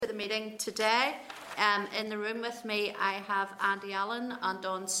meeting today. In the room with me, I have Andy Allen and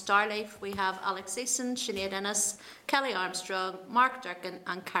Dawn Starleaf. We have Alex Eason, Sinead Innes, Kelly Armstrong, Mark Durkin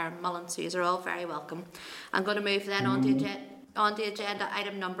and Karen Mullins. So you're all very welcome. I'm going to move then on to agenda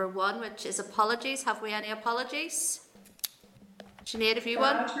item number 1, which is apologies. Have we any apologies? Sinead, have you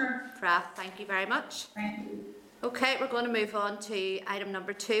one? Thank you very much. Thank you. Okay, we're going to move on to item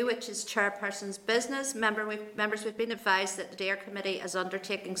number 2, which is chairperson's business. Members, we've been advised that the DARE Committee is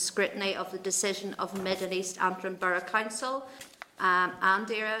undertaking scrutiny of the decision of Mid and East Antrim Borough Council and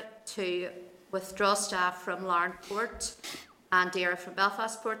DARE to withdraw staff from Larne Port and DARE from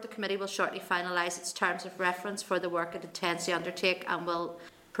Belfast Port. The committee will shortly finalise its terms of reference for the work it intends to undertake and will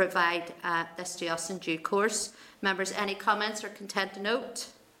provide this to us in due course. Members, any comments or content to note?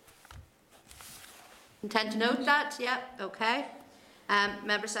 Intend to note that? Yeah, okay.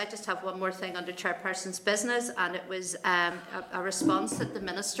 Members, I just have one more thing under chairperson's business, and it was a response that the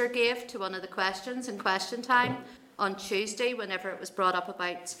Minister gave to one of the questions in question time on Tuesday whenever it was brought up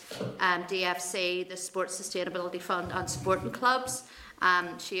about DFC, the Sports Sustainability Fund and sporting clubs.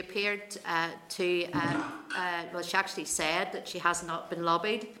 She appeared she actually said that she has not been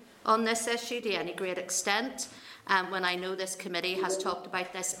lobbied on this issue to any great extent. When I know this committee has talked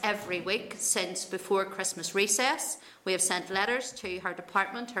about this every week since before Christmas recess. We have sent letters to her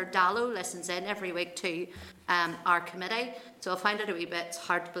department. Her DALO listens in every week to our committee. So I find it a wee bit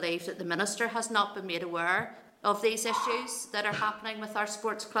hard to believe that the Minister has not been made aware of these issues that are happening with our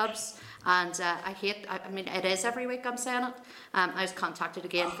sports clubs. And I mean, it is every week I'm saying it. I was contacted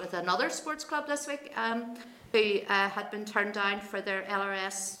again with another sports club this week who had been turned down for their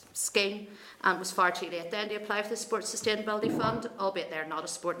LRS scheme and was far too late then to apply for the Sports Sustainability Fund, albeit they're not a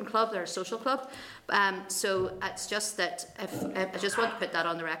sporting club, they're a social club. So it's just that, I just want to put that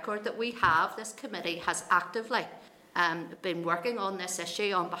on the record, that this committee has actively been working on this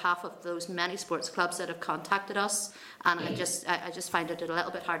issue on behalf of those many sports clubs that have contacted us, and I just find it a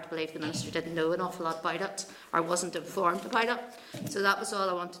little bit hard to believe the Minister didn't know an awful lot about it or wasn't informed about it. So that was all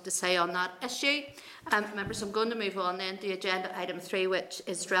I wanted to say on that issue. Members, I'm going to move on then to agenda item 3, which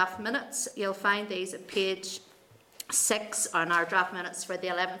is draft minutes. You'll find these at page 6 on our draft minutes for the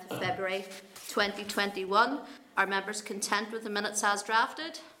 11th of February 2021. Are members content with the minutes as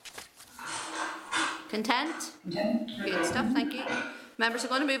drafted? Content? Good stuff, thank you. Members, are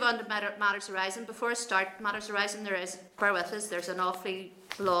going to move on to matters arising. Before I start matters arising, bear with us, there's an awfully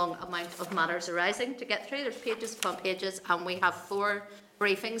long amount of matters arising to get through. There's pages upon pages, and we have 4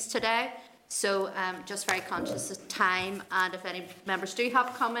 briefings today. So just very conscious of time, and if any members do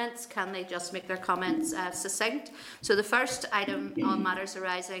have comments, can they just make their comments succinct? So the first item on matters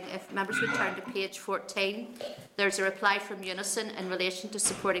arising, if members would turn to page 14, there's a reply from Unison in relation to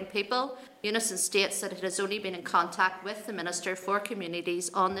supporting people. Unison states that it has only been in contact with the Minister for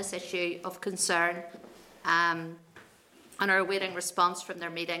Communities on this issue of concern and are awaiting response from their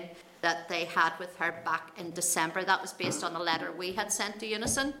meeting that they had with her back in December. That was based on a letter we had sent to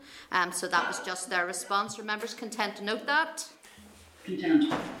Unison. So that was just their response. Are members content to note that?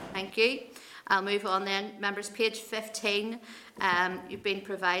 Content. Thank you. I'll move on then. Members, page 15, you've been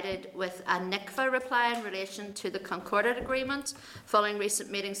provided with a NICFA reply in relation to the Concordat Agreement. Following recent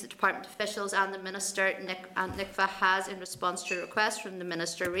meetings, the Department officials and the Minister and NICFA has, in response to a request from the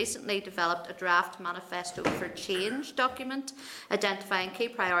Minister, recently developed a draft manifesto for change document identifying key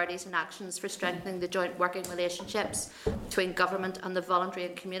priorities and actions for strengthening the joint working relationships between government and the voluntary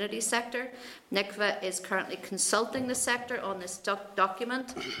and community sector. NICFA is currently consulting the sector on this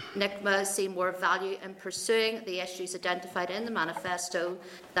document. NICFA see more value in pursuing the issues identified in the manifesto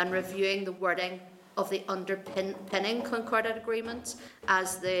than reviewing the wording of the underpinning Concordat Agreement,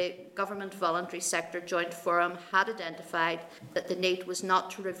 as the Government Voluntary Sector Joint Forum had identified that the need was not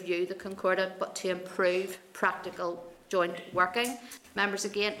to review the Concordat but to improve practical joint working. Members,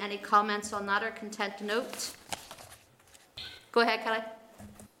 again, any comments on that or content to note? Go ahead, Kelly.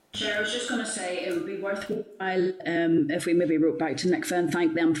 Chair, I was just going to say it would be worthwhile if we maybe wrote back to NICFA and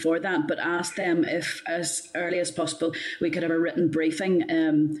thanked them for that, but asked them if, as early as possible, we could have a written briefing.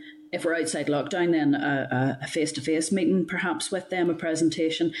 If we're outside lockdown, then a face-to-face meeting, perhaps with them, a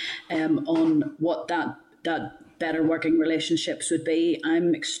presentation on what that better working relationships would be.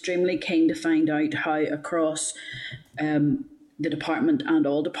 I'm extremely keen to find out how across the department and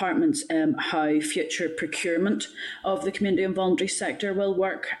all departments how future procurement of the community and voluntary sector will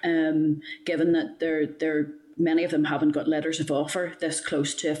work, given that many of them haven't got letters of offer this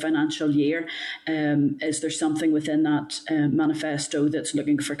close to a financial year. Is there something within that manifesto that's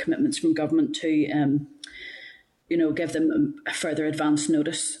looking for commitments from government to give them a further advance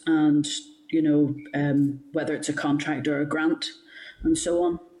notice, and whether it's a contract or a grant and so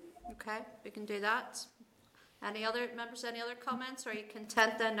on? Okay, we can do that. Any other members, any other comments? Are you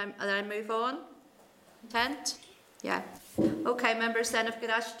content then that I move on? Content? Yeah. Okay, members, then if I could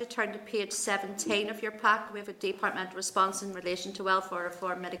ask you to turn to page 17 of your pack, we have a departmental response in relation to welfare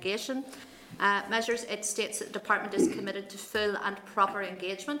reform mitigation measures. It states that the department is committed to full and proper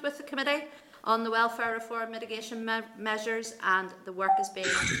engagement with the committee on the welfare reform mitigation measures, and the work is being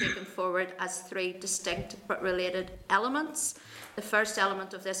taken forward as three distinct but related elements. The first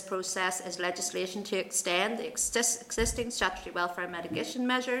element of this process is legislation to extend the existing statutory welfare mitigation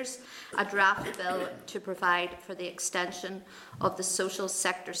measures, a draft bill to provide for the extension of the social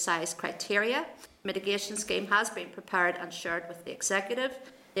sector size criteria. The mitigation scheme has been prepared and shared with the Executive.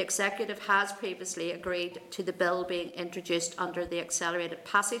 The Executive has previously agreed to the bill being introduced under the accelerated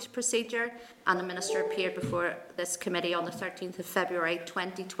passage procedure, and the Minister appeared before this committee on the 13th of February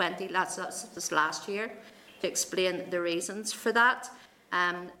 2020, that's last year, to explain the reasons for that.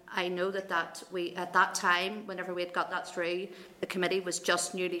 I know that we, at that time, whenever we had got that through, the committee was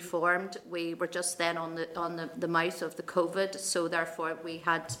just newly formed. We were just then on the mouth of the COVID, so therefore we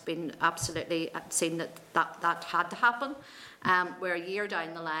had been absolutely seen that had to happen. We're a year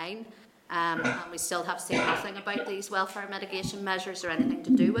down the line, and we still have seen nothing about these welfare mitigation measures or anything to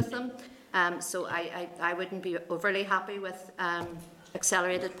do with them. So I wouldn't be overly happy with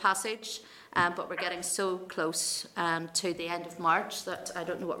accelerated passage. But we're getting so close to the end of March that I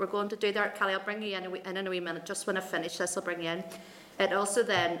don't know what we're going to do there. Callie, I'll bring you in a wee minute. Just when I finish this, I'll bring you in. It also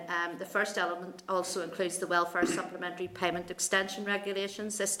then, the first element also includes the Welfare Supplementary Payment Extension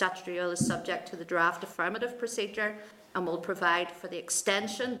Regulations. This statutory rule is subject to the draft affirmative procedure and will provide for the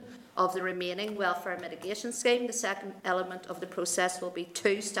extension of the remaining welfare mitigation scheme. The second element of the process will be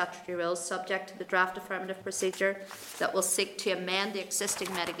two statutory rules subject to the draft affirmative procedure that will seek to amend the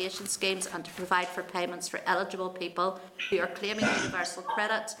existing mitigation schemes and to provide for payments for eligible people who are claiming universal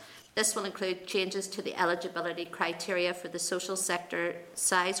credit. This will include changes to the eligibility criteria for the social sector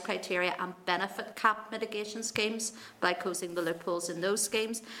size criteria and benefit cap mitigation schemes by closing the loopholes in those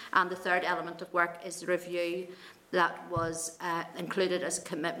schemes. And the third element of work is the review that was included as a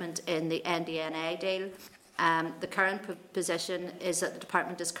commitment in the NDNA deal. The current position is that the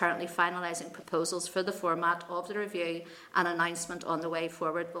Department is currently finalising proposals for the format of the review. An announcement on the way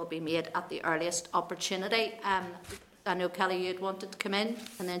forward will be made at the earliest opportunity. I know, Kelly, you'd wanted to come in,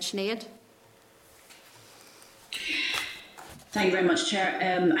 and then Sinead. Thank you very much,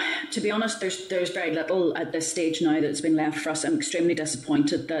 Chair. To be honest, there's very little at this stage now that's been left for us. I'm extremely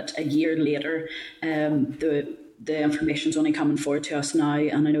disappointed that a year later the information's only coming forward to us now,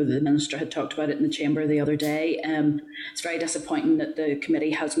 and I know that the Minister had talked about it in the Chamber the other day. It's very disappointing that the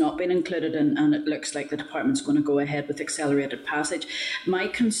committee has not been included, and it looks like the Department's going to go ahead with accelerated passage. My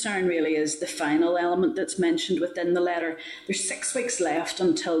concern really is the final element that's mentioned within the letter. There's 6 weeks left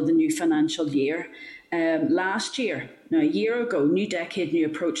until the new financial year. Last year, now a year ago, new decade, new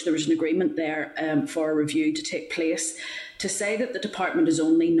approach, there was an agreement there for a review to take place. To say that the Department is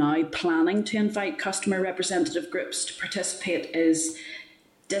only now planning to invite customer representative groups to participate is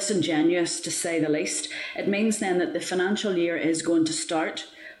disingenuous, to say the least. It means then that the financial year is going to start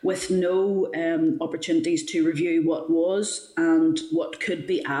with no opportunities to review what was and what could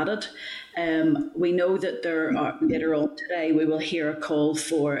be added. We know that there are, later on today, we will hear a call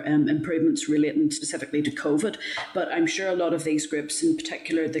for improvements relating specifically to COVID, but I'm sure a lot of these groups, in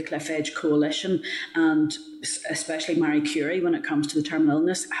particular the Cliff Edge Coalition and especially Marie Curie when it comes to the terminal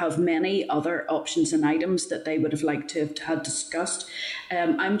illness, have many other options and items that they would have liked to have had discussed.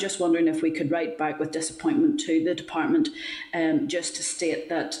 I'm just wondering if we could write back with disappointment to the Department just to state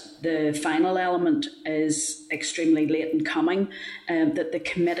that the final element is extremely late in coming, that the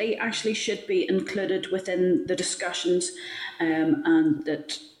committee actually should be included within the discussions, and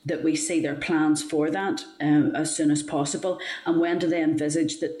that we see their plans for that as soon as possible. And when do they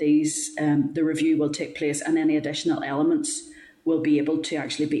envisage that the review will take place and any additional elements will be able to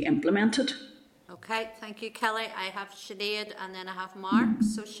actually be implemented? Okay, thank you, Kelly. I have Sinead and then I have Mark.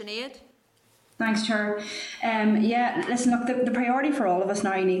 So Sinead. Thanks, Chair. Listen, look, the priority for all of us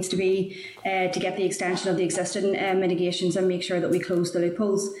now needs to be to get the extension of the existing mitigations and make sure that we close the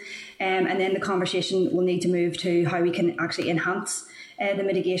loopholes. And then the conversation will need to move to how we can actually enhance the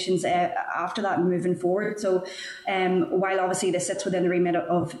mitigations after that and moving forward. So while obviously this sits within the remit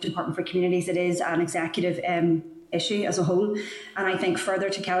of Department for Communities, it is an executive issue as a whole. And I think further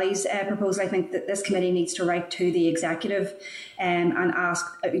to Kelly's proposal, I think that this committee needs to write to the executive and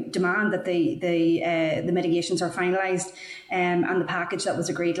demand that the mitigations are finalised and the package that was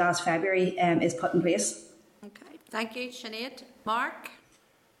agreed last February is put in place. Okay, thank you, Sinead.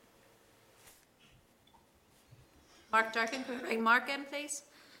 Mark Durkin, can we bring Mark in, please?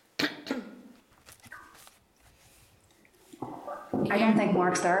 I don't think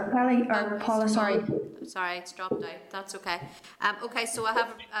Mark's there, Kelly, or Paula, sorry. Sorry, it's dropped out. That's okay. Okay, so I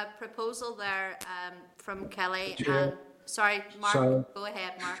have a proposal there from Kelly. Sorry, Mark, go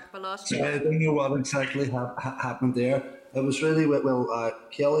ahead, Mark. We lost you. I don't know what exactly happened there. It was really,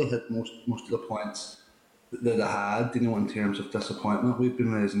 Kelly hit most of the points that I had, in terms of disappointment. We've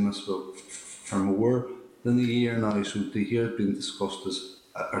been raising this for more than a year now, so to hear it being discussed as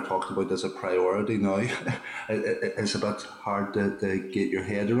or talked about as a priority now, it's a bit hard to get your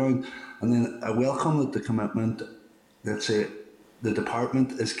head around. And then I welcome that the commitment that say the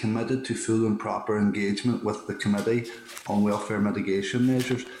department is committed to full and proper engagement with the committee on welfare mitigation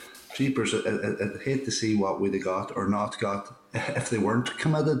measures. Jeepers, I'd hate to see what we'd have got or not got if they weren't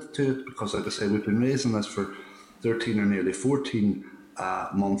committed to it, because like I say, we've been raising this for 13 or nearly 14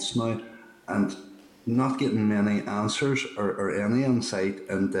 months now, and not getting many answers or any insight.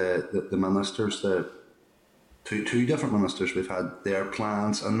 And the ministers, the two different ministers, we've had their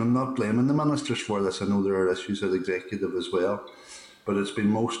plans, and I'm not blaming the ministers for this. I know there are issues at executive as well, but it's been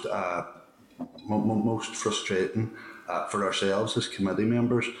most frustrating for ourselves as committee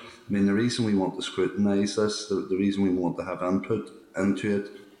members. I mean, the reason we want to scrutinise this, the reason we want to have input into it,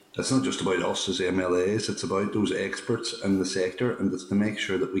 it's not just about us as MLAs, it's about those experts in the sector, and it's to make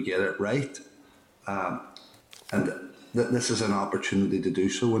sure that we get it right. And this is an opportunity to do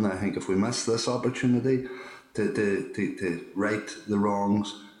so, and I think if we miss this opportunity to right the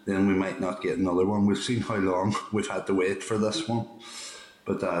wrongs, then we might not get another one. We've seen how long we've had to wait for this one.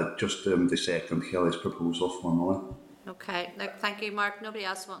 But just to second Kelly's proposal formally. Okay, look, thank you, Mark. Nobody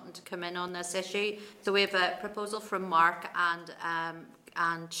else wanting to come in on this issue. So we have a proposal from Mark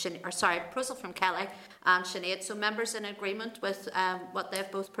proposal from Kelly and Sinead. So members in agreement with what they've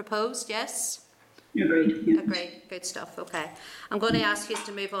both proposed, yes? Agreed. Yeah. Agreed. Good stuff. Okay. I'm going to ask you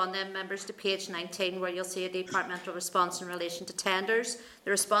to move on then, members, to page 19, where you'll see a departmental response in relation to tenders.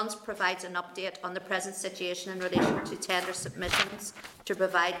 The response provides an update on the present situation in relation to tender submissions to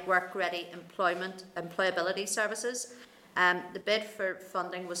provide work-ready employability services. The bid for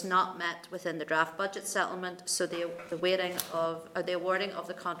funding was not met within the draft budget settlement, so the awarding of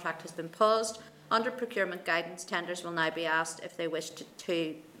the contract has been paused. Under procurement guidance, tenders will now be asked if they wish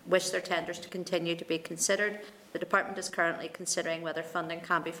their tenders to continue to be considered. The department is currently considering whether funding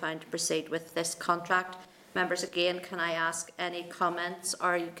can be found to proceed with this contract. Members, again, can I ask any comments, or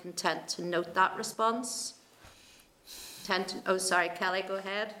are you content to note that response? Kelly, go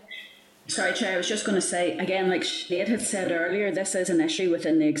ahead. Sorry, Chair, I was just going to say, again, like Sinead had said earlier, this is an issue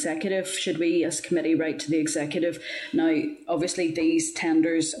within the executive. Should we as committee write to the executive? Now, obviously, these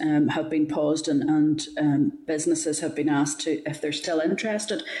tenders have been paused, and businesses have been asked to, if they're still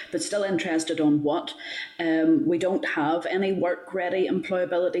interested, but still interested on what. We don't have any work-ready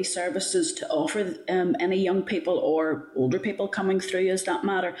employability services to offer any young people or older people coming through, as that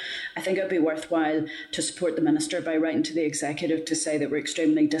matter. I think it would be worthwhile to support the Minister by writing to the executive to say that we're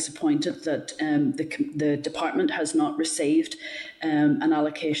extremely disappointed that the department has not received an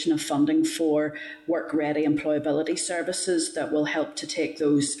allocation of funding for work-ready employability services that will help to take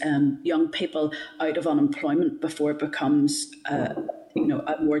those young people out of unemployment before it becomes a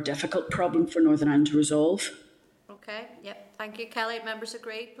more difficult problem for Northern Ireland to resolve. Okay, yep, thank you, Kelly. Members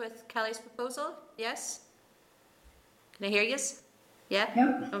agreed with Kelly's proposal? Yes? Can I hear you? Yeah?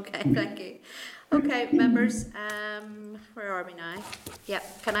 Yep. Okay, thank you. Okay, members, where are we now?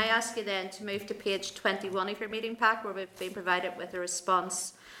 Yep, can I ask you then to move to page 21 of your meeting pack, where we've been provided with a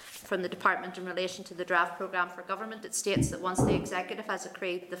response from the department in relation to the draft programme for government. It states that once the executive has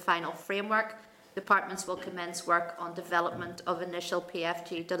agreed the final framework, departments will commence work on development of initial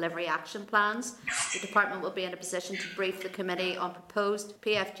PFG delivery action plans. The department will be in a position to brief the committee on proposed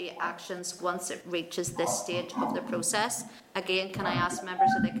PFG actions once it reaches this stage of the process. Again, can I ask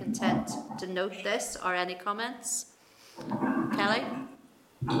members, are they content to note this, or any comments? Kelly?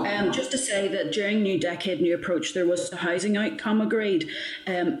 Just to say that during New Decade, New Approach, there was a housing outcome agreed.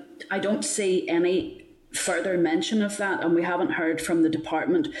 I don't see any further mention of that, and we haven't heard from the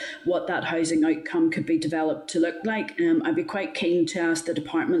department what that housing outcome could be developed to look like. I'd be quite keen to ask the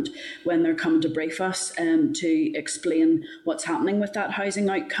department when they're coming to brief us to explain what's happening with that housing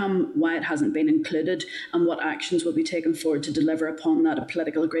outcome, why it hasn't been included, and what actions will be taken forward to deliver upon that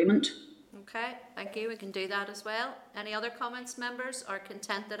political agreement. Okay, thank you. We can do that as well. Any other comments, members, or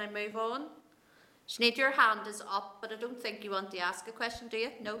content that I move on? Sinead, your hand is up, but I don't think you want to ask a question, do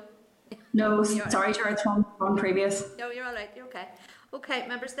you? No? No, sorry, Chair, it's one previous. No, you're all right. You're okay. Okay,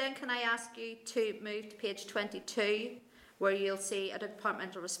 members, then can I ask you to move to page 22, where you'll see a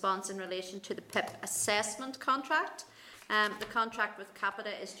departmental response in relation to the PIP assessment contract. The contract with Capita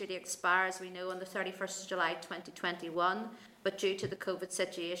is due to expire, as we know, on the 31st of July 2021, but due to the COVID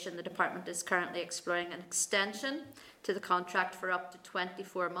situation, the department is currently exploring an extension to the contract for up to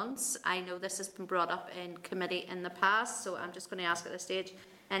 24 months. I know this has been brought up in committee in the past, so I'm just going to ask at this stage,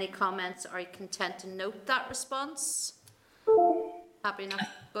 any comments? Are you content to note that response? Happy enough?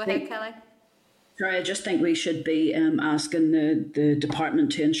 Go ahead, Kelly. Sorry, I just think we should be asking the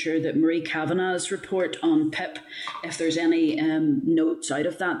department to ensure that Marie Kavanagh's report on PIP, if there's any notes out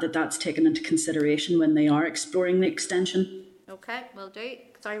of that, that's taken into consideration when they are exploring the extension. Okay, will do.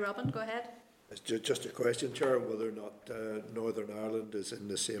 Sorry, Robin, go ahead. It's just a question, Chair, whether or not Northern Ireland is in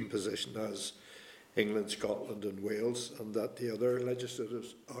the same position as England, Scotland and Wales, and that the other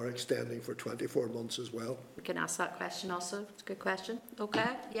legislators are extending for 24 months as well. We can ask that question also. It's a good question.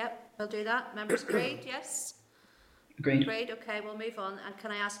 Okay, yep, we'll do that. Members agreed, yes? Agreed. Agreed, okay, we'll move on. And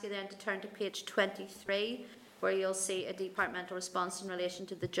can I ask you then to turn to page 23, where you'll see a departmental response in relation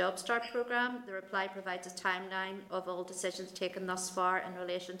to the Job Start programme. The reply provides a timeline of all decisions taken thus far in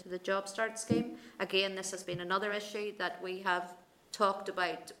relation to the Job Start scheme. Again, this has been another issue that we have talked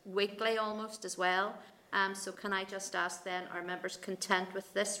about weekly almost as well. So can I just ask then, are members content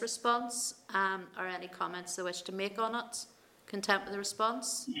with this response? Or any comments they wish to make on it? Content with the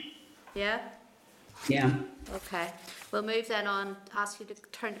response? Yeah? Yeah. Okay. We'll move then on, ask you to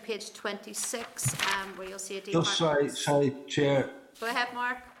turn to page 26, where you'll see a department... Sorry, Chair. Go ahead,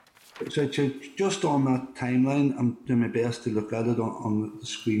 Mark. So, just on that timeline, I'm doing my best to look at it on the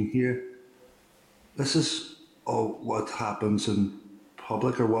screen here. This is all what happens in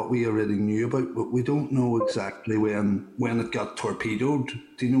public, or what we already knew about, but we don't know exactly when it got torpedoed.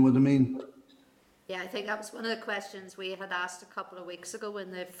 Do you know what I mean? Yeah, I think that was one of the questions we had asked a couple of weeks ago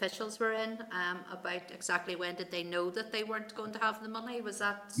when the officials were in, about exactly when did they know that they weren't going to have the money. Was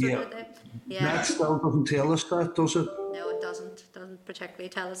that sort of the... Yeah. That still doesn't tell us that, does it? No, it doesn't. It doesn't particularly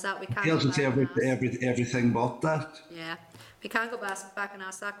tell us that. We can't. It doesn't say everything but that. Yeah. We can't go back and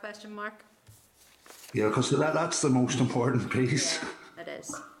ask that question, Mark. Yeah, because that's the most important piece. Yeah, it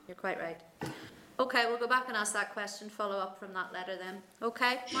is. You're quite right. Okay, we'll go back and ask that question, follow up from that letter then.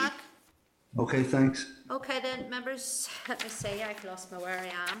 Okay, Mark? Okay, thanks. Okay then, members, let me see, I've lost my where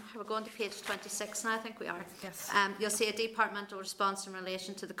I am. We're going to page 26 now, I think we are. Yes. You'll see a departmental response in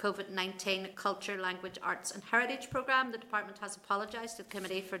relation to the COVID-19 Culture, Language, Arts and Heritage Programme. The department has apologised to the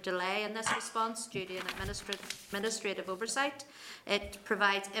committee for delay in this response due to an administrative oversight. It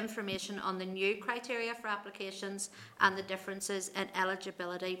provides information on the new criteria for applications and the differences in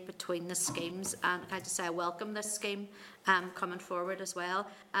eligibility between the schemes. And I just say I welcome this scheme coming forward as well.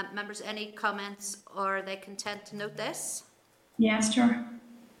 Members, any comments, or are they content to note this? Yes, sure.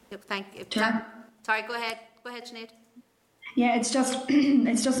 Thank you. Sure. Sorry, go ahead. Go ahead, Sinead. Yeah, it's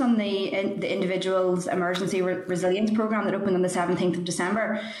just on the individual's emergency resilience programme that opened on the 17th of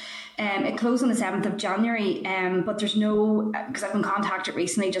December. It closed on the 7th of January, but there's no, because I've been contacted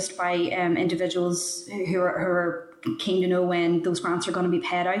recently just by individuals who are keen to know when those grants are going to be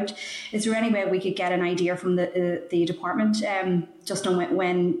paid out. Is there any way we could get an idea from the department just on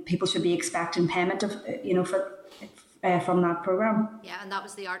when people should be expecting payment of, from that programme? Yeah, and that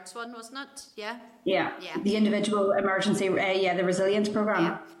was the arts one, wasn't it? Yeah? Yeah. The individual emergency, the resilience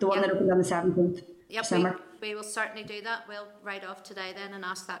programme, the one that opened on the 17th December. We will certainly do that. We'll write off today then and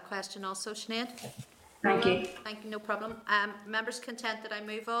ask that question also, Sinead. Thank you. Thank you, no problem. Members content that I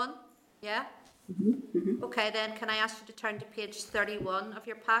move on? Yeah? Okay then, can I ask you to turn to page 31 of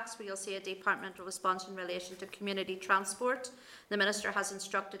your packs, where you'll see a departmental response in relation to community transport. The Minister has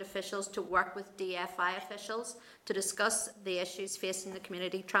instructed officials to work with DFI officials to discuss the issues facing the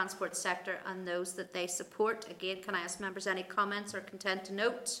community transport sector and those that they support. Again, can I ask members any comments or content to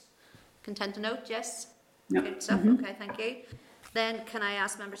note? Content to note, yes? No. Good stuff, okay, thank you. Then can I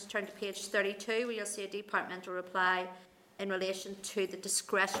ask members to turn to page 32, where you'll see a departmental reply in relation to the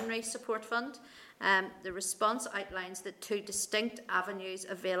discretionary support fund. The response outlines the two distinct avenues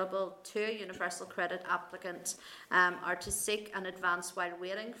available to a universal credit applicant are to seek an advance while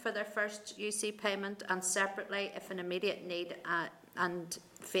waiting for their first UC payment, and separately, if an immediate need and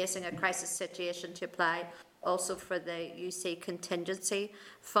facing a crisis situation, to apply also for the UC contingency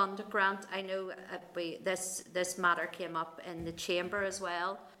fund grant. I know this matter came up in the chamber as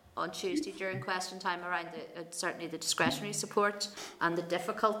well on Tuesday during question time around certainly the discretionary support and the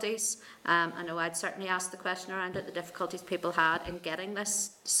difficulties. I know I'd certainly asked the question around it, the difficulties people had in getting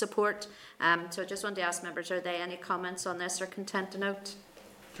this support. So I just wanted to ask members, are there any comments on this or content to note?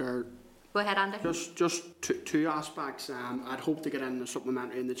 Chair, Go ahead, Andy. Just two aspects. I'd hope to get in the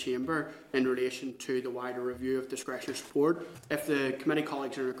supplementary in the chamber in relation to the wider review of discretionary support. If the committee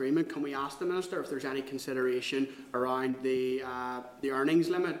colleagues are in agreement, can we ask the Minister if there's any consideration around the earnings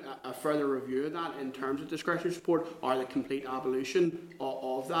limit, a further review of that in terms of discretionary support, or the complete abolition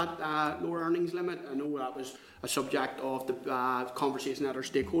of that lower earnings limit? I know that was a subject of the conversation at our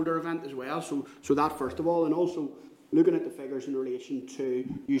stakeholder event as well. So that first of all, and also looking at the figures in relation to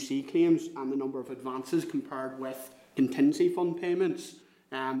UC claims and the number of advances compared with contingency fund payments,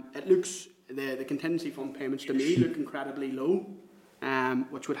 it looks, the contingency fund payments to me look incredibly low,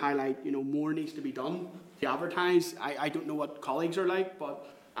 which would highlight, more needs to be done to advertise. I don't know what colleagues are like,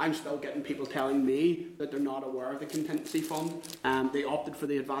 but I'm still getting people telling me that they're not aware of the contingency fund. They opted for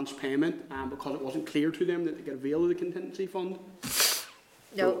the advance payment because it wasn't clear to them that they could avail of the contingency fund.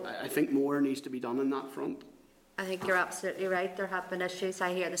 No. So I think more needs to be done on that front. I think you're absolutely right. There have been issues.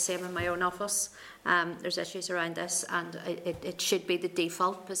 I hear the same in my own office. There's issues around this, and it should be the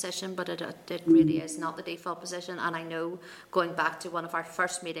default position, but it really is not the default position. And I know, going back to one of our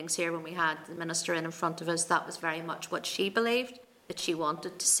first meetings here when we had the Minister in front of us, that was very much what she believed, that she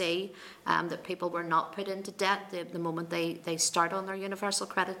wanted to see, that people were not put into debt the moment they start on their universal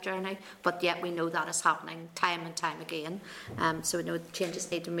credit journey. But yet we know that is happening time and time again. So we know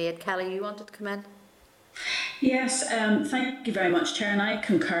changes need to be made. Kelly, you wanted to come in? Yes, thank you very much, Chair, and I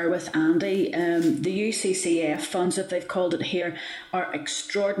concur with Andy. The UCCF funds, that they've called it here, are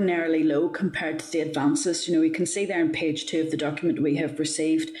extraordinarily low compared to the advances. We can see there on page 2 of the document we have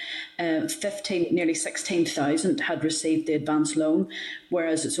received, nearly 16,000 had received the advance loan,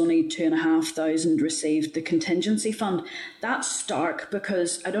 whereas it's only 2,500 received the contingency fund. That's stark,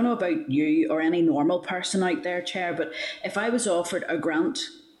 because I don't know about you or any normal person out there, Chair, but if I was offered a grant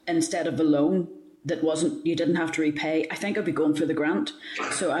instead of a loan that you didn't have to repay, I think I'd be going for the grant.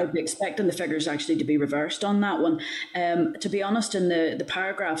 So I'd be expecting the figures actually to be reversed on that one. To be honest, in the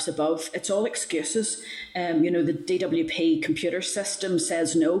paragraphs above, it's all excuses. The DWP computer system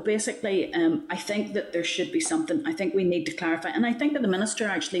says no, basically. I think that there should be something. I think we need to clarify. And I think that the Minister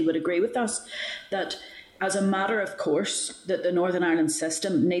actually would agree with us that, as a matter of course, that the Northern Ireland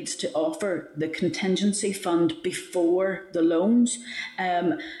system needs to offer the contingency fund before the loans.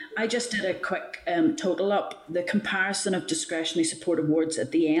 I just did a quick total up, the comparison of discretionary support awards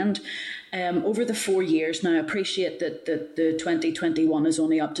at the end. Over the 4 years, now I appreciate that the 2021 is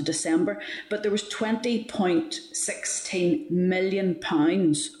only up to December, but there was £20.16 million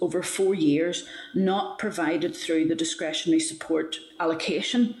over 4 years not provided through the discretionary support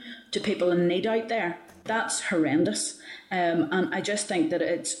allocation to people in need out there. That's horrendous. And I just think that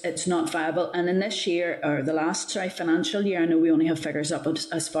it's not viable. And in this year, or the last financial year, I know we only have figures up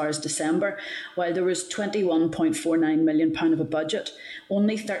as far as December, while there was £21.49 million of a budget,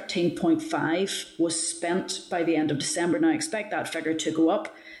 only 13.5 was spent by the end of December. Now I expect that figure to go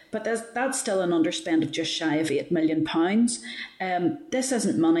up, but that's still an underspend of just shy of £8 million. This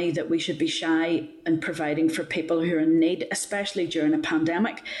isn't money that we should be shy in providing for people who are in need, especially during a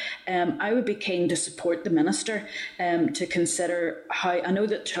pandemic. I would be keen to support the Minister to consider how, I know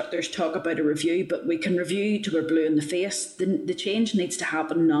that there's talk about a review, but we can review till we're blue in the face. The change needs to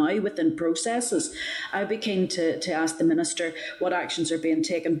happen now within processes. I'd be keen to ask the Minister what actions are being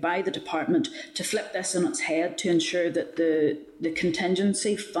taken by the Department to flip this on its head, to ensure that the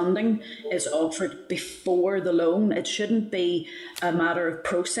contingency funding is offered before the loan. It shouldn't be a matter of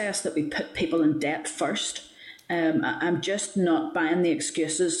process that we put people in debt first. I'm just not buying the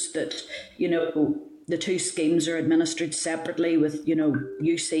excuses that, the two schemes are administered separately with,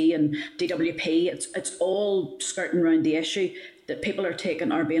 UC and DWP. It's all skirting around the issue that people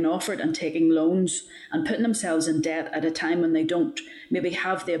are being offered and taking loans and putting themselves in debt at a time when they don't maybe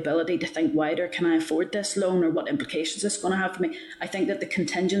have the ability to think wider. Can I afford this loan, or what implications is this going to have for me? I think that the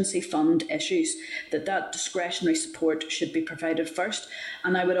contingency fund issues, that discretionary support should be provided first.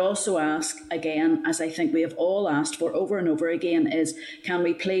 And I would also ask again, as I think we have all asked for over and over again, is can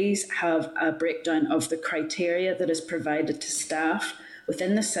we please have a breakdown of the criteria that is provided to staff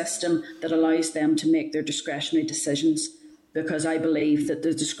within the system that allows them to make their discretionary decisions? Because I believe that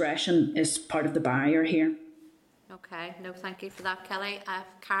the discretion is part of the barrier here. Okay, no, thank you for that, Kelly. I have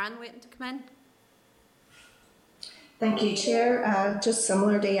Karen waiting to come in. Thank you, Chair. Just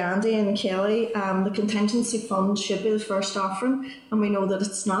similar to Andy and Kelly, the contingency fund should be the first offering, and we know that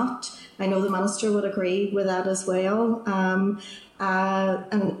it's not. I know the Minister would agree with that as well. And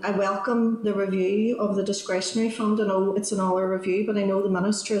I welcome the review of the discretionary fund. I know it's an all-hour review, but I know the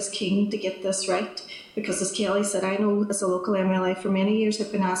Minister is keen to get this right. because as Kelly said, I know as a local MLA for many years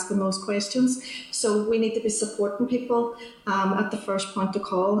I've been asking those questions. So we need to be supporting people at the first point of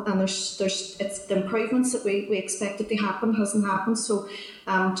call, and it's the improvements that we expected to happen hasn't happened. So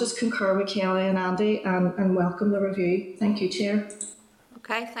just concur with Kelly and Andy and welcome the review. Thank you, Chair.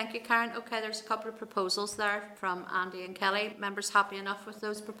 Okay, thank you, Karen. Okay, there's a couple of proposals there from Andy and Kelly. Members happy enough with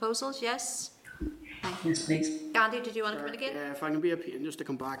those proposals? Yes? Yes, please. Andy, did you want to come in again? Yeah, if I can be a pain just to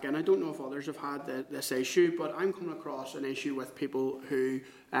come back in. I don't know if others have had this issue, but I'm coming across an issue with people who,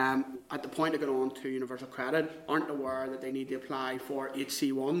 at the point of going on to universal credit, aren't aware that they need to apply for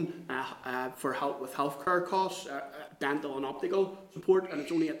HC1 for help with healthcare costs, dental and optical support, and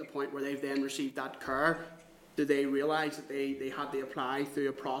it's only at the point where they've then received that care do they realise that they had to apply through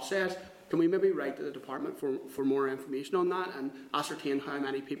a process. Can we maybe write to the department for more information on that and ascertain how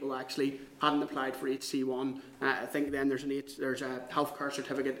many people actually hadn't applied for HC1? I think then there's a healthcare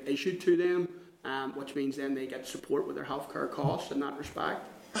certificate issued to them, which means then they get support with their healthcare costs in that respect.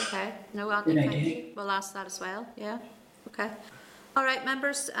 Okay, no, Andy, thank you. We'll ask that as well. Yeah, okay. All right,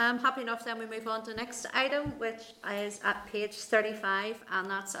 members, happy enough then we move on to the next item, which is at page 35, and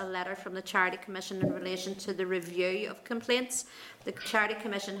that's a letter from the Charity Commission in relation to the review of complaints. The Charity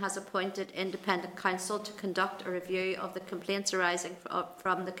Commission has appointed independent counsel to conduct a review of the complaints arising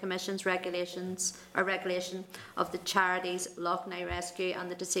from the Commission's regulation of the Charities, Loughney Rescue and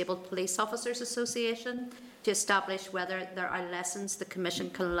the Disabled Police Officers Association to establish whether there are lessons the Commission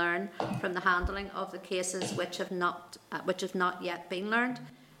can learn from the handling of the cases which have not yet been learned.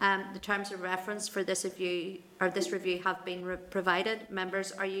 The terms of reference for this review have been provided.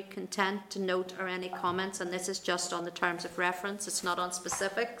 Members, are you content to note or any comments? And this is just on the terms of reference; it's not on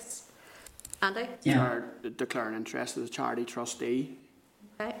specifics. Andy? Yeah. Declare an interest as a charity trustee.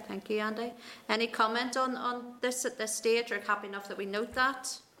 Okay, thank you, Andy. Any comment on this at this stage, or happy enough that we note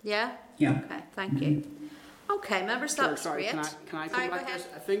that? Yeah. Yeah. Okay, thank you. Okay, members, that's sorry, great. Can I come back to this?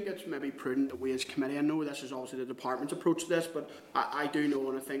 I think it's maybe prudent that we as committee, I know this is obviously the department's approach to this, but I do know,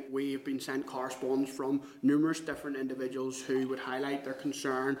 and I think we have been sent correspondence from numerous different individuals who would highlight their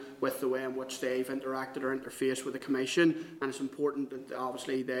concern with the way in which they've interacted or interfaced with the Commission, and it's important that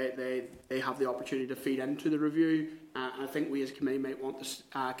obviously they have the opportunity to feed into the review. And I think we as a committee might want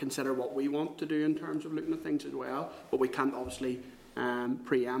to consider what we want to do in terms of looking at things as well, but we can't obviously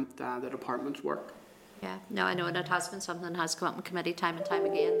preempt the department's work. Yeah, no, I know, and it has been something that has come up in committee time and time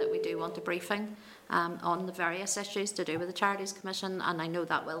again, that we do want a briefing on the various issues to do with the Charities Commission, and I know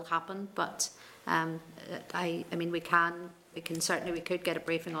that will happen. But I mean, we could get a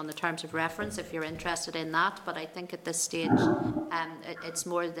briefing on the terms of reference if you're interested in that. But I think at this stage, it's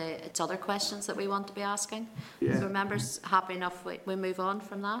more it's other questions that we want to be asking. Yeah. So, members, happy enough we move on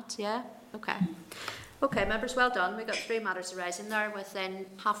from that. Yeah. Okay. Okay, members, well done. We got 3 matters arising there within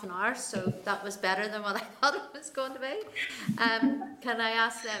half an hour, so that was better than what I thought it was going to be. Can I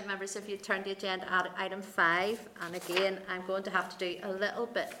ask members if you turn the agenda at item 5, and again, I'm going to have to do a little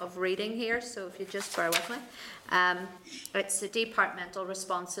bit of reading here, so if you just bear with me. It's the departmental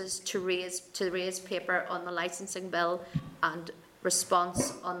responses to the raised paper on the licensing bill and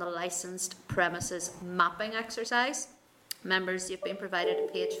response on the licensed premises mapping exercise. Members, you've been provided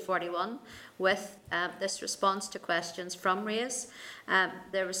at page 41 with this response to questions from RAISE.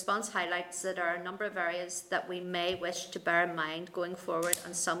 The response highlights that there are a number of areas that we may wish to bear in mind going forward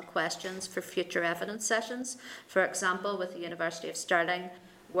and some questions for future evidence sessions. For example, with the University of Stirling,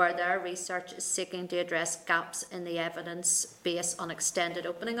 where their research is seeking to address gaps in the evidence base on extended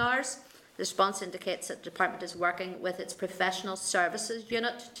opening hours. The response indicates that the department is working with its professional services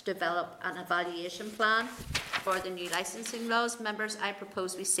unit to develop an evaluation plan for the new licensing laws. Members, I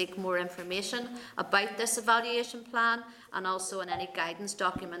propose we seek more information about this evaluation plan and also in any guidance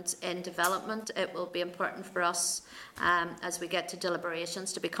documents in development. It will be important for us as we get to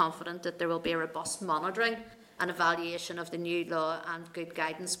deliberations to be confident that there will be a robust monitoring and evaluation of the new law, and good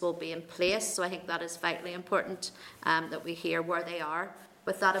guidance will be in place. So I think that is vitally important that we hear where they are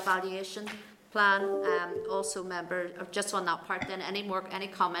with that evaluation plan. Also, members, just on that part, then any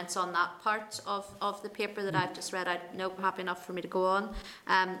comments on that part of the paper that I've just read? Nope, happy enough for me to go on.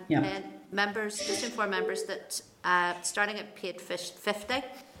 And members, just inform members that starting at page 50,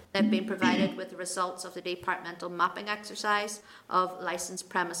 they've been provided with the results of the departmental mapping exercise of licensed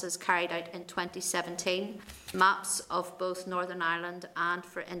premises carried out in 2017. Maps of both Northern Ireland and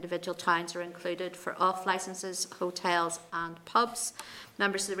for individual towns are included for off licences, hotels and pubs.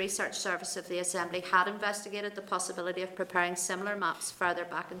 Members of the Research Service of the Assembly had investigated the possibility of preparing similar maps further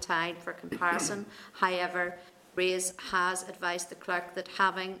back in time for comparison. However, RAISE has advised the clerk that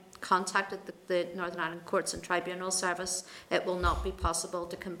having contacted the Northern Ireland Courts and Tribunal Service, it will not be possible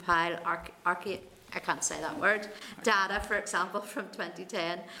to compile I can't say that word, data, for example, from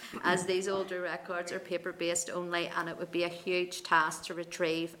 2010, as these older records are paper-based only, and it would be a huge task to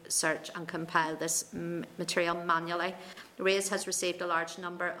retrieve, search and compile this material manually. RAISE has received a large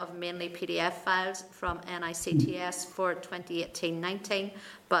number of mainly PDF files from NICTS for 2018-19,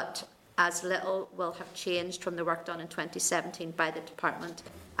 but as little will have changed from the work done in 2017 by the department.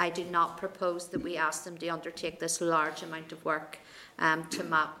 I do not propose that we ask them to undertake this large amount of work to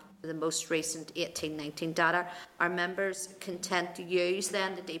map the most recent 18-19 data. Are members content to use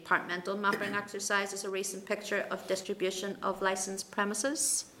then the departmental mapping exercise as a recent picture of distribution of licensed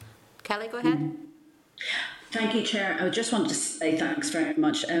premises? Kelly, go ahead. Thank you, Chair. I just wanted to say thanks very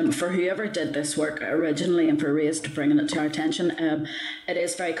much for whoever did this work originally and for RAISE to bringing it to our attention. It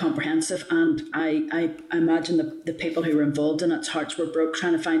is very comprehensive, and I imagine the people who were involved in its hearts were broke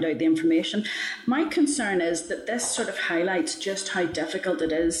trying to find out the information. My concern is that this sort of highlights just how difficult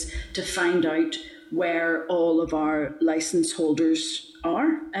it is to find out where all of our licence holders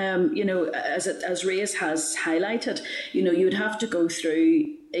are. As RAISE has highlighted, you would have to go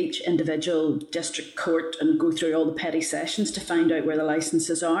through each individual district court and go through all the petty sessions to find out where the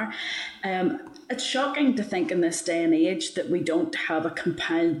licences are. It's shocking to think in this day and age that we don't have a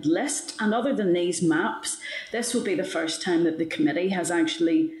compiled list, and other than these maps, this will be the first time that the committee has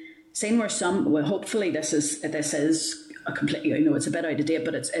actually seen where hopefully this is a completely, it's a bit out of date,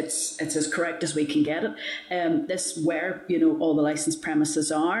 but it's as correct as we can get it. This where all the licensed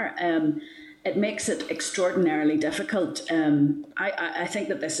premises are. It makes it extraordinarily difficult. I think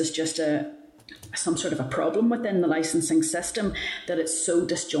that this is just some sort of a problem within the licensing system, that it's so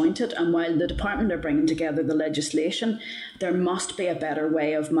disjointed. And while the department are bringing together the legislation, there must be a better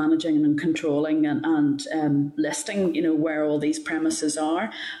way of managing and controlling and listing, where all these premises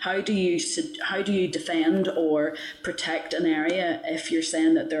are. How do you defend or protect an area if you're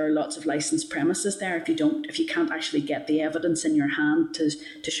saying that there are lots of licensed premises there? If you can't actually get the evidence in your hand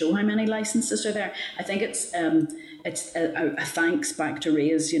to show how many licenses are there, I think it's a thanks back to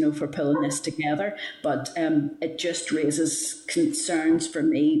RAISE, for pulling this together, but it just raises concerns for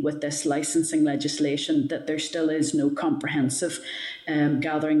me with this licensing legislation that there still is no comprehensive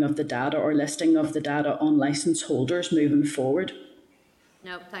gathering of the data or listing of the data on licence holders moving forward.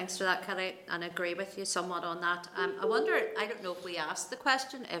 No, thanks for that, Kelly, and I agree with you somewhat on that. I wonder, I don't know if we asked the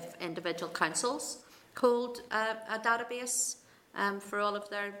question if individual councils hold a database for all of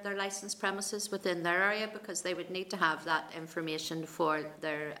their licensed premises within their area, because they would need to have that information for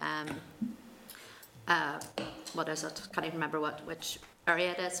their what is it? Can't even remember which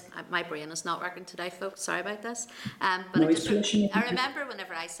area it is. My brain is not working today, folks. Sorry about this. But I remember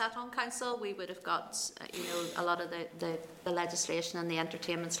whenever I sat on council, we would have got a lot of the legislation and the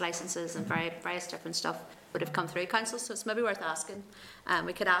entertainment licences and various different stuff would have come through council. So it's maybe worth asking.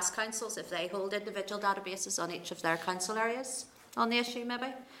 We could ask councils if they hold individual databases on each of their council areas on the issue,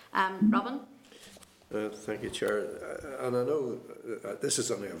 maybe. Robin? Thank you, Chair. And I know this is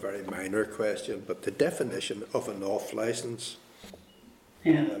only a very minor question, but the definition of an off licence.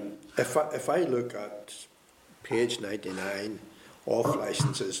 Yeah. If I look at page 99, off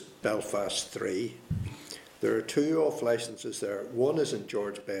licences, Belfast 3, there are 2 off licences there. One is in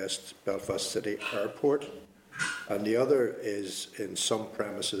George Best, Belfast City Airport, and the other is in some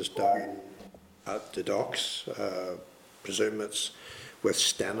premises down at the docks. Presume it's with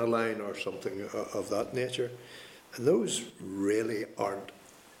Stenaline or something of that nature. And those really aren't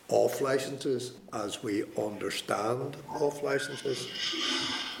off licences as we understand off licences.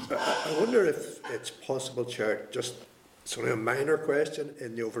 I wonder if it's possible, Chair, just sort of a minor question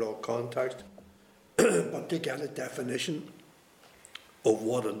in the overall context, but to get a definition of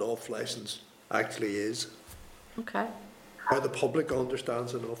what an off licence actually is. Okay. How the public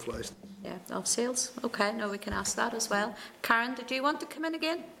understands an off licence. Yeah, off sales. Okay, no, we can ask that as well. Karen, did you want to come in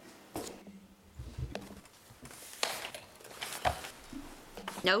again?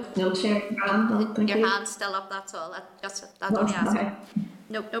 No? No, Chair. Your hand's still up, that's all. That's only asking.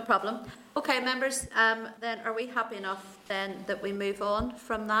 No problem. Okay, members, then are we happy enough then that we move on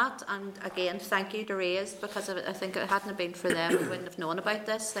from that? And again, thank you to RAISE, because I think it hadn't been for them, we wouldn't have known about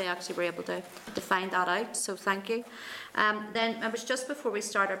this. They actually were able to find that out, so thank you. Then, members, just before we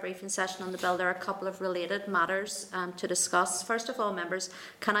start our briefing session on the bill, there are a couple of related matters to discuss. First of all, members,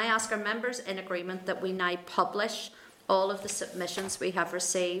 can I ask, are members in agreement that we now publish all of the submissions we have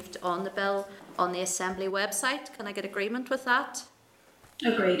received on the bill on the Assembly website? Can I get agreement with that?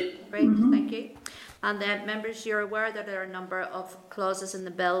 Agreed. Great, thank you. And then, members, you're aware that there are a number of clauses in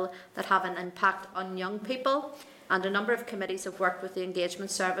the bill that have an impact on young people. and a number of committees have worked with the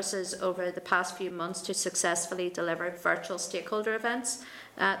engagement services over the past few months to successfully deliver virtual stakeholder events.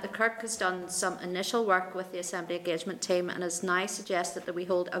 The Clerk has done some initial work with the Assembly engagement team and has now suggested that we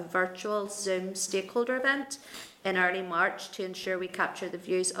hold a virtual Zoom stakeholder event in early March to ensure we capture the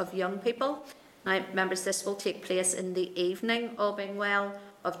views of young people. Now, members, this will take place in the evening, all being well,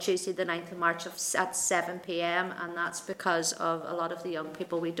 of Tuesday the 9th of March at 7 p.m, and that's because of a lot of the young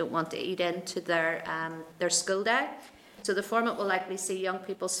people we don't want to eat into their school day. So the format will likely see young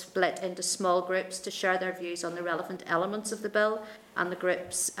people split into small groups to share their views on the relevant elements of the bill, and the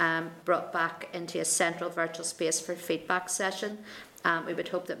groups brought back into a central virtual space for feedback session. We would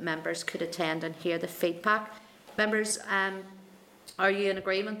hope that members could attend and hear the feedback. Members, are you in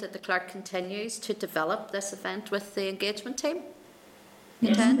agreement that the Clerk continues to develop this event with the engagement team?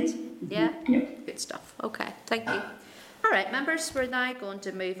 Yes. Yeah? Yep. Good stuff. Okay, thank you. All right, members, we're now going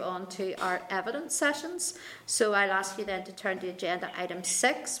to move on to our evidence sessions. So I'll ask you then to turn to agenda item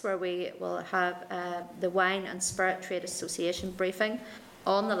 6, where we will have the Wine and Spirit Trade Association briefing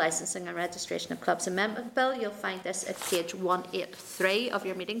on the Licensing and Registration of Clubs Amendment Bill. You'll find this at page 183 of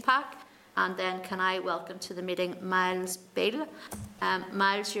your meeting pack. And then can I welcome to the meeting Miles Beale.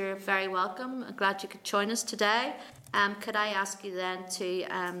 Miles, you're very welcome. I'm glad you could join us today. Could I ask you then to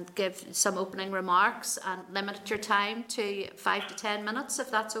give some opening remarks and limit your time to 5 to 10 minutes,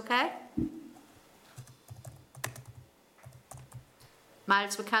 if that's okay?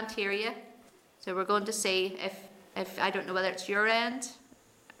 Miles, we can't hear you. So we're going to see if I don't know whether it's your end.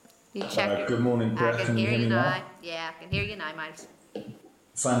 You check. Good morning, Brett. I can hear you now. Yeah, I can hear you now, Miles.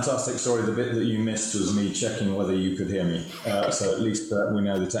 Fantastic. Sorry, the bit that you missed was me checking whether you could hear me. So at least we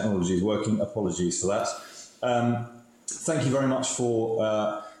know the technology is working. Apologies for that. Thank you very much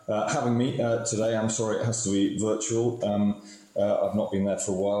for having me today. I'm sorry it has to be virtual. I've not been there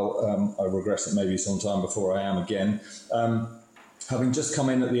for a while. I regress it maybe sometime before I am again. Having just come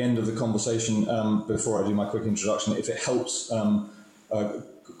in at the end of the conversation, before I do my quick introduction, if it helps, a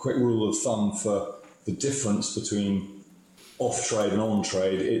quick rule of thumb for the difference between off-trade and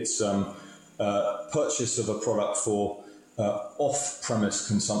on-trade, it's purchase of a product for off-premise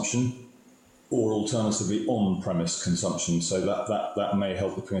consumption or alternatively on-premise consumption. So that may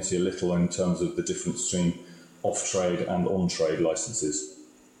help the committee a little in terms of the difference between off-trade and on-trade licences.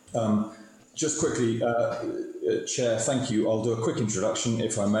 Just quickly, Chair, thank you. I'll do a quick introduction,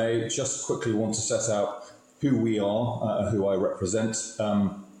 if I may. Just quickly want to set out who we are, who I represent,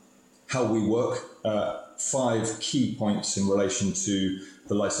 how we work, 5 key points in relation to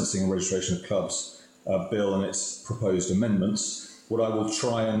the Licensing and Registration of Clubs Bill and its proposed amendments. What I will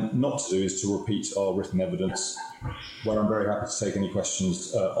try and not to do is to repeat our written evidence, where I'm very happy to take any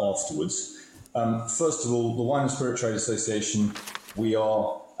questions afterwards. First of all, the Wine and Spirit Trade Association, we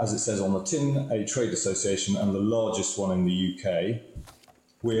are, as it says on the tin, a trade association and the largest one in the UK.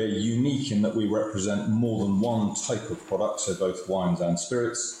 We're unique in that we represent more than one type of product, so both wines and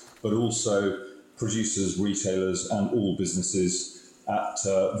spirits, but also producers, retailers and all businesses at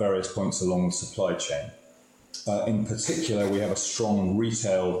various points along the supply chain. In particular, we have a strong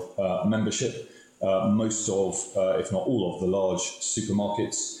retail membership, most of, if not all of, the large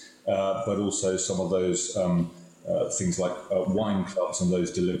supermarkets, but also some of those things like wine clubs and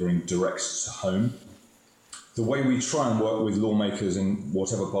those delivering direct to home. The way we try and work with lawmakers in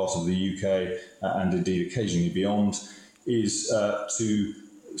whatever part of the UK and indeed occasionally beyond is to,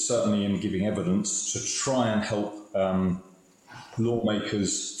 certainly in giving evidence, to try and help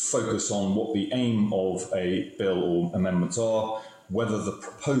lawmakers focus on what the aim of a bill or amendments are, whether the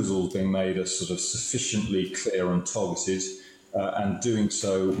proposals being made are sort of sufficiently clear and targeted, and doing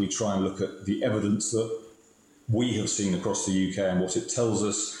so we try and look at the evidence that we have seen across the UK and what it tells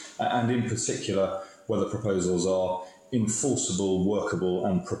us, and in particular whether proposals are enforceable, workable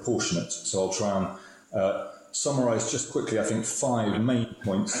and proportionate. So I'll try and summarise just quickly, I think, 5 main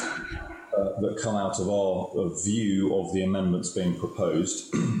points that come out of our view of the amendments being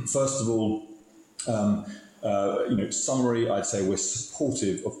proposed. First of all, summary, I'd say we're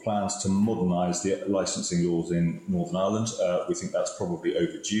supportive of plans to modernise the licensing laws in Northern Ireland. We think that's probably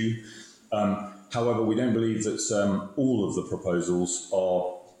overdue. However, we don't believe that all of the proposals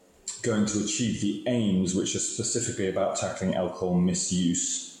are going to achieve the aims which are specifically about tackling alcohol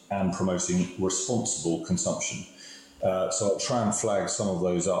misuse and promoting responsible consumption. So I'll try and flag some of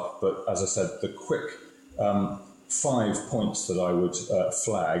those up, but as I said, the quick 5 points that I would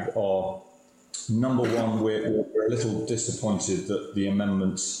flag are, number one, we're a little disappointed that the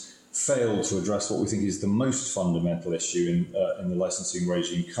amendments fail to address what we think is the most fundamental issue in the licensing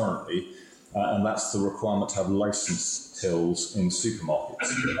regime currently, and that's the requirement to have licence tills in supermarkets.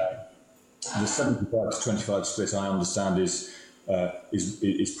 The 75 to 25 split, I understand, is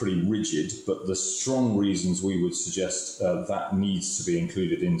pretty rigid, but the strong reasons we would suggest that needs to be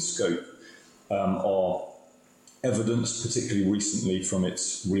included in scope are evidence, particularly recently from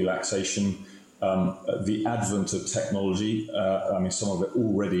its relaxation, the advent of technology, some of it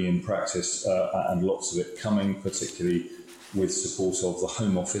already in practice and lots of it coming, particularly with support of the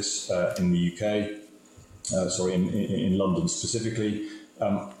Home Office in the UK, in London specifically.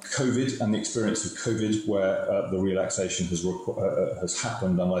 COVID and the experience of COVID, where the relaxation has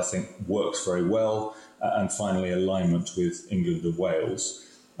happened and I think works very well, and finally alignment with England and Wales.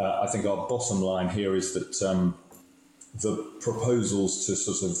 I think our bottom line here is that the proposals to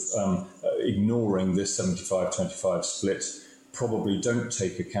sort of ignoring this 75-25 split probably don't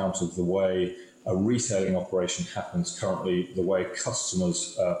take account of the way a retailing operation happens currently, the way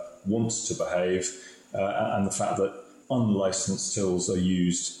customers want to behave, and the fact that unlicensed tills are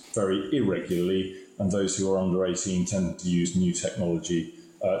used very irregularly, and those who are under 18 tend to use new technology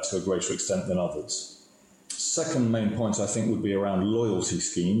to a greater extent than others. Second main point, I think, would be around loyalty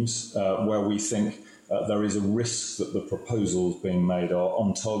schemes, where we think there is a risk that the proposals being made are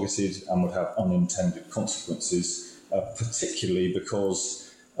untargeted and would have unintended consequences, particularly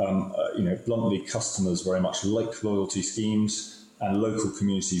because, bluntly, customers very much like loyalty schemes and local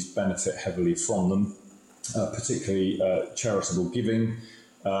communities benefit heavily from them, particularly charitable giving.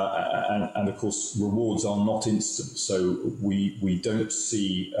 And of course, rewards are not instant, so we don't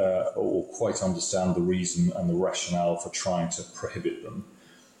see or quite understand the reason and the rationale for trying to prohibit them.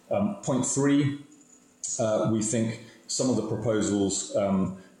 Point three, we think some of the proposals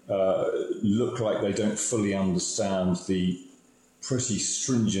look like they don't fully understand the pretty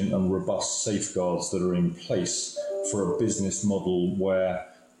stringent and robust safeguards that are in place for a business model where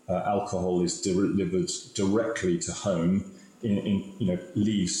alcohol is delivered directly to home in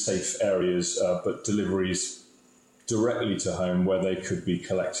leave safe areas, but deliveries directly to home where they could be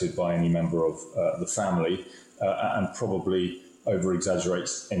collected by any member of the family, and probably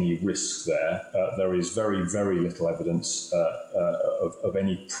over-exaggerates any risk there. There is very, very little evidence of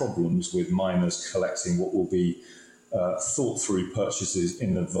any problems with minors collecting what will be thought-through purchases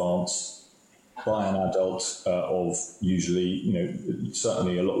in advance by an adult of usually,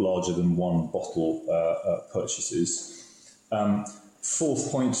 certainly a lot larger than one bottle purchases.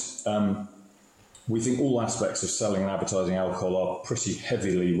 Fourth point, we think all aspects of selling and advertising alcohol are pretty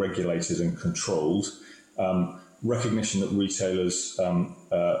heavily regulated and controlled. Recognition that retailers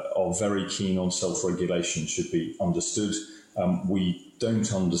are very keen on self-regulation should be understood. We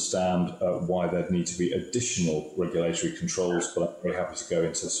don't understand why there'd need to be additional regulatory controls, but I'm very happy to go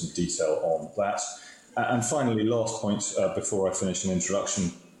into some detail on that. And finally, last point before I finish an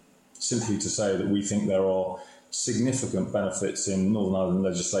introduction, simply to say that we think there are significant benefits in Northern Ireland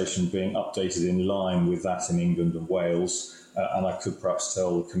legislation being updated in line with that in England and Wales. And I could perhaps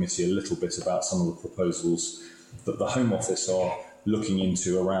tell the committee a little bit about some of the proposals that the Home Office are looking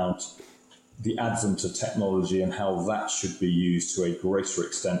into around the advent of technology and how that should be used to a greater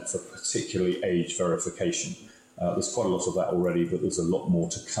extent for particularly age verification. There's quite a lot of that already, but there's a lot more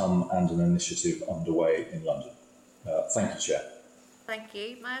to come and an initiative underway in London. Thank you, Chair. Thank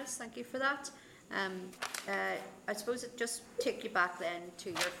you, Miles. Thank you for that. I suppose it just take you back then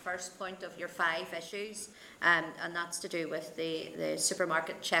to your first point of your 5 issues, and that's to do with the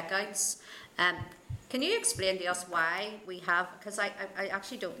supermarket checkouts. Can you explain to us why we have, because I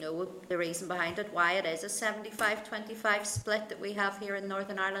actually don't know the reason behind it, why it is a 75-25 split that we have here in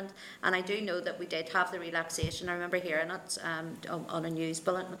Northern Ireland? And I do know that we did have the relaxation. I remember hearing it on a news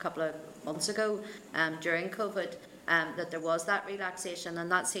bulletin a couple of months ago during COVID, that there was that relaxation,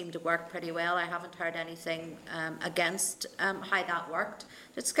 and that seemed to work pretty well. I haven't heard anything against how that worked.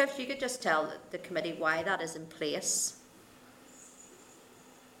 Just if you could just tell the committee why that is in place.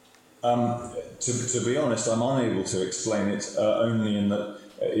 To be honest, I'm unable to explain it, only in that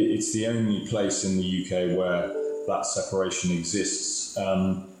it's the only place in the UK where that separation exists.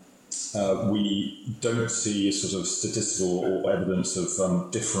 We don't see a sort of statistical or evidence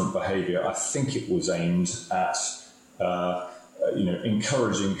of different behaviour. I think it was aimed at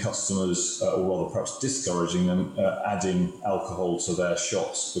encouraging customers, or rather perhaps discouraging them, adding alcohol to their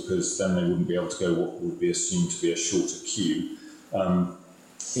shops, because then they wouldn't be able to go what would be assumed to be a shorter queue.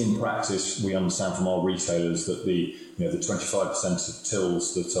 In practice, we understand from our retailers that the 25% of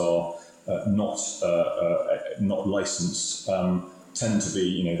tills that are not licensed tend to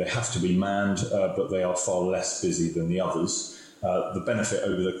be, they have to be manned, but they are far less busy than the others. The benefit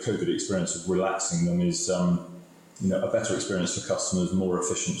over the COVID experience of relaxing them is a better experience for customers, more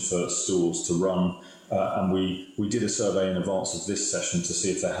efficient for stores to run. And we did a survey in advance of this session to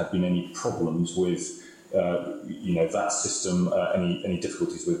see if there had been any problems with that system, any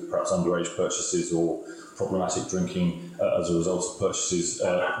difficulties with perhaps underage purchases or problematic drinking as a result of purchases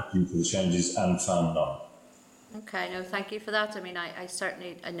due to the changes, and found none. Okay, no, thank you for that. I mean, I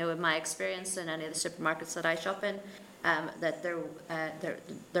certainly, I know in my experience in any of the supermarkets that I shop in, that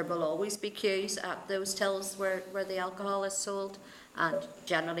there will always be queues at those tills where the alcohol is sold, and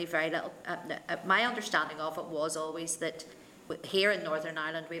generally very little. My understanding of it was always that here in Northern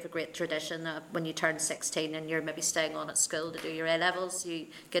Ireland we have a great tradition when you turn 16 and you're maybe staying on at school to do your A-levels, you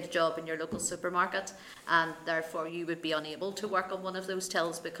get a job in your local supermarket, and therefore you would be unable to work on one of those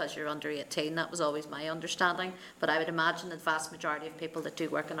tills because you're under 18. That was always my understanding, but I would imagine the vast majority of people that do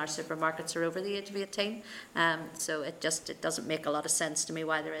work in our supermarkets are over the age of 18, so it doesn't make a lot of sense to me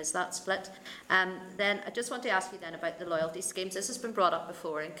why there is that split. Then I just want to ask you then about the loyalty schemes. This has been brought up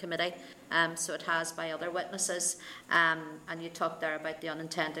before in committee, so it has by other witnesses, and you talked there about the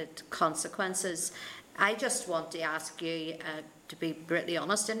unintended consequences. I just want to ask you, to be brutally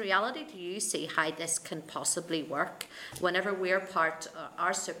honest, in reality, do you see how this can possibly work whenever we're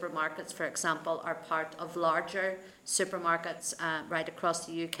our supermarkets, for example, are part of larger supermarkets right across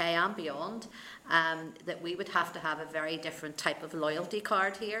the UK and beyond, that we would have to have a very different type of loyalty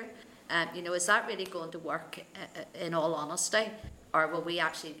card here? Is that really going to work in all honesty? Or will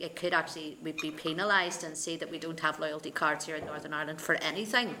we'd be penalised and see that we don't have loyalty cards here in Northern Ireland for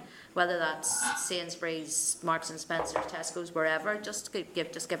anything, whether that's Sainsbury's, Marks and Spencer's, Tesco's, wherever? Just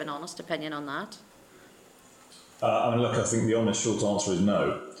give an honest opinion on that. Look, I think the honest short answer is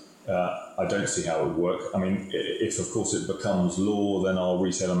no. I don't see how it would work. I mean, if of course it becomes law, then our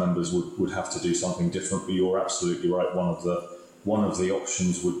retailer members would have to do something different. But you're absolutely right. One of the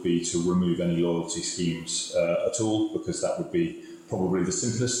options would be to remove any loyalty schemes at all, because that would be probably the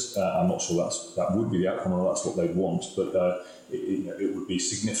simplest. I'm not sure that would be the outcome, or that's what they'd want, but it would be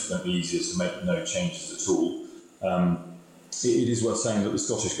significantly easier to make no changes at all. It is worth saying that the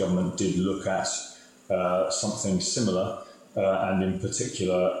Scottish Government did look at something similar, and in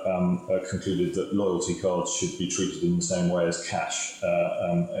particular concluded that loyalty cards should be treated in the same way as cash.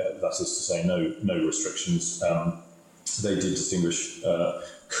 That is to say, no restrictions. They did distinguish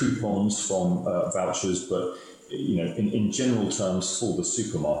coupons from vouchers, but in general terms for the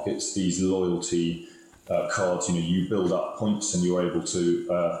supermarkets, these loyalty cards, you build up points and you're able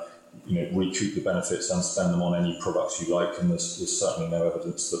to recoup the benefits and spend them on any products you like, and there's certainly no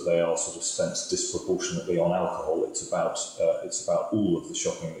evidence that they are sort of spent disproportionately on alcohol. It's about all of the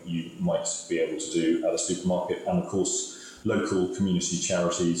shopping that you might be able to do at a supermarket, and of course local community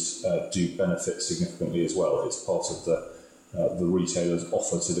charities do benefit significantly as well. It's part of the retailer's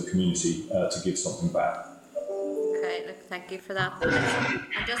offer to the community to give something back. Okay, look, thank you for that.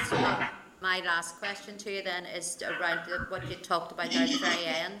 And just my last question to you then is around what you talked about there at the very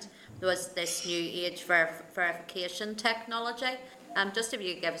end, was this new age verification technology. Just if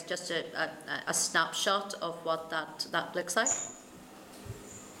you could give us just a snapshot of what that looks like.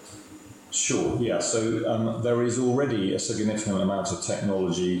 Sure, yeah. So there is already a significant amount of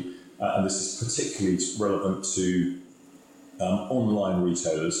technology, and this is particularly relevant to online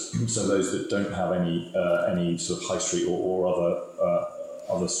retailers, so those that don't have any sort of high street or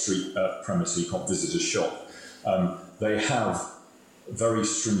other street premise you can't visit a shop. They have very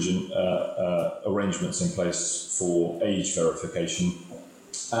stringent arrangements in place for age verification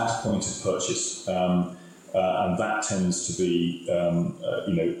at point of purchase, and that tends to be,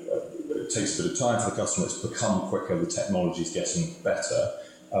 it takes a bit of time for the customer. It's become quicker. The technology is getting better.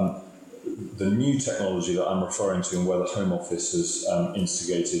 The new technology that I'm referring to, and where the Home Office has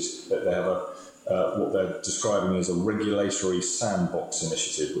instigated, that they have what they're describing as a regulatory sandbox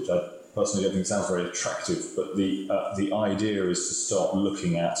initiative, which I personally don't think sounds very attractive, but the idea is to start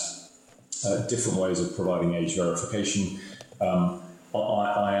looking at different ways of providing age verification.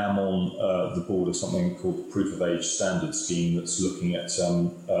 I am on the board of something called the Proof of Age Standards Scheme that's looking at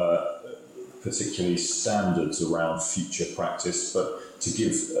particularly standards around future practice. But to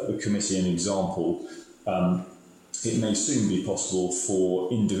give the committee an example, it may soon be possible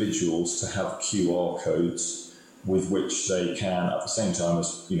for individuals to have QR codes with which they can, at the same time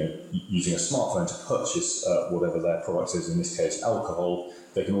as using a smartphone to purchase whatever their product is, in this case alcohol,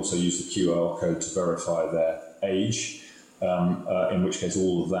 they can also use the QR code to verify their age, in which case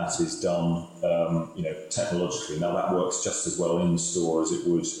all of that is done technologically. Now that works just as well in store as it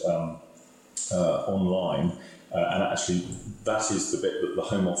would online, and actually that is the bit that the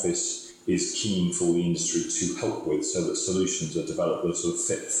Home Office is keen for the industry to help with, so that solutions are developed that sort of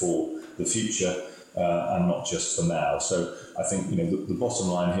fit for the future. and not just for now. So I think the bottom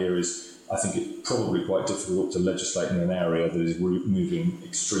line here is I think it's probably quite difficult to legislate in an area that is moving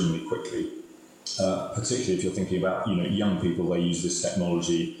extremely quickly. Particularly if you're thinking about young people, they use this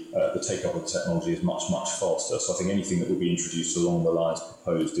technology. The take-up of the technology is much faster. So I think anything that would be introduced along the lines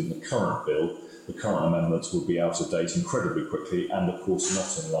proposed in the current bill, the current amendments, would be out of date incredibly quickly, and of course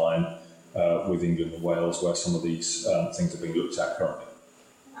not in line with England and Wales, where some of these things are being looked at currently.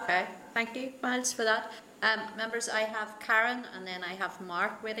 Okay, thank you, Miles, for that. Members, I have Karen and then I have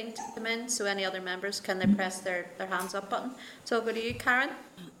Mark waiting to come in. So any other members, can they press their hands up button? So I'll go to you, Karen.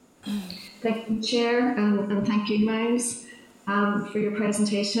 Thank you, Chair, and thank you, Miles, for your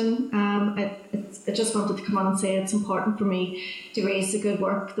presentation. I just wanted to come on and say it's important for me to raise the good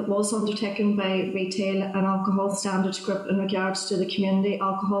work that was undertaken by Retail and Alcohol Standards Group in regards to the Community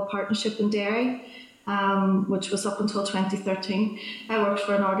Alcohol Partnership in Derry, which was up until 2013. I worked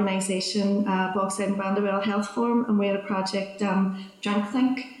for an organisation, Bogside and Brandywell Health Forum, and we had a project, Drink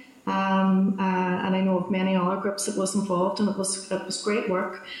Think. And I know of many other groups that was involved, and it was great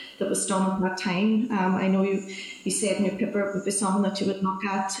work that was done at that time. I know you said in your paper it would be something that you would look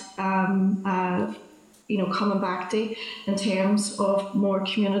at, coming back to in terms of more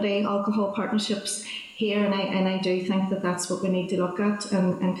community alcohol partnerships here, and I do think that that's what we need to look at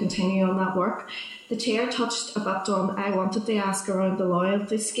and continue on that work. The Chair touched a bit on, I wanted to ask around the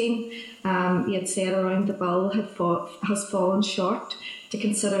loyalty scheme. You had said around the bill has fallen short to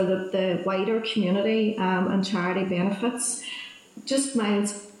consider the wider community and charity benefits. Just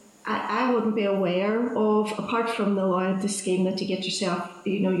Miles, I wouldn't be aware of, apart from the loyalty scheme that you get yourself,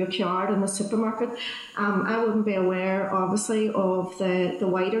 your card in the supermarket, I wouldn't be aware, obviously, of the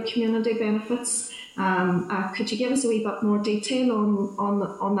wider community benefits. Could you give us a wee bit more detail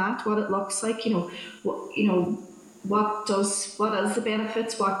on that, what it looks like? What is the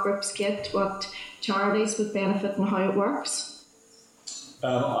benefits, what groups get, what charities would benefit, and how it works?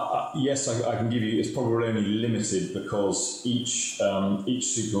 Yes, I can give you. It's probably only limited because each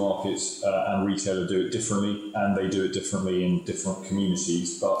supermarket and retailer do it differently, and they do it differently in different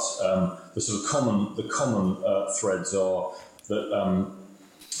communities. But the sort of common threads are that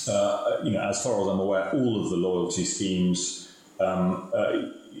as far as I'm aware, all of the loyalty schemes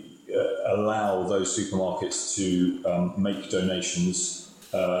allow those supermarkets to make donations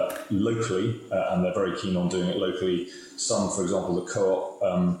locally, and they're very keen on doing it locally. Some, for example, the Co-op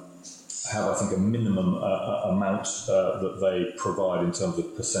have, I think, a minimum amount that they provide in terms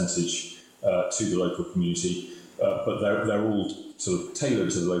of percentage to the local community, but they're all sort of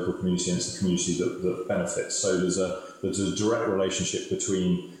tailored to the local community, and it's the community that benefits. So there's a direct relationship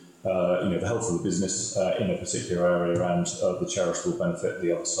between the health of the business in a particular area and the charitable benefit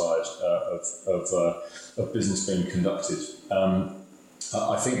the other side of business being conducted.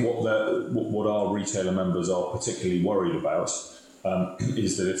 I think what our retailer members are particularly worried about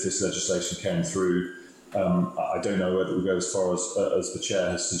is that if this legislation came through, I don't know whether it would go as far as the Chair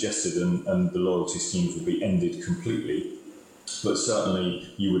has suggested, and the loyalty schemes would be ended completely. But certainly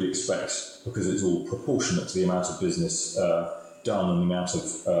you would expect, because it's all proportionate to the amount of business done and the amount of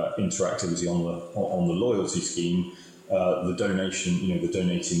interactivity on the loyalty scheme, the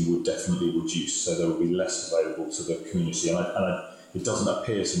donating would definitely reduce, so there would be less available to the community. And it doesn't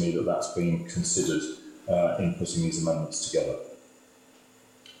appear to me that that's being considered in putting these amendments together.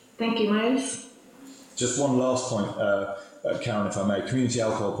 Thank you, Miles. Just one last point, Karen, if I may. Community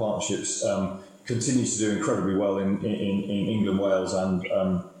alcohol partnerships continue to do incredibly well in England, Wales, and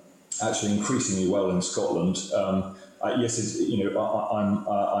actually increasingly well in Scotland. Yes,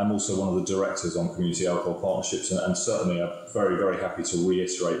 I'm also one of the directors on community alcohol partnerships, and certainly I'm very, very happy to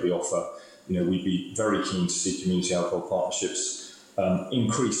reiterate the offer. We'd be very keen to see community alcohol partnerships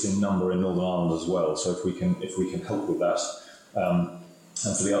increase in number in Northern Ireland as well. So if we can help with that,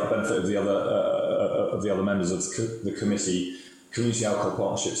 and for the benefit of the other members of the committee, community alcohol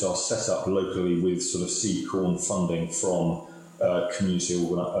partnerships are set up locally with sort of seed corn funding from community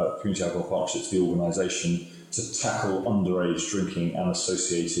alcohol partnerships, the organisation, to tackle underage drinking and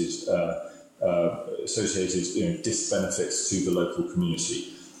associated disbenefits to the local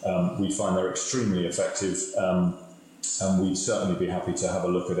community. We find they're extremely effective, and we'd certainly be happy to have a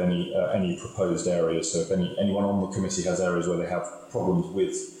look at any proposed areas. So if anyone on the committee has areas where they have problems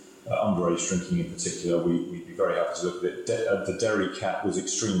with underage drinking in particular, we'd be very happy to look at it. The Derry Cat was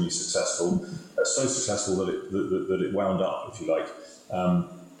extremely successful, so successful that it wound up, if you like,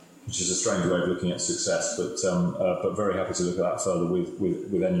 which is a strange way of looking at success, but very happy to look at that further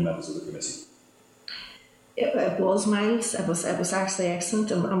with any members of the committee. It was, Miles. It was actually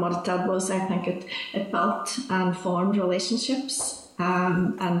excellent, and what it did was, I think it built and formed relationships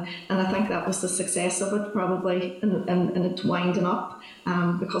And I think that was the success of it, probably in it winding up,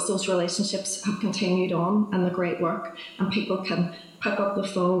 because those relationships have continued on and the great work, and people can pick up the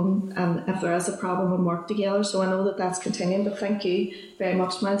phone and if there is a problem and work together. So I know that that's continuing, but thank you very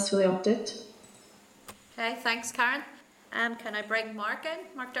much, Miles, for the update. Okay, thanks, Karen. Can I bring Mark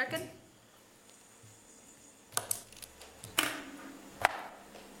in? Mark Durkin?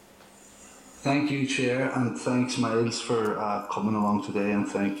 Thank you, Chair, and thanks, Miles, for coming along today, and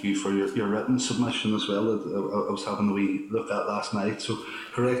thank you for your written submission as well that I was having a wee look at last night. So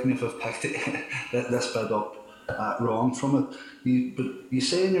correct me if I've picked this bit up wrong from it. But you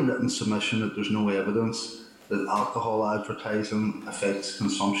say in your written submission that there's no evidence that alcohol advertising affects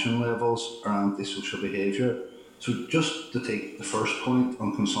consumption levels or antisocial behaviour. So just to take the first point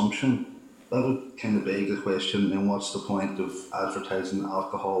on consumption, that would kind of beg the question, then what's the point of advertising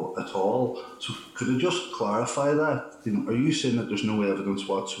alcohol at all? So could you just clarify that? You know, are you saying that there's no evidence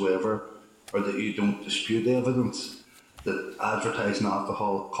whatsoever, or that you don't dispute evidence that advertising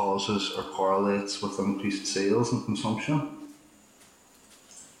alcohol causes or correlates with increased sales and consumption?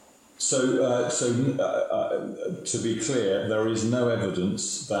 So, to be clear, there is no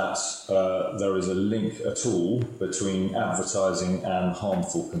evidence that there is a link at all between advertising and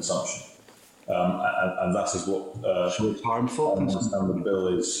harmful consumption. And that is what so it's harmful. I understand the bill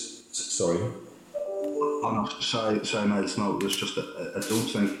is. Sorry. Oh no, sorry, Miles. No, it was just I don't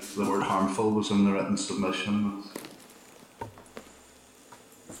think the word harmful was in the written submission.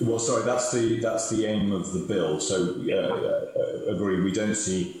 Well, sorry, that's the aim of the bill. So agree. We don't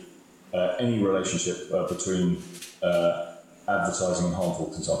see any relationship between advertising and harmful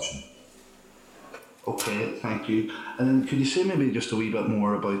consumption. Okay, thank you. And then could you say maybe just a wee bit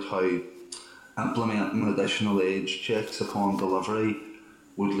more about how implementing additional age checks upon delivery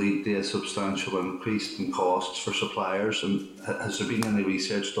would lead to a substantial increase in costs for suppliers? And has there been any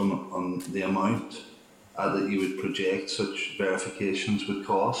research done on the amount that you would project such verifications would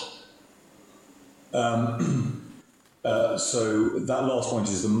cost? So that last point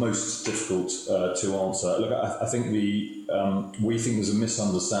is the most difficult to answer. Look, I think we think there's a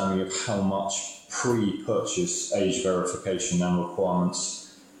misunderstanding of how much pre-purchase age verification and requirements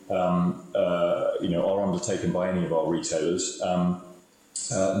are undertaken by any of our retailers.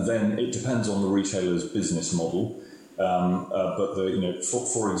 Then it depends on the retailer's business model. But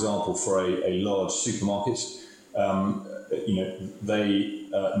for example, for a large supermarket, they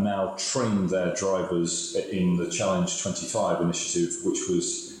now train their drivers in the Challenge 25 initiative, which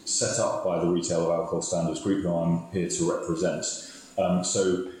was set up by the Retail of Alcohol Standards Group, who I'm here to represent.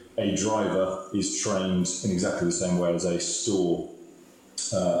 So a driver is trained in exactly the same way as a store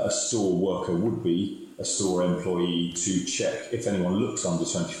worker would be, a store employee, to check if anyone looks under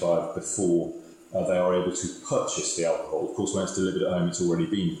 25 before they are able to purchase the alcohol. Of course, when it's delivered at home, it's already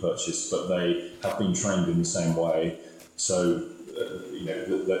been purchased, but they have been trained in the same way. So,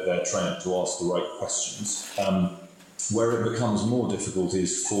 they're trained to ask the right questions. Where it becomes more difficult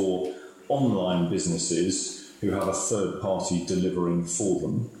is for online businesses who have a third party delivering for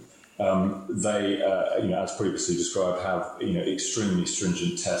them. They, as previously described, have extremely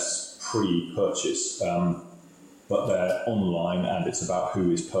stringent tests pre-purchase, but they're online and it's about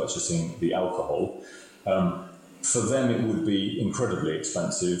who is purchasing the alcohol. For them, it would be incredibly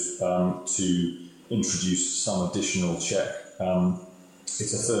expensive to introduce some additional check.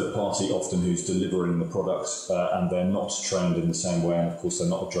 It's a third party often who's delivering the product, and they're not trained in the same way, and of course they're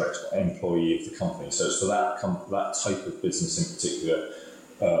not a direct employee of the company. So it's for that type of business in particular,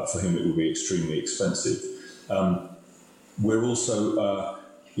 for whom it will be extremely expensive. We're also,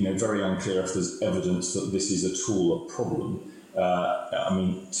 very unclear if there's evidence that this is at all a problem.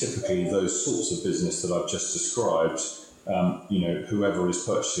 Typically those sorts of business that I've just described, whoever is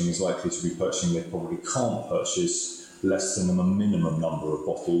purchasing is likely to be purchasing. They probably can't purchase less than a minimum number of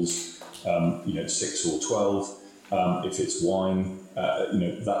bottles, 6 or 12. If it's wine,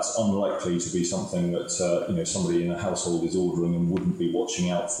 that's unlikely to be something that somebody in a household is ordering and wouldn't be watching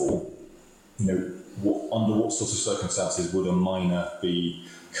out for. Under what sort of circumstances would a minor be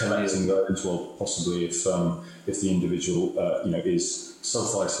collecting those? Well, possibly if the individual is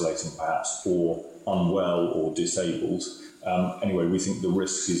self-isolating perhaps, or unwell or disabled. Anyway, we think the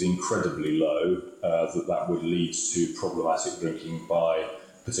risk is incredibly low that would lead to problematic drinking by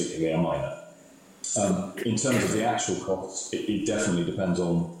particularly a minor. In terms of the actual costs, it definitely depends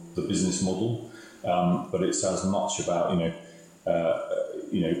on the business model, but it's as much about,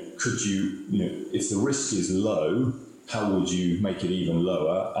 could you, if the risk is low, how would you make it even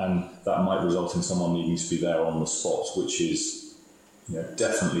lower? And that might result in someone needing to be there on the spot, which is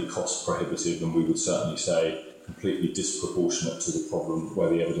definitely cost prohibitive, and we would certainly say completely disproportionate to the problem where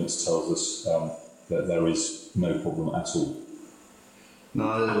the evidence tells us that there is no problem at all. No,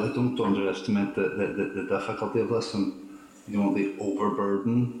 I don't underestimate the difficulty of this, and you don't want to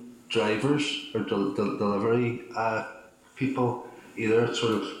overburden drivers or delivery people either. It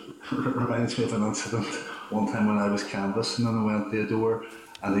sort of reminds me of an incident one time when I was canvassing and I went to a door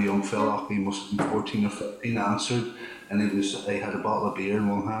and a young fella, he must have been 14 or 15, answered, and he had a bottle of beer in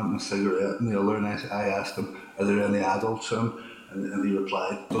one hand and a cigarette in the other, and I asked him, are there any adults in? And he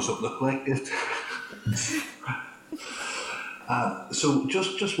replied, does it look like it? So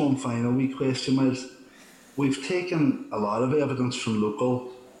just one final wee question, Miles. We've taken a lot of evidence from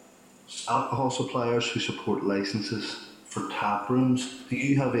local alcohol suppliers who support licences for tap rooms. Do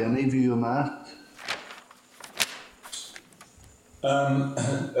you have any view on that?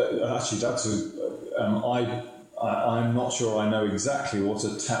 Actually, that's I'm not sure I know exactly what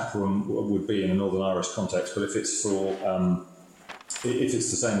a tap room would be in a Northern Irish context, but if it's for if it's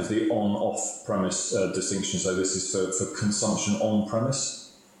the same as the on-off premise distinction, so this is for consumption on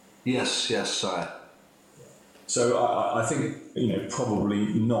premise. Yes, sorry. So I think,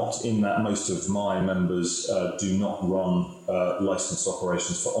 probably not, in that most of my members do not run licensed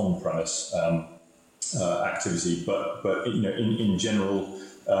operations for on-premise activity, but in general,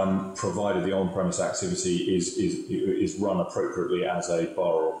 provided the on-premise activity is run appropriately as a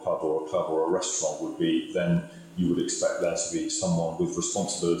bar or a pub or a club or a restaurant would be, then you would expect there to be someone with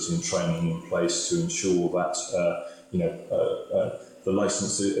responsibility and training in place to ensure that the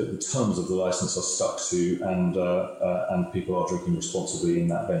license, the terms of the license are stuck to, and people are drinking responsibly in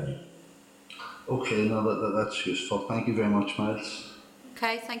that venue. Okay, no, that's useful. Thank you very much, Miles.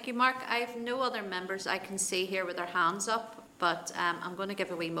 Okay, thank you, Mark. I have no other members I can see here with their hands up, but I'm going to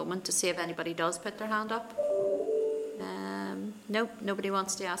give a wee moment to see if anybody does put their hand up. Nope, nobody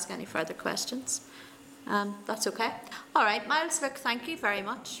wants to ask any further questions. That's okay. All right, Miles, look, thank you very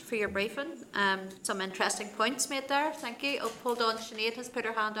much for your briefing. Some interesting points made there. Thank you. Oh, hold on, Sinead has put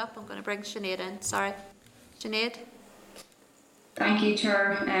her hand up. I'm going to bring Sinead in. Sorry. Sinead? Thank you,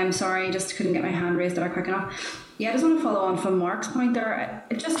 Chair. Sorry, just couldn't get my hand raised there quick enough. Yeah, I just want to follow on from Mark's point there.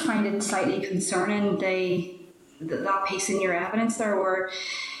 I just find it slightly concerning, that piece in your evidence there where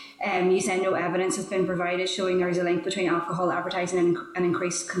you said no evidence has been provided showing there is a link between alcohol advertising and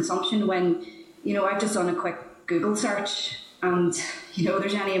increased consumption, when I've just done a quick Google search and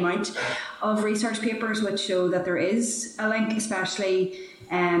there's any amount of research papers which show that there is a link, especially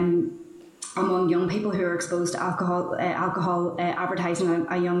among young people who are exposed to alcohol advertising at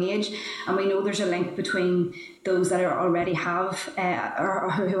a young age. And we know there's a link between those that are already have or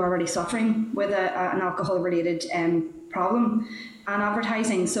who are already suffering with an alcohol related problem and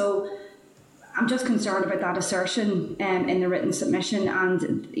advertising. So I'm just concerned about that assertion in the written submission,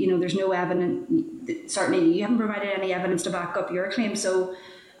 and there's no evidence. Certainly, you haven't provided any evidence to back up your claim. So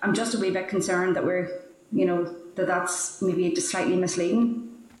I'm just a wee bit concerned that that's maybe just slightly misleading.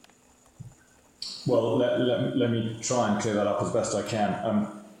 Well, let me try and clear that up as best I can.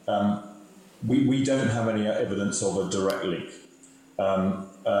 We don't have any evidence of a direct link. And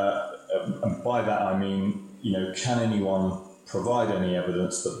by that I mean, can anyone provide any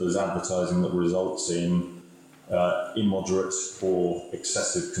evidence that there's advertising that results in immoderate or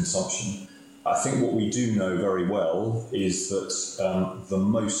excessive consumption? I think what we do know very well is that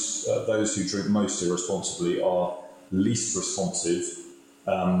those who drink most irresponsibly are least responsive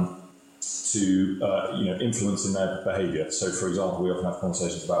to influence in their behaviour. So, for example, we often have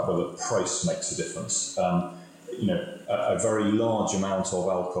conversations about whether price makes a difference. A very large amount of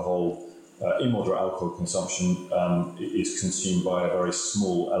alcohol, immoderate alcohol consumption, is consumed by a very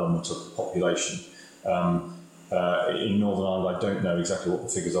small element of the population. In Northern Ireland, I don't know exactly what the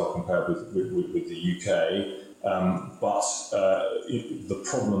figures are compared with the UK, but the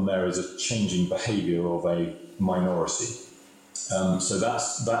problem there is a changing behaviour of a minority. So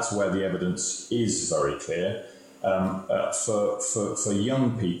that's where the evidence is very clear. For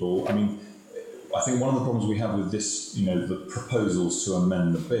young people, I mean, I think one of the problems we have with this, the proposals to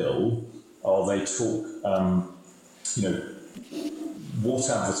amend the bill, are they talk, what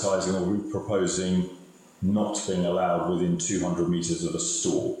advertising are we proposing not being allowed within 200 metres of a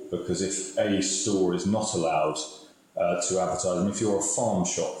store? Because if a store is not allowed to advertise, and if you're a farm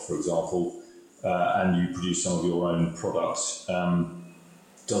shop, for example, and you produce some of your own products,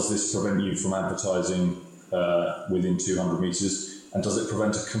 does this prevent you from advertising within 200 metres? And does it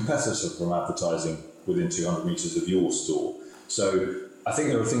prevent a competitor from advertising within 200 metres of your store? So I think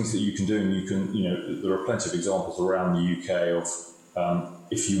there are things that you can do, and there are plenty of examples around the UK of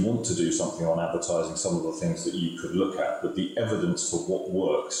if you want to do something on advertising, some of the things that you could look at, but the evidence for what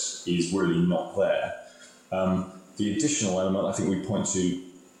works is really not there. The additional element I think we point to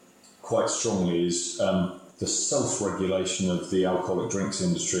quite strongly is the self-regulation of the alcoholic drinks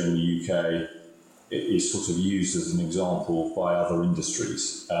industry in the UK is sort of used as an example by other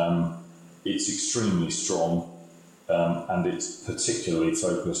industries. It's extremely strong, and it's particularly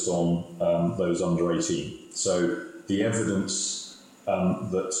focused on those under 18. So the evidence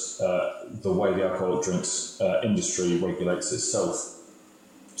that the way the alcoholic drinks industry regulates itself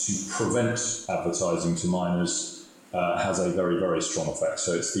to prevent advertising to minors has a very, very strong effect.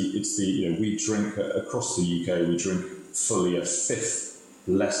 So it's the we drink across the UK, we drink fully a fifth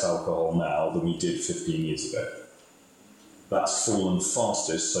less alcohol now than we did 15 years ago. That's fallen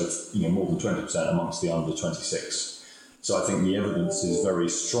fastest, so more than 20% amongst the under 26. So I think the evidence is very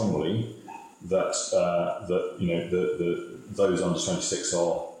strongly that those under 26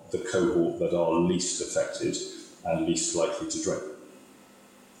 are the cohort that are least affected and least likely to drink.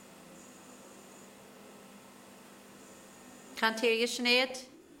 Can't hear you, Sinead.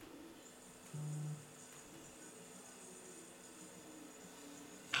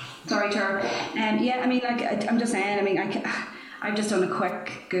 Sorry, Chair. I'm just saying. I've just done a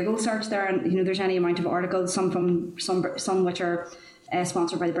quick Google search there, and there's any amount of articles, some which are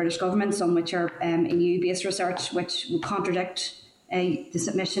sponsored by the British government, some which are EU-based research, which will contradict the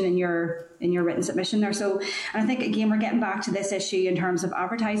submission in your written submission there. So, and I think again we're getting back to this issue in terms of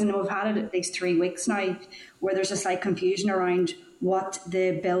advertising, and we've had it at least 3 weeks now, where there's a slight confusion around what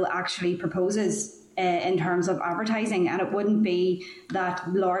the bill actually proposes in terms of advertising, and it wouldn't be that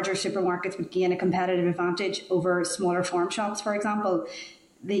larger supermarkets would gain a competitive advantage over smaller farm shops, for example.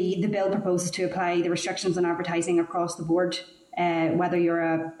 The bill proposes to apply the restrictions on advertising across the board, whether you're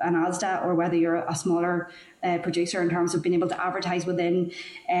an Asda or whether you're a smaller producer, in terms of being able to advertise within,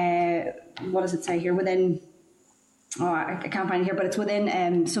 what does it say here, within, I can't find it here, but it's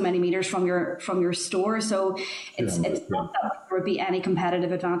within so many metres from your store. So it's not that there would be any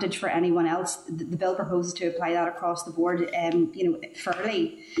competitive advantage for anyone else. The bill proposes to apply that across the board,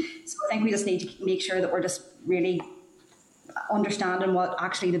 fairly. So I think we just need to make sure that we're just really understanding what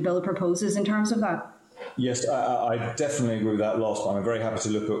actually the bill proposes in terms of that. Yes, I definitely agree with that last one. I'm very happy to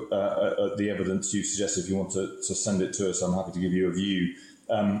look at the evidence you suggested. If you want to send it to us, I'm happy to give you a view.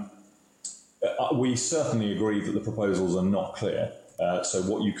 We certainly agree that the proposals are not clear. So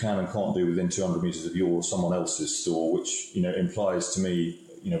what you can and can't do within 200 metres of your or someone else's store, which implies to me,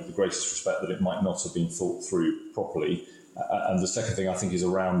 with the greatest respect, that it might not have been thought through properly. And the second thing I think is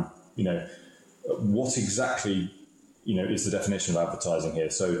around, what exactly, is the definition of advertising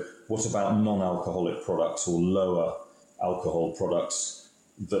here? So what about non-alcoholic products or lower alcohol products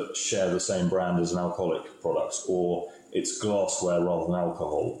that share the same brand as an alcoholic product, or it's glassware rather than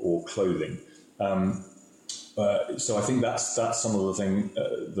alcohol, or clothing? So I think that's some of the thing,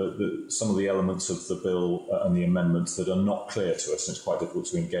 some of the elements of the bill and the amendments that are not clear to us, and it's quite difficult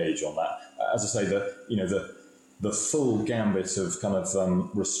to engage on that. As I say, the full gambit of kind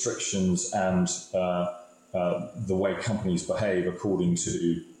of restrictions and the way companies behave according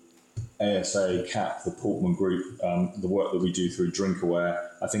to ASA, CAP, the Portman Group, the work that we do through DrinkAware,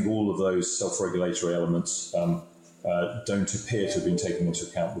 I think all of those self-regulatory elements don't appear to have been taken into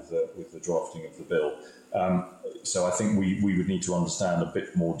account with the drafting of the bill. So I think we would need to understand a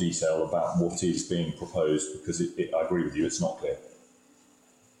bit more detail about what is being proposed, because I agree with you, it's not clear.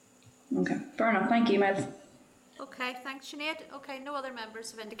 Okay, fair enough. Thank you, Miles. Okay, thanks, Sinead. Okay, no other members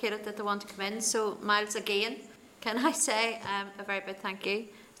have indicated that they want to come in. So, Miles, again, can I say a very big thank you?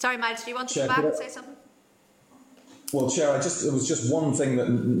 Sorry, Miles, do you want to come back and say something? Well, Chair, it was just one thing that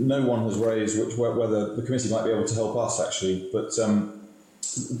no one has raised, whether the committee might be able to help us, actually. But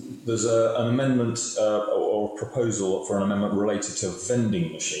there's an amendment or a proposal for an amendment related to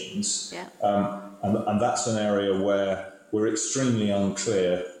vending machines. Yeah. And that's an area where we're extremely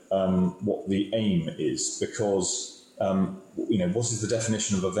unclear what the aim is, because, what is the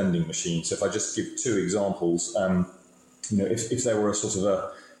definition of a vending machine? So if I just give two examples, if there were a sort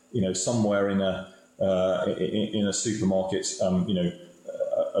of somewhere in a supermarket,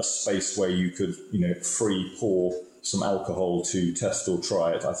 a space where you could, free pour some alcohol to test or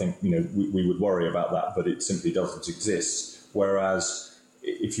try it, I think, we would worry about that, but it simply doesn't exist. Whereas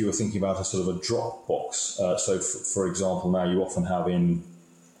if you were thinking about a sort of a drop box, so for example, now you often have in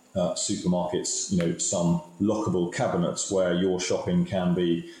supermarkets, some lockable cabinets where your shopping can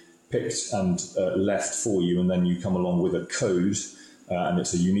be picked and left for you, and then you come along with a code, and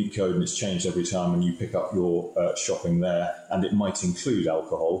it's a unique code and it's changed every time, and you pick up your shopping there, and it might include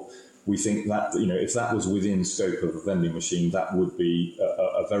alcohol. we think that, if that was within scope of a vending machine, that would be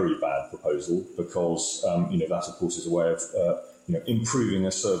a very bad proposal, because, that, of course, is a way of, improving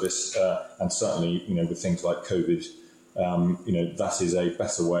a service, and certainly, with things like COVID, that is a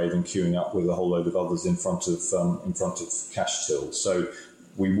better way than queuing up with a whole load of others in front of cash tills. So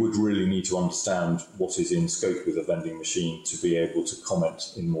we would really need to understand what is in scope with a vending machine to be able to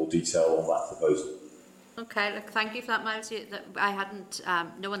comment in more detail on that proposal. Okay, look, thank you for that, Miles. I hadn't,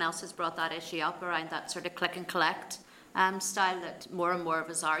 no one else has brought that issue up around that sort of click and collect style that more and more of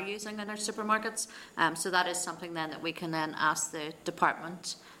us are using in our supermarkets. So that is something then that we can then ask the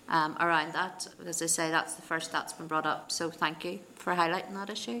department around that. As I say, that's the first that's been brought up. So thank you for highlighting that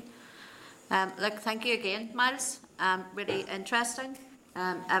issue. Look, thank you again, Miles. Really interesting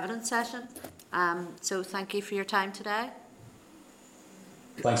evidence session. So thank you for your time today.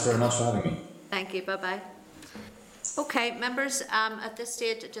 Thanks very much for having me. Thank you. Bye-bye. Okay, members, at this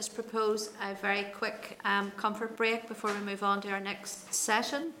stage, I just propose a very quick comfort break before we move on to our next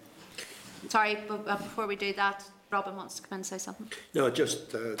session. Sorry, but before we do that, Robin wants to come in and say something. No,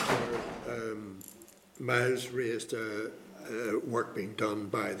 just Miles raised work being done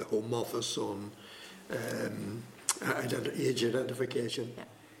by the Home Office on age identification. Yeah.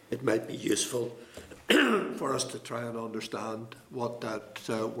 It might be useful for us to try and understand what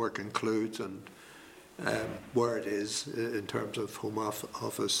that work includes and where it is in terms of Home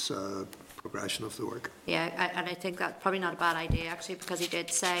Office progression of the work. Yeah, and I think that's probably not a bad idea, actually, because he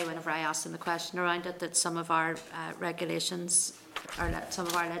did say, whenever I asked him the question around it, that some of our regulations or some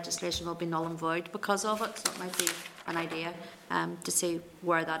of our legislation will be null and void because of it. So it might be an idea to see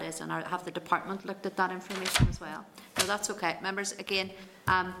where that is, and have the department looked at that information as well. No, that's okay. Members, again,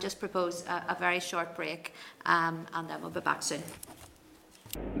 just propose a very short break, and then we'll be back soon.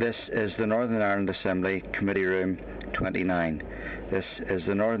 This is the Northern Ireland Assembly Committee Room 29. This is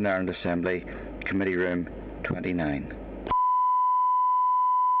the Northern Ireland Assembly Committee Room 29.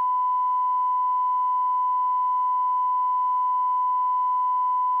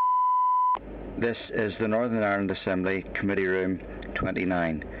 This is the Northern Ireland Assembly Committee Room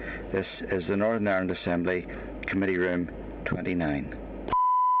 29. This is the Northern Ireland Assembly Committee Room 29.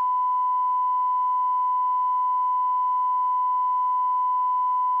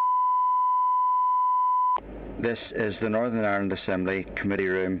 This is the Northern Ireland Assembly Committee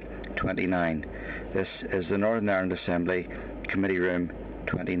Room 29. This is the Northern Ireland Assembly Committee Room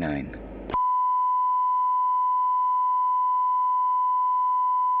 29.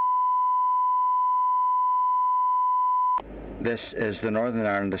 This is the Northern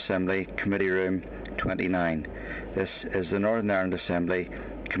Ireland Assembly Committee Room 29. This is the Northern Ireland Assembly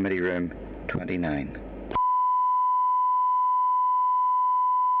Committee Room 29.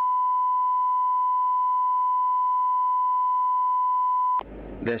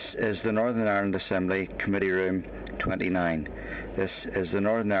 This is the Northern Ireland Assembly Committee Room 29. This is the Northern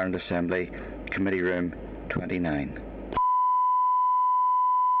Ireland Assembly Committee Room 29.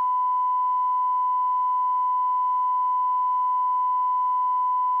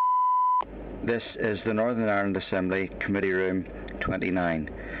 This is the Northern Ireland Assembly Committee Room 29.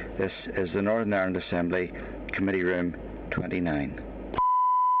 This is the Northern Ireland Assembly Committee Room 29.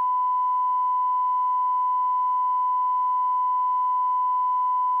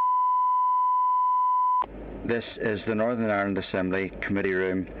 This is the Northern Ireland Assembly Committee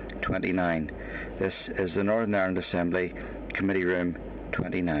Room 29. This is the Northern Ireland Assembly Committee Room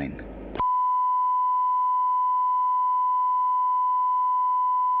 29.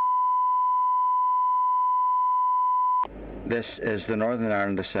 This is the Northern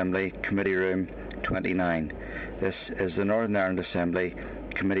Ireland Assembly Committee Room 29. This is the Northern Ireland Assembly Committee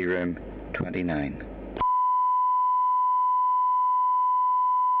Room 29.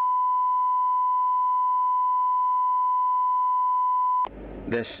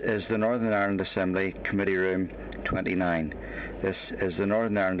 This is the Northern Ireland Assembly Committee Room 29. This is the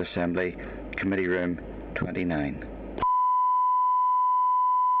Northern Ireland Assembly Committee Room 29.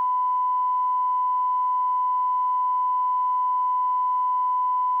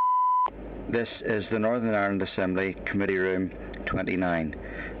 This is the Northern Ireland Assembly Committee Room 29.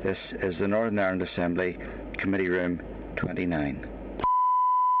 This is the Northern Ireland Assembly Committee Room 29.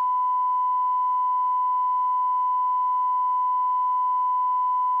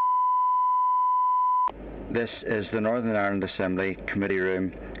 This is the Northern Ireland Assembly Committee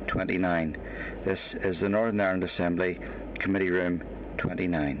Room 29. This is the Northern Ireland Assembly Committee Room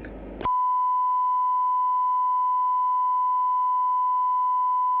 29.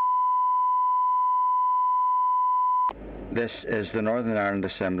 This is the Northern Ireland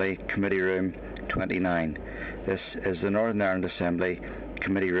Assembly Committee Room 29. This is the Northern Ireland Assembly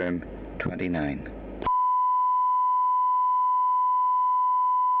Committee Room 29.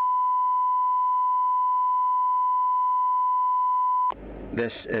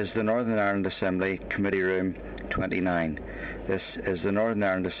 This is the Northern Ireland Assembly Committee Room 29. This is the Northern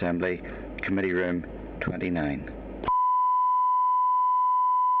Ireland Assembly Committee Room 29.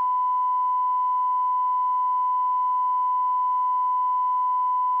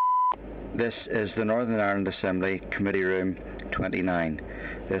 This is the Northern Ireland Assembly Committee Room 29.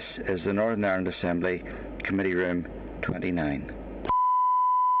 This is the Northern Ireland Assembly Committee Room 29.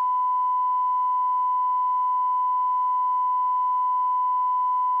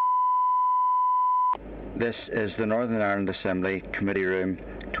 This is the Northern Ireland Assembly Committee Room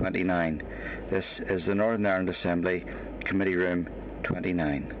 29. This is the Northern Ireland Assembly Committee Room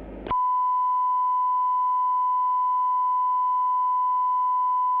 29.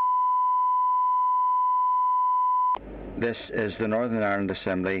 This is the Northern Ireland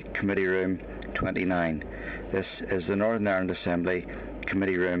Assembly Committee Room 29. This is the Northern Ireland Assembly Committee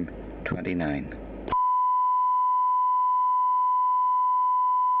Room 29.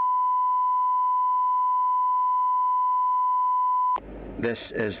 This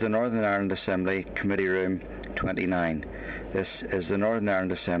is the Northern Ireland Assembly Committee Room 29. This is the Northern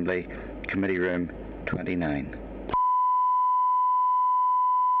Ireland Assembly Committee Room 29.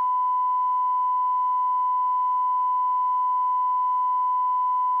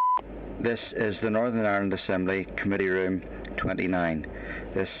 This is the Northern Ireland Assembly Committee Room 29.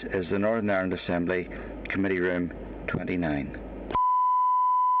 This is the Northern Ireland Assembly Committee Room 29.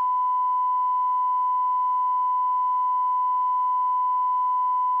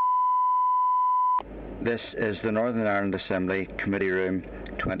 This is the Northern Ireland Assembly Committee Room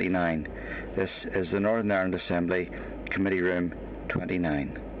 29. This is the Northern Ireland Assembly Committee Room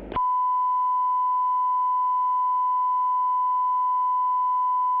 29.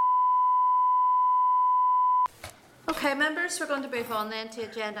 Okay, members, we're going to move on then to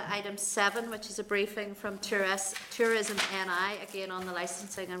agenda item 7, which is a briefing from Tourism NI, again on the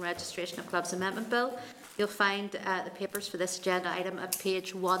Licensing and Registration of Clubs Amendment Bill. You'll find the papers for this agenda item at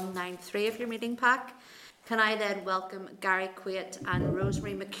page 193 of your meeting pack. Can I then welcome Gary Quaid and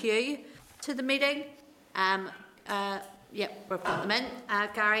Rosemary McHugh to the meeting? Yep, we've got them in.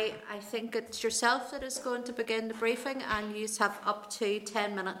 Gary, I think it's yourself that is going to begin the briefing, and you have up to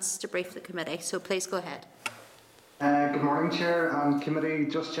 10 minutes to brief the committee, so please go ahead. Good morning, Chair and Committee.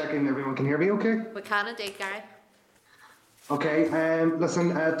 Just checking everyone can hear me okay? We can indeed, Gary. Okay,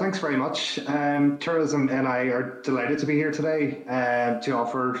 listen, thanks very much. Tourism and I are delighted to be here today to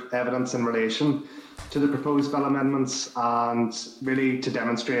offer evidence in relation to the proposed bill amendments and really to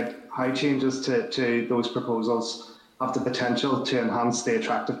demonstrate how changes to those proposals have the potential to enhance the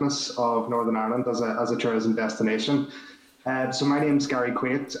attractiveness of Northern Ireland as a tourism destination. So my name's Gary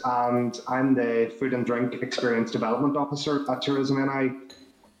Quaid and I'm the Food and Drink Experience Development Officer at Tourism NI,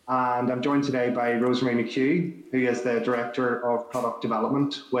 and I'm joined today by Rosemary McHugh, who is the Director of Product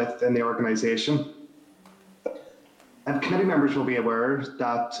Development within the organisation. And committee members will be aware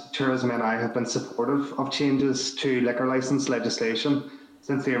that Tourism NI have been supportive of changes to liquor licence legislation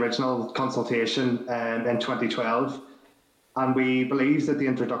since the original consultation in 2012. And we believe that the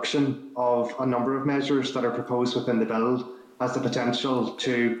introduction of a number of measures that are proposed within the bill has the potential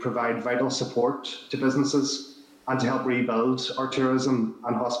to provide vital support to businesses and to help rebuild our tourism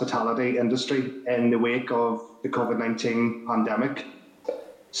and hospitality industry in the wake of the COVID-19 pandemic.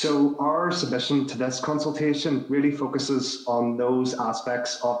 So our submission to this consultation really focuses on those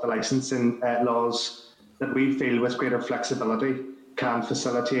aspects of the licensing laws that we feel with greater flexibility can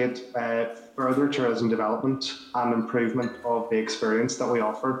facilitate further tourism development and improvement of the experience that we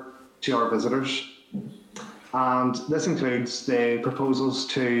offer to our visitors. And this includes the proposals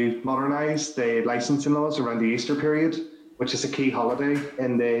to modernise the licensing laws around the Easter period, which is a key holiday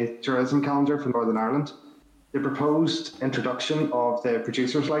in the tourism calendar for Northern Ireland. The proposed introduction of the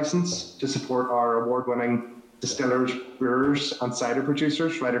producer's licence to support our award-winning distillers, brewers and cider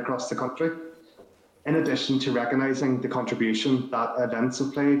producers right across the country, in addition to recognising the contribution that events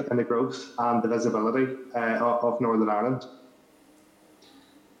have played in the growth and the visibility of Northern Ireland.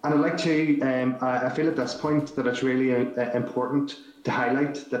 And I'd like to, I feel at this point that it's really important to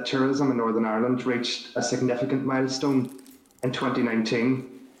highlight that tourism in Northern Ireland reached a significant milestone in 2019,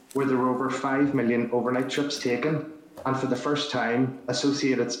 where there were over 5 million overnight trips taken, and for the first time,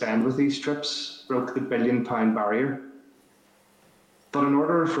 associated spend with these trips broke the £1 billion barrier. But in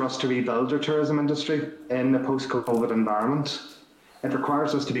order for us to rebuild our tourism industry in a post-COVID environment, it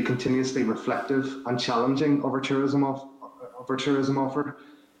requires us to be continuously reflective and challenging of our tourism of our tourism offer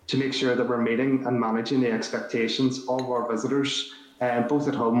to make sure that we're meeting and managing the expectations of our visitors, both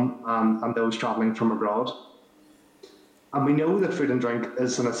at home and those travelling from abroad. And we know that food and drink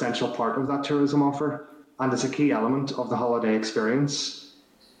is an essential part of that tourism offer and is a key element of the holiday experience.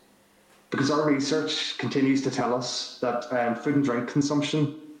 Because our research continues to tell us that food and drink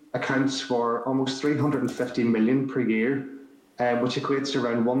consumption accounts for almost 350 million per year, which equates to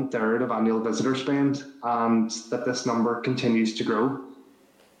around 1/3 of annual visitor spend, and that this number continues to grow.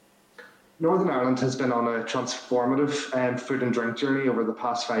 Northern Ireland has been on a transformative food and drink journey over the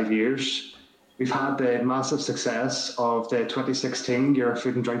past 5 years. We've had the massive success of the 2016 Year of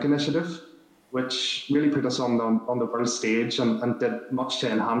Food and Drink initiative, which really put us on the world stage and did much to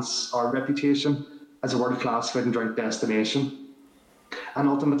enhance our reputation as a world-class food and drink destination. And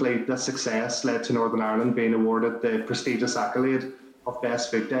ultimately, this success led to Northern Ireland being awarded the prestigious accolade of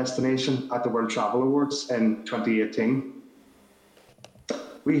Best Food Destination at the World Travel Awards in 2018.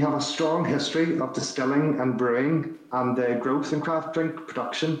 We have a strong history of distilling and brewing, and the growth in craft drink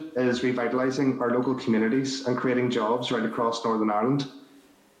production is revitalising our local communities and creating jobs right across Northern Ireland.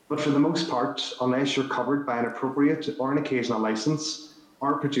 But for the most part, unless you're covered by an appropriate or an occasional licence,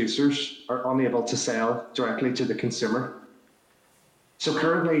 our producers are unable to sell directly to the consumer. So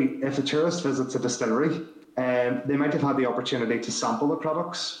currently, if a tourist visits a distillery, they might have had the opportunity to sample the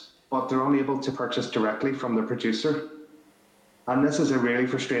products, but they're unable to purchase directly from the producer. And this is a really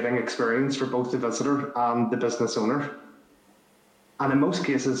frustrating experience for both the visitor and the business owner. And in most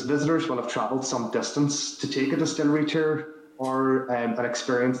cases, visitors will have travelled some distance to take a distillery tour or an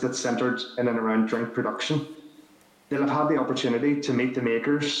experience that's centred in and around drink production. They'll have had the opportunity to meet the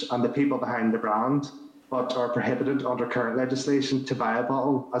makers and the people behind the brand, but are prohibited under current legislation to buy a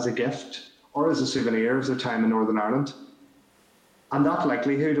bottle as a gift or as a souvenir of their time in Northern Ireland. And that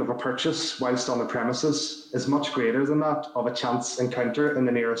likelihood of a purchase whilst on the premises is much greater than that of a chance encounter in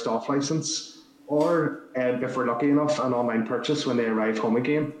the nearest off licence, or if we're lucky enough, an online purchase when they arrive home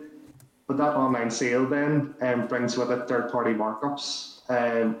again. But that online sale then brings with it third-party markups,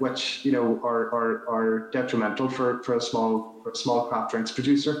 which are detrimental for a small craft drinks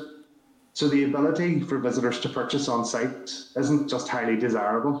producer. So the ability for visitors to purchase on site isn't just highly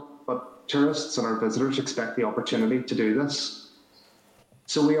desirable, but tourists and our visitors expect the opportunity to do this.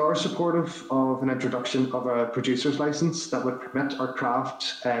 So we are supportive of an introduction of a producer's licence that would permit our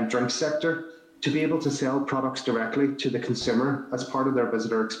craft drink sector to be able to sell products directly to the consumer as part of their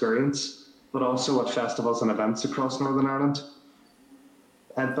visitor experience, but also at festivals and events across Northern Ireland.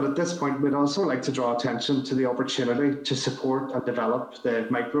 But at this point, we'd also like to draw attention to the opportunity to support and develop the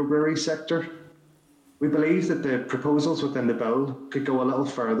microbrewery sector. We believe that the proposals within the bill could go a little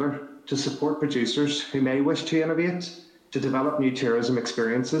further to support producers who may wish to innovate, to develop new tourism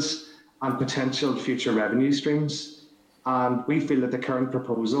experiences and potential future revenue streams. And we feel that the current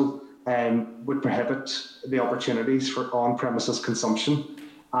proposal would prohibit the opportunities for on-premises consumption,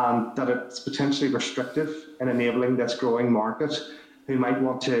 and that it's potentially restrictive in enabling this growing market who might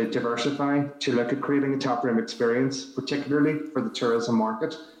want to diversify to look at creating a taproom experience, particularly for the tourism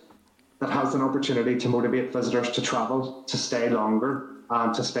market, that has an opportunity to motivate visitors to travel, to stay longer,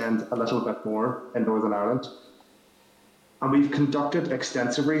 and to spend a little bit more in Northern Ireland. And we've conducted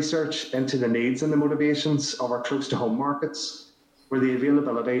extensive research into the needs and the motivations of our close-to-home markets, where the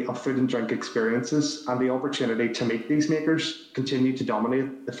availability of food and drink experiences and the opportunity to meet these makers continue to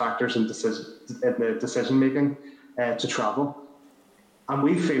dominate the factors in the decision-making to travel. And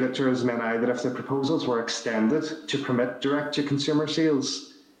we feel at Tourism NI that if the proposals were extended to permit direct-to-consumer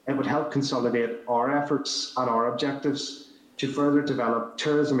sales, it would help consolidate our efforts and our objectives to further develop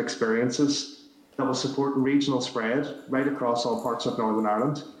tourism experiences that will support regional spread right across all parts of Northern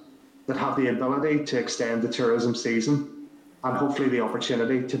Ireland, that have the ability to extend the tourism season and hopefully the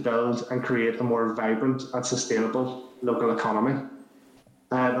opportunity to build and create a more vibrant and sustainable local economy.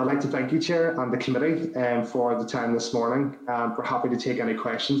 I'd like to thank you, Chair, and the committee for the time this morning. We're happy to take any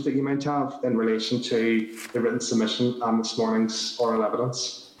questions that you might have in relation to the written submission and this morning's oral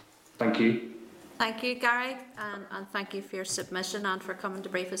evidence. Thank you. Thank you, Gary, and thank you for your submission and for coming to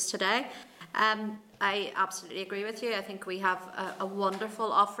brief us today. I absolutely agree with you. I think we have a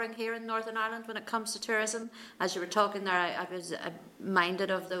wonderful offering here in Northern Ireland when it comes to tourism. As you were talking there, I was minded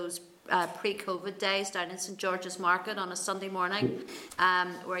of those pre-COVID days down in St George's Market on a Sunday morning,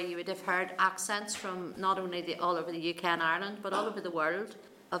 where you would have heard accents from not only all over the UK and Ireland, but all over the world,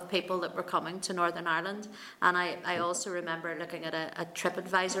 of people that were coming to Northern Ireland. And I also remember looking at a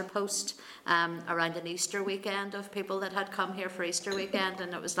TripAdvisor post around an Easter weekend of people that had come here for Easter weekend,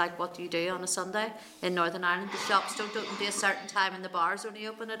 and it was like, what do you do on a Sunday in Northern Ireland? The shops don't open at a certain time and the bars only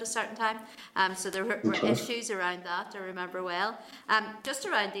open at a certain time. So there were issues around that, I remember well. Just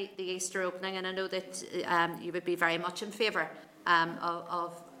around the Easter opening, and I know that you would be very much in favour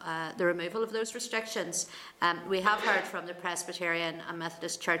of the removal of those restrictions. We have heard from the Presbyterian and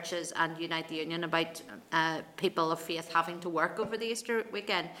Methodist churches and Unite the Union about people of faith having to work over the Easter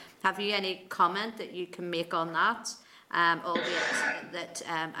weekend. Have you any comment that you can make on that? Albeit that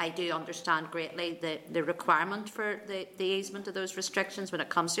I do understand greatly the requirement for the easement of those restrictions when it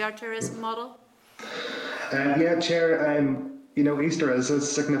comes to our tourism model. Yeah, Chair. Easter is a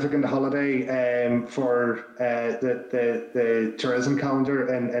significant holiday for the tourism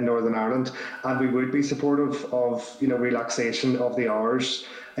calendar in Northern Ireland, and we would be supportive of relaxation of the hours,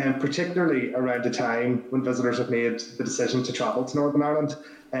 particularly around a time when visitors have made the decision to travel to Northern Ireland,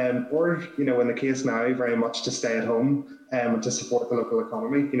 or in the case now, very much to stay at home and to support the local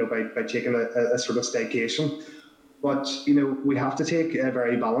economy, by taking a sort of staycation. But, we have to take a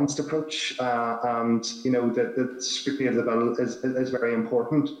very balanced approach, and, the scrutiny of the bill is very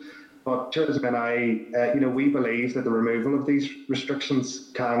important. But Tourism and we believe that the removal of these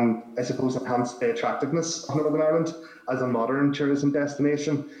restrictions can, I suppose, enhance the attractiveness of Northern Ireland as a modern tourism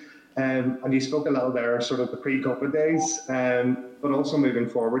destination. And you spoke a little there, sort of the pre-COVID days, but also moving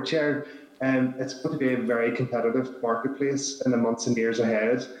forward, Chair. It's going to be a very competitive marketplace in the months and years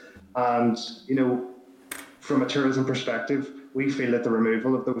ahead. And, from a tourism perspective, we feel that the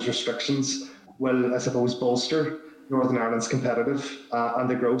removal of those restrictions will, I suppose, bolster Northern Ireland's competitive and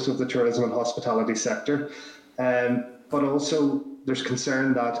the growth of the tourism and hospitality sector. But also, there's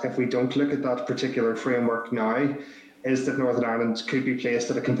concern that if we don't look at that particular framework now, is that Northern Ireland could be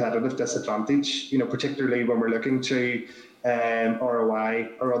placed at a competitive disadvantage, particularly when we're looking to ROI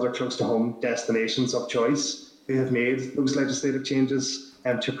or other close-to-home destinations of choice who have made those legislative changes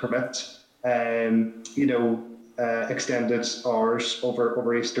to permit extended hours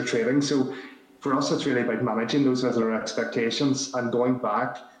over Easter trading. So for us, it's really about managing those visitor expectations and going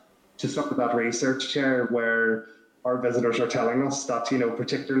back to some of that research, Chair, where our visitors are telling us that,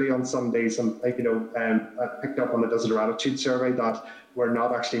 particularly on Sundays, and I picked up on the visitor attitude survey that we're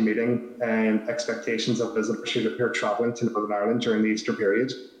not actually meeting expectations of visitors who are travelling to Northern Ireland during the Easter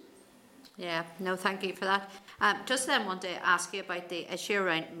period. Yeah, no, thank you for that. Just then want to ask you about the issue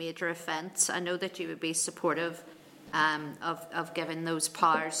around major events. I know that you would be supportive of giving those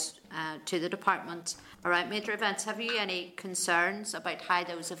powers to the department around major events. Have you any concerns about how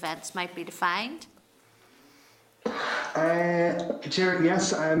those events might be defined? Chair,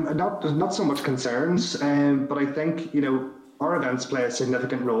 yes, not so much concerns, but I think, our events play a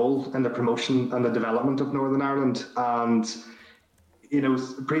significant role in the promotion and the development of Northern Ireland, and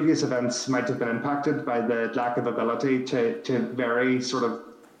previous events might have been impacted by the lack of ability to vary sort of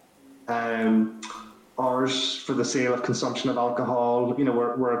hours for the sale of consumption of alcohol,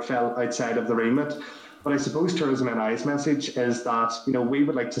 where it fell outside of the remit. But I suppose Tourism NI's message is that, we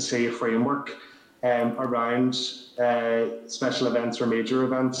would like to see a framework around special events or major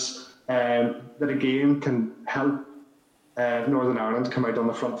events that again can help Northern Ireland come out on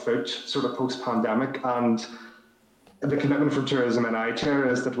the front foot sort of post-pandemic. And the commitment from Tourism NI, Chair,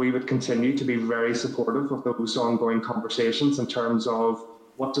 is that we would continue to be very supportive of those ongoing conversations in terms of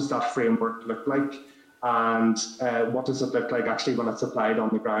what does that framework look like, and what does it look like actually when it's applied on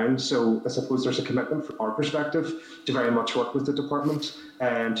the ground. So I suppose there's a commitment from our perspective to very much work with the department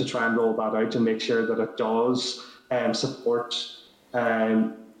and to try and roll that out and make sure that it does support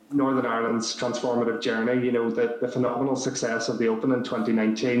Northern Ireland's transformative journey. The phenomenal success of the Open in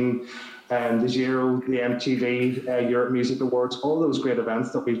 2019, the Giro, the MTV, Europe Music Awards, all those great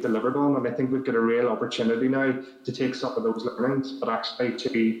events that we've delivered on. And I think we've got a real opportunity now to take some of those learnings, but actually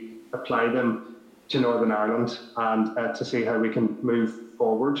to apply them to Northern Ireland and to see how we can move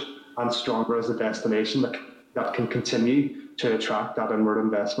forward and stronger as a destination that can continue to attract that inward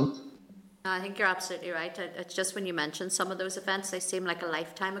investment. I think you're absolutely right. It's just when you mention some of those events, they seem like a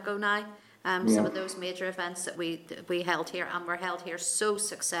lifetime ago now. Some of those major events that we held here and were held here so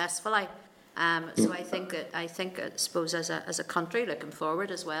successfully. So I suppose as a country looking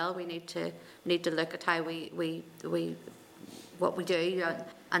forward as well, we need to look at how we what we do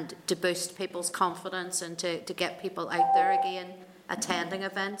and to boost people's confidence and to get people out there again attending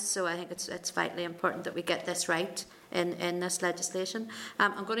events. So I think it's vitally important that we get this right in this legislation.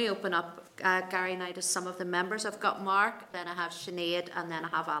 I'm going to open up, Gary, now to some of the members. I've got Mark, then I have Sinead, and then I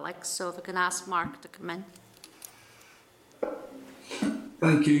have Alex. So if I can ask Mark to come in.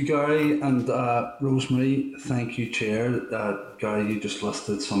 Thank you, Gary, and Rosemary. Thank you, Chair. Gary, you just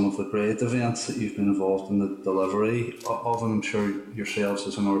listed some of the great events that you've been involved in the delivery of, and I'm sure yourselves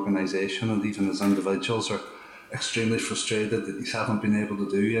as an organisation and even as individuals are extremely frustrated that you haven't been able to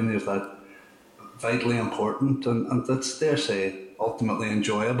do any of that vitally important and let's dare say ultimately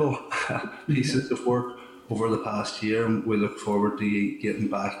enjoyable pieces of work over the past year, and we look forward to you getting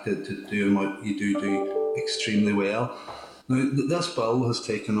back to doing what you do extremely well. Now, this bill has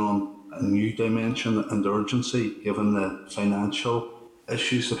taken on a new dimension and urgency given the financial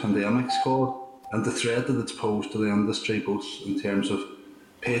issues the pandemic's caused and the threat that it's posed to the industry, both in terms of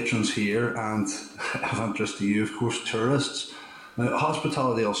patrons here and, of interest to you, of course, tourists. Now,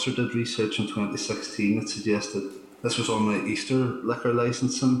 Hospitality Ulster did research in 2016 that suggested this was on the Easter liquor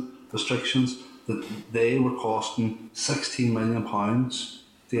licensing restrictions, that they were costing £16 million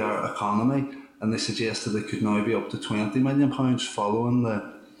to our economy, and they suggested it could now be up to £20 million following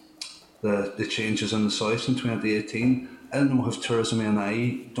the changes in the South in 2018. I don't know if Tourism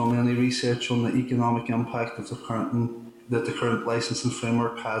NI done any research on the economic impact of the current licensing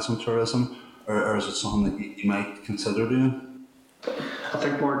framework has on tourism, or is it something that you might consider doing? I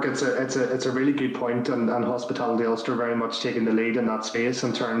think, Mark, it's a really good point, and Hospitality Ulster very much taking the lead in that space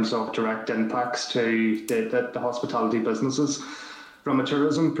in terms of direct impacts to the hospitality businesses. From a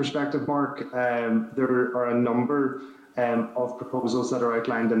tourism perspective, Mark, there are a number of proposals that are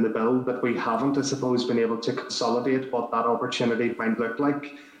outlined in the bill that we haven't, I suppose, been able to consolidate what that opportunity might look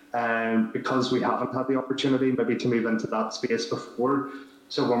like, because we haven't had the opportunity maybe to move into that space before.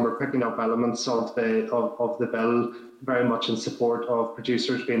 So when we're picking up elements of the bill, very much in support of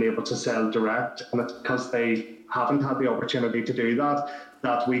producers being able to sell direct, and it's because they haven't had the opportunity to do that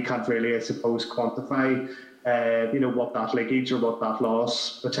we can't really, I suppose, quantify what that leakage or what that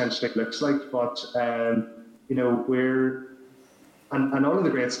loss potentially looks like. But we're and all of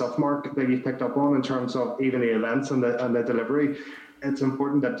the great stuff, Mark, that you've picked up on in terms of even the events and the delivery. It's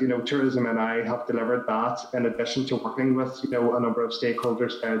important that Tourism and I have delivered that in addition to working with a number of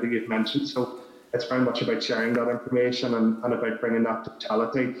stakeholders there that you've mentioned. So it's very much about sharing that information and about bringing that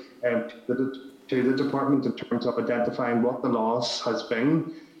totality to the department in terms of identifying what the loss has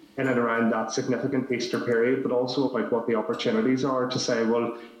been in and around that significant Easter period, but also about what the opportunities are to say,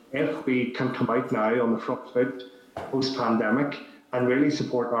 well, if we can come out now on the front foot post-pandemic and really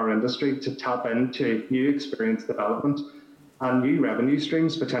support our industry to tap into new experience development and new revenue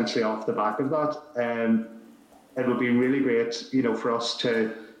streams potentially off the back of that, it would be really great, for us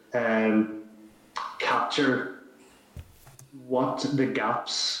to capture what the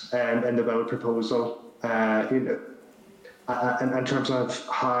gaps in the bill proposal, in terms of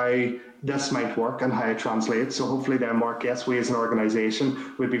how this might work and how it translates. So hopefully then, Mark, yes, we as an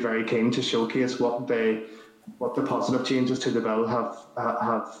organisation would be very keen to showcase what the positive changes to the bill have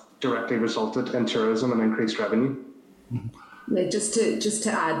directly resulted in tourism and increased revenue. Mm-hmm. Just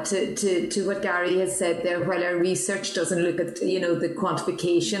to add to what Gary has said there, while our research doesn't look at the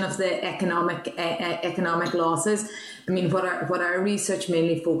quantification of the economic losses, I mean what our research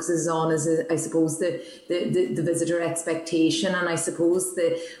mainly focuses on is I suppose the visitor expectation, and I suppose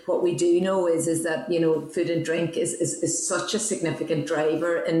what we do know is that food and drink is such a significant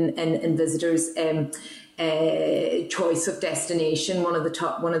driver in visitors' choice of destination, one of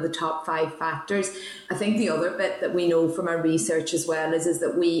the top 5 factors. I think the other bit that we know from our research as well is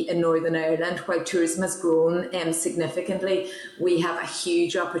that we in Northern Ireland, while tourism has grown significantly, we have a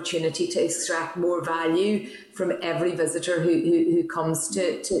huge opportunity to extract more value from every visitor who comes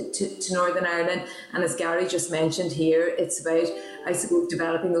to Northern Ireland. And as Gary just mentioned here, it's about, I suppose,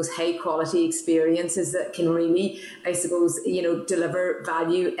 developing those high quality experiences that can really, I suppose, deliver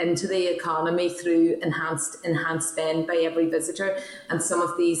value into the economy through enhanced spend by every visitor. And some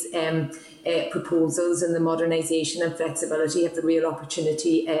of these proposals and the modernisation and flexibility have the real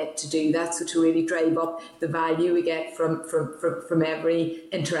opportunity to do that. So to really drive up the value we get from every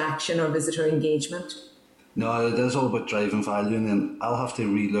interaction or visitor engagement. No, it is all about driving value, and then I'll have to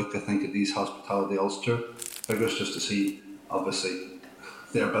relook, I think, at these Hospitality Ulster figures just to see, obviously,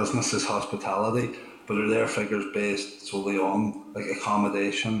 their business is hospitality, but are their figures based solely on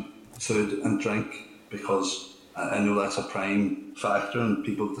accommodation, food and drink? Because I know that's a prime factor in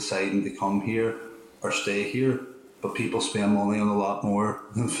people deciding to come here or stay here, but people spend money on a lot more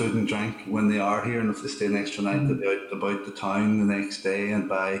than food and drink when they are here, and if they stay an extra night, they'll be out about the town the next day and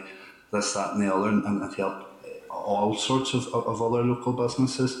buy this, that and the other, and help all sorts of other local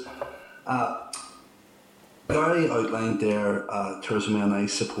businesses. Gary outlined there Tourism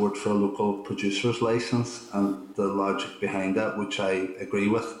NI's support for a local producer's licence and the logic behind that, which I agree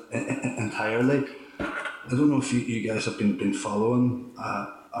with entirely. I don't know if you guys have been following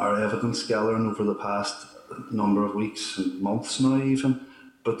our evidence gathering over the past number of weeks and months now even,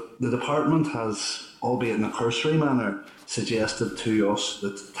 but the department has, albeit in a cursory manner, suggested to us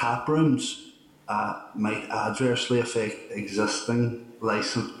that tap rooms might adversely affect existing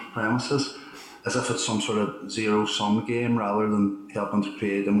licensed premises, as if it's some sort of zero-sum game rather than helping to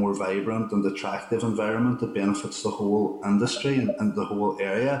create a more vibrant and attractive environment that benefits the whole industry and the whole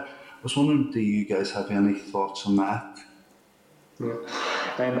area. I was wondering, do you guys have any thoughts on that?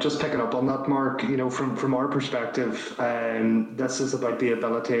 Yeah. Just picking up on that, Mark, from our perspective, this is about the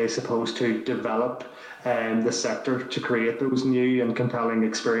ability, I suppose, to develop the sector to create those new and compelling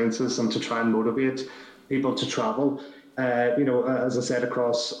experiences and to try and motivate people to travel. As I said,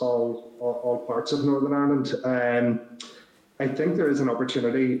 across all parts of Northern Ireland. I think there is an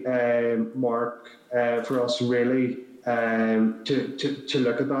opportunity, Mark, for us really to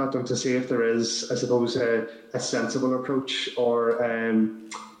look at that and to see if there is, I suppose, a sensible approach or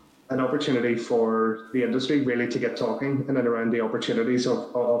an opportunity for the industry really to get talking in and around the opportunities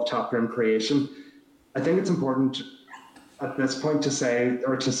of taproom creation. I think it's important at this point to say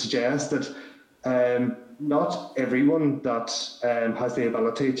or to suggest that not everyone that has the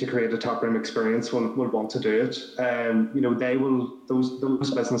ability to create a taproom experience will want to do it. They will;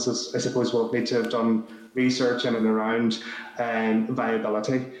 those businesses, I suppose, will need to have done research in and around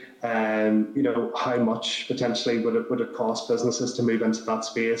viability. How much potentially would it cost businesses to move into that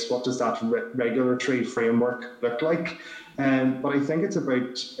space? What does that regulatory framework look like? But I think it's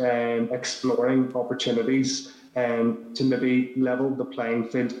about exploring opportunities to maybe level the playing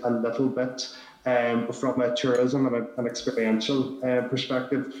field a little bit. From a tourism and an experiential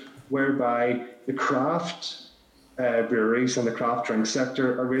perspective, whereby the craft breweries and the craft drink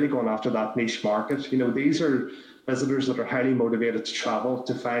sector are really going after that niche market. These are visitors that are highly motivated to travel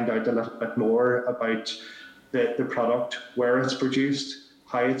to find out a little bit more about the product, where it's produced,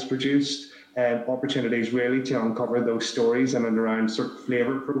 how it's produced, opportunities really to uncover those stories in and around sort of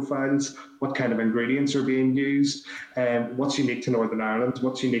flavour profiles, what kind of ingredients are being used, what's unique to Northern Ireland,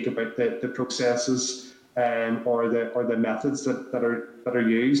 what's unique about the processes or the methods that are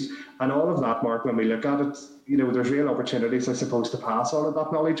used, and all of that, Mark. When we look at it, there's real opportunities, I suppose, to pass all of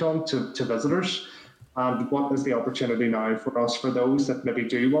that knowledge on to visitors. And what is the opportunity now for us, for those that maybe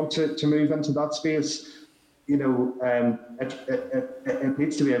do want to move into that space? It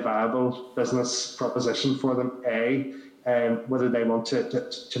needs to be a viable business proposition for them. Whether they want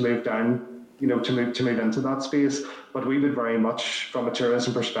to move down, to move into that space. But we would very much, from a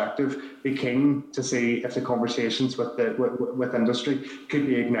tourism perspective, be keen to see if the conversations with industry could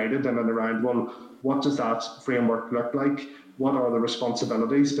be ignited in and around, well, what does that framework look like? What are the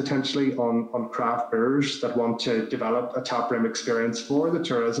responsibilities potentially on craft brewers that want to develop a taproom experience for the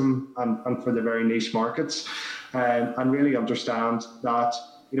tourism and for the very niche markets, and really understand that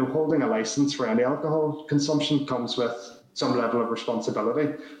holding a license for any alcohol consumption comes with some level of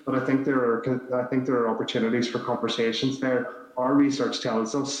responsibility. But I think there are opportunities for conversations there. Our research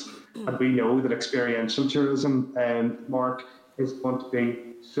tells us, and we know that experiential tourism, Mark, is going to be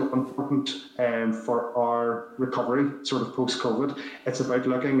so important for our recovery, sort of post-COVID. It's about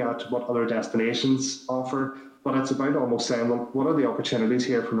looking at what other destinations offer, but it's about almost saying, well, what are the opportunities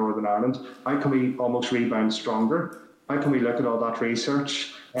here for Northern Ireland? How can we almost rebound stronger? How can we look at all that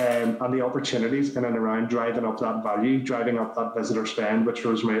research and the opportunities in and around driving up that value, driving up that visitor spend, which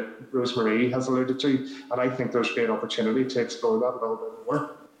Rosemary has alluded to? And I think there's great opportunity to explore that a little bit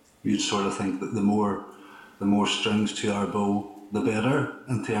more. You'd sort of think that the more strings to our bow, the better,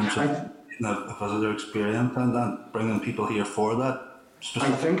 in terms of a visitor experience and bringing people here for that.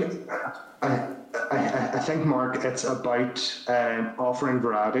 I think, Mark, it's about offering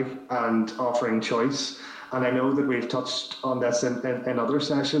variety and offering choice. And I know that we've touched on this in other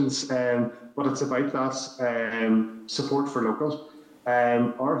sessions, but it's about that support for local.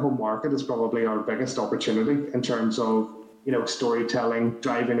 Our home market is probably our biggest opportunity in terms of storytelling,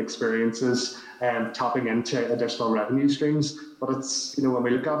 driving experiences, tapping into additional revenue streams. But it's, when we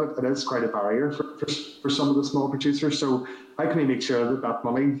look at it, it is quite a barrier for some of the small producers. So how can we make sure that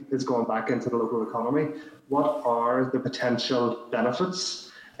money is going back into the local economy? What are the potential benefits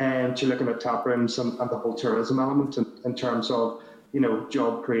to looking at tap rooms and the whole tourism element in terms of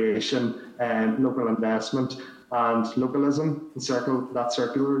job creation, local investment, and localism, and that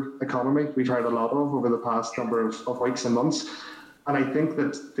circular economy we've heard a lot of over the past number of weeks and months. And I think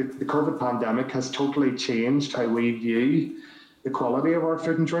that the COVID pandemic has totally changed how we view the quality of our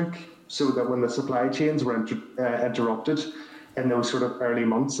food and drink, so that when the supply chains were interrupted in those sort of early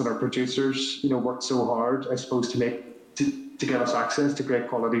months, and our producers worked so hard, I suppose, to give us access to great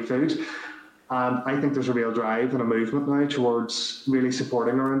quality food. And I think there's a real drive and a movement now towards really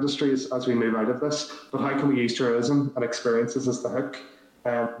supporting our industries as we move out of this. But how can we use tourism and experiences as the hook?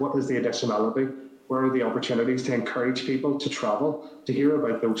 What is the additionality? Where are the opportunities to encourage people to travel, to hear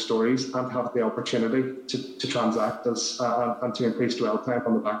about those stories, and have the opportunity to transact and to increase dwell time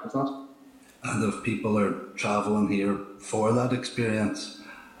on the back of that? And if people are travelling here for that experience,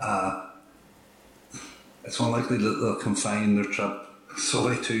 it's unlikely that they'll confine their trip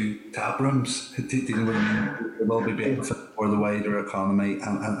solely to tap rooms. They will be benefiting for the wider economy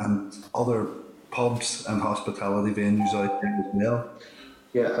and other pubs and hospitality venues out there as well.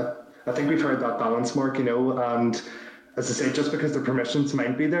 Yeah, I think we've heard that balance, Mark, and as I say, just because the permissions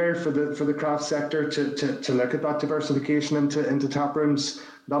might be there for the craft sector to look at that diversification into tap rooms,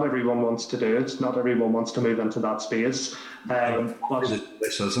 not everyone wants to do it. Not everyone wants to move into that space.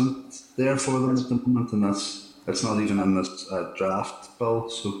 This isn't there for them at the moment, and it's not even in this draft bill.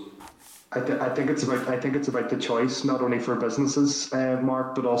 So I think it's about the choice, not only for businesses,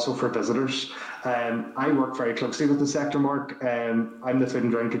 Mark, but also for visitors. I work very closely with the sector, Mark. I'm the Food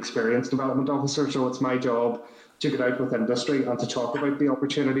and Drink Experience Development Officer, so it's my job to get out with industry and to talk about the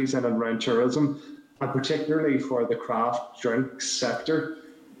opportunities in and around tourism, and particularly for the craft drinks sector.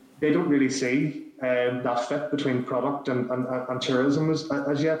 They don't really see that fit between product and tourism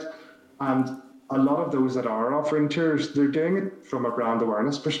as yet. And a lot of those that are offering tours, they're doing it from a brand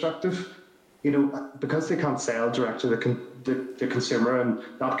awareness perspective. Because they can't sell direct to the consumer, and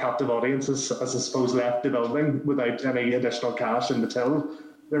that captive audience is, as I suppose, left the building without any additional cash in the till.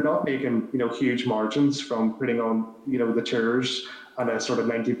 They're not making, huge margins from putting on, the tours and a sort of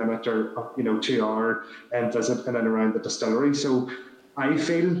 90-minute or 2-hour visit in and around the distillery. So I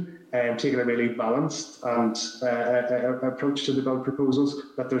feel, taking a really balanced and approach to the bill proposals,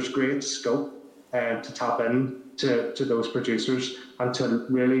 that there's great scope to tap in to those producers and to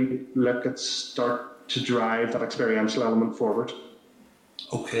really start to drive that experiential element forward.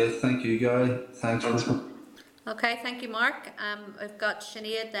 Okay, thank you, Guy. Thanks. Okay, thank you, Mark. We've got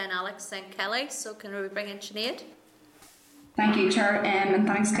Sinead, then Alex, then Kelly. So can we bring in Sinead? Thank you, Chair, and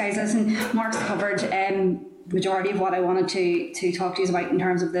thanks, guys. Listen, Mark's covered majority of what I wanted to talk to you about in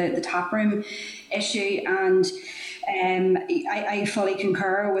terms of the taproom issue, and I fully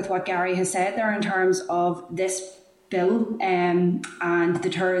concur with what Gary has said there in terms of this bill and the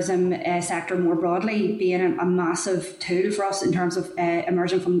tourism sector more broadly being a massive tool for us in terms of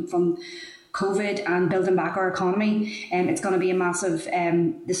emerging from COVID and building back our economy. It's going to be a massive,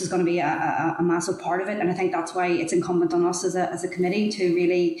 this is going to be a massive part of it, and I think that's why it's incumbent on us as a committee to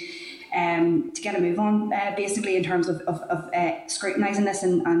really to get a move on, basically in terms of scrutinising this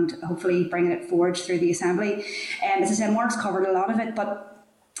and hopefully bringing it forward through the Assembly. As I said, Mark's covered a lot of it, but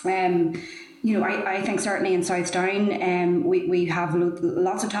I think certainly in Southdown we have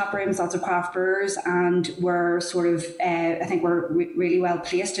lots of tap rooms, lots of craft brewers, and we're sort of I think we're really well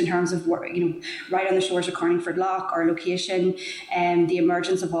placed in terms of right on the shores of Carningford Lough, our location, and the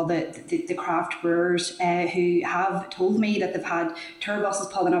emergence of all the craft brewers who have told me that they've had tour buses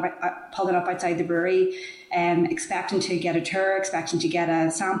pulling up outside the brewery, expecting to get a tour, expecting to get a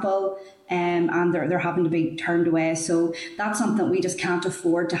sample. And they're having to be turned away. So that's something we just can't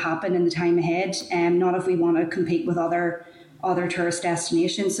afford to happen in the time ahead, not if we want to compete with other tourist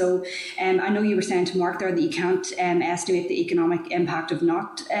destinations. So I know you were saying to Mark there that you can't estimate the economic impact of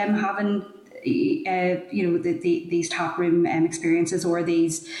not having these taproom experiences, or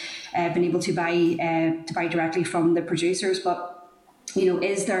these been able to buy directly from the producers, but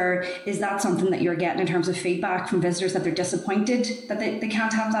is that something that you're getting in terms of feedback from visitors, that they're disappointed that they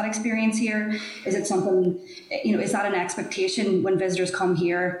can't have that experience here? Is it something, is that an expectation when visitors come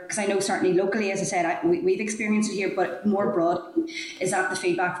here? Because I know certainly locally, as I said, we've experienced it here, but more broadly, is that the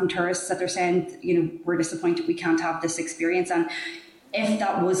feedback from tourists that they're saying, we're disappointed we can't have this experience? And if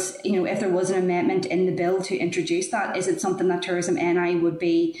that was, if there was an amendment in the bill to introduce that, is it something that Tourism NI would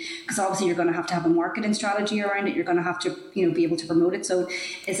be, because obviously you're going to have a marketing strategy around it, you're going to have to, be able to promote it. So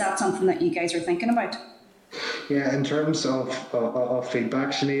is that something that you guys are thinking about? Yeah, in terms of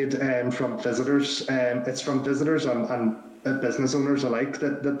feedback, Sinead, from visitors, it's from visitors and business owners alike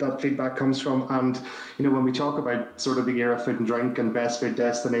that feedback comes from. And when we talk about sort of the year of food and drink and best food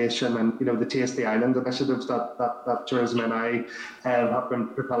destination, and the Taste the Island initiatives that Tourism NI have been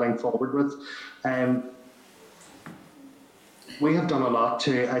propelling forward with, we have done a lot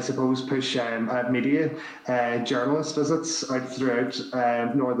to, I suppose, push media, journalist visits out throughout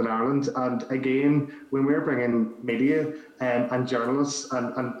Northern Ireland. And again, when we're bringing media and journalists,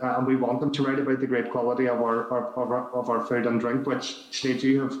 and we want them to write about the great quality of our food and drink, which Sinead,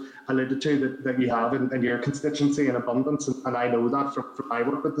 you have alluded to that you have in your constituency in abundance, and I know that from my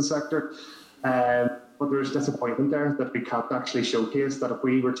work with the sector. But there's disappointment there that we can't actually showcase that. If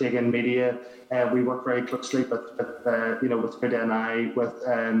we were taking media, we work very closely with Good NI, with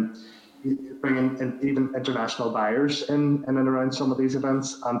bringing in even international buyers in and around some of these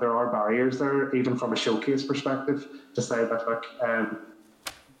events, and there are barriers there, even from a showcase perspective, to say that, look,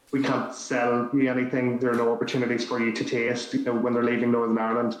 we can't sell you anything. There are no opportunities for you to taste. When they're leaving Northern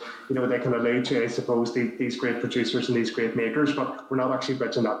Ireland, they can allude to, I suppose, these great producers and these great makers, but we're not actually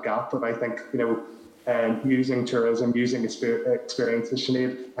bridging that gap. And I think, using tourism, using experiences,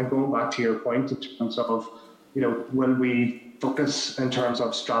 Sinead, and going back to your point in terms of, will we focus in terms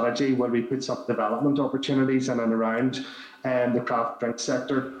of strategy? Will we put some development opportunities in and around the craft drink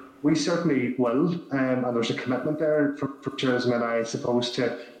sector? We certainly will, and there's a commitment there for tourism, and I suppose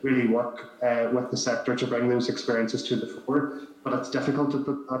to really work with the sector to bring those experiences to the fore. But it's difficult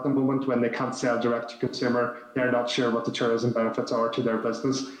at the moment when they can't sell direct to consumer. They're not sure what the tourism benefits are to their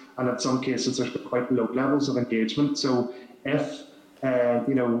business, and in some cases there's quite low levels of engagement. So if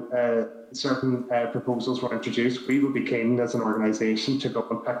certain proposals were introduced, we would be keen as an organisation to go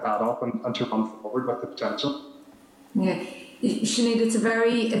and pick that up and to run forward with the potential. Yeah. Sinead, it's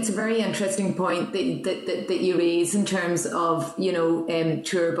a very interesting point that you raise in terms of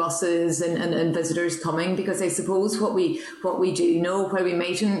tour buses and visitors coming, because I suppose what we do know, while we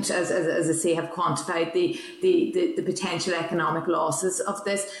mightn't, as I say, have quantified the potential economic losses of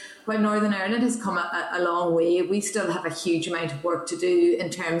this, while Northern Ireland has come a long way, we still have a huge amount of work to do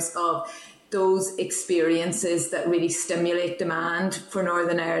in terms of those experiences that really stimulate demand for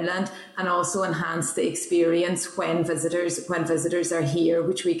Northern Ireland and also enhance the experience when visitors are here,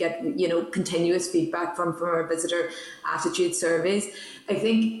 which we get continuous feedback from our visitor attitude surveys. I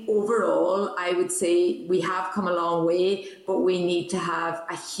think overall, I would say we have come a long way, but we need to have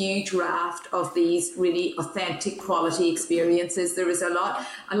a huge raft of these really authentic quality experiences. There is a lot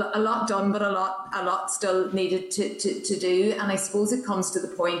done, but a lot still needed to do. And I suppose it comes to the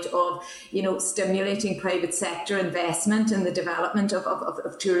point of, stimulating private sector investment in the development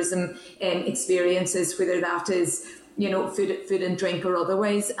of tourism experiences, whether that is food and drink or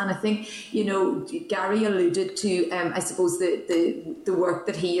otherwise. And I think, Gary alluded to, I suppose, the work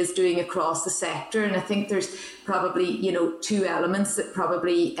that he is doing across the sector. And I think there's probably, two elements that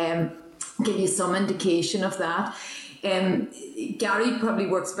probably give you some indication of that. Gary probably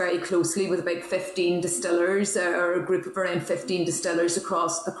works very closely with about 15 distillers, or a group of around 15 distillers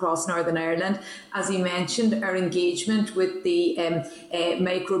across Northern Ireland. As he mentioned, our engagement with the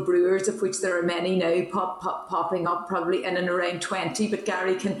micro brewers, of which there are many now popping up, probably in and around 20. But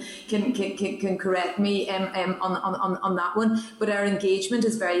Gary can correct me on that one. But our engagement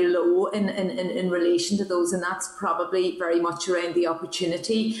is very low in relation to those, and that's probably very much around the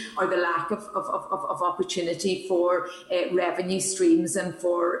opportunity or the lack of opportunity for revenue streams and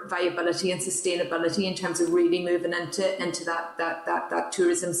for viability and sustainability in terms of really moving into that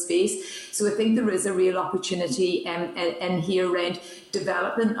tourism space. So I think there is a real opportunity in here around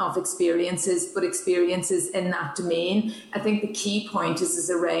development of experiences, but experiences in that domain. I think the key point is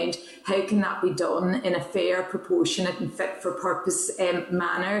around how can that be done in a fair, proportionate and fit for purpose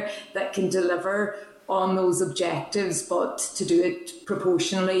manner that can deliver on those objectives, but to do it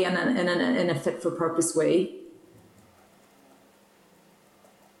proportionally and in a fit for purpose way.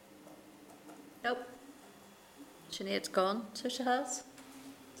 Nope. Sinead's gone, so she has.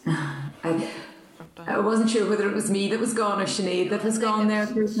 I wasn't sure whether it was me that was gone or Sinead that has gone there.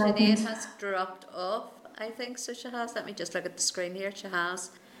 Sinead has dropped off, I think, so she has. Let me just look at the screen here. She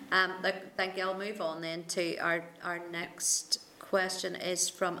has. Thank you. I'll move on then to our next question is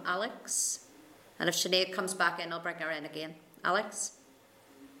from Alex. And if Sinead comes back in, I'll bring her in again. Alex?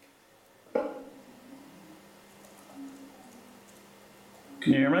 Can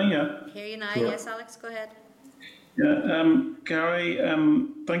you hear me? Yeah. Hear you now. Yes, Alex, go ahead. Yeah, Gary,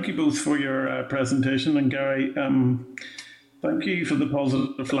 thank you both for your presentation, and Gary, thank you for the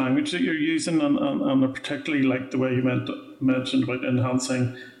positive language that you're using, and I particularly like the way you mentioned about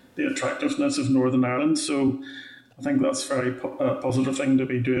enhancing the attractiveness of Northern Ireland. So I think that's a very positive thing to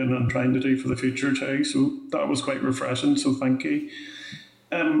be doing and trying to do for the future too. So that was quite refreshing. So thank you.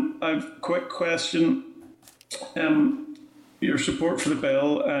 I've a quick question. Your support for the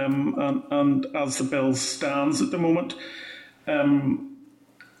bill, and as the bill stands at the moment,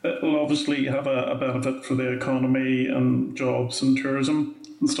 it will obviously have a benefit for the economy and jobs and tourism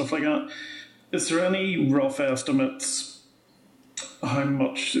and stuff like that. Is there any rough estimates how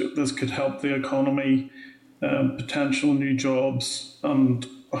much this could help the economy, potential new jobs, and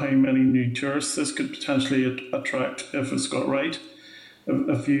how many new tourists this could potentially attract if it's got right?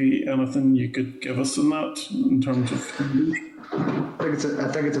 anything you could give us on that in terms of? I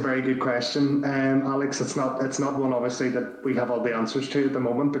think it's a very good question, Alex. It's not one obviously that we have all the answers to at the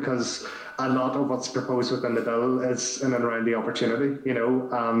moment, because a lot of what's proposed within the bill is in and around the opportunity,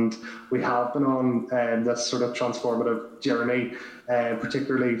 and we have been on this sort of transformative journey,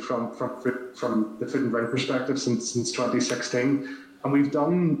 particularly from the food and drink perspective since 2016. And we've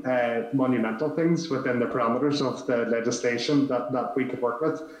done monumental things within the parameters of the legislation that we could work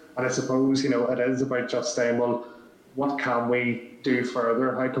with. And I suppose, it is about just saying, well, what can we do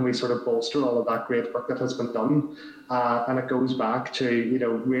further? How can we sort of bolster all of that great work that has been done? And it goes back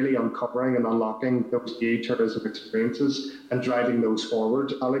to, really uncovering and unlocking those new tourism experiences and driving those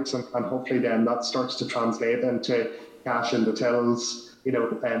forward, Alex. And hopefully then that starts to translate into cash in the tills,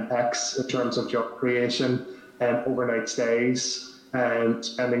 X in terms of job creation, overnight stays, and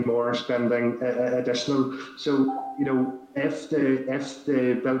spending more, spending additional. So, if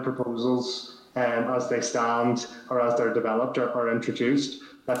the bill proposals as they stand or as they're developed or are introduced,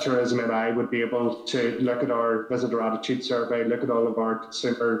 that Tourism and I would be able to look at our visitor attitude survey, look at all of our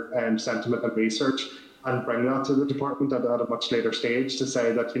consumer sentiment and research, and bring that to the department at a much later stage to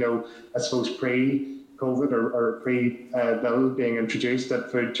say that, I suppose pre-COVID or pre-bill being introduced, that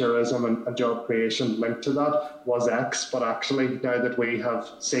food tourism and job creation linked to that was X, but actually now that we have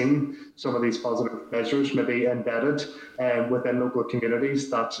seen some of these positive measures maybe embedded within local communities,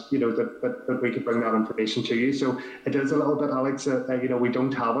 that that we could bring that information to you. So it is a little bit, Alex, we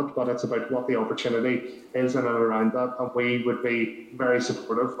don't have it, but it's about what the opportunity is in and around that, and we would be very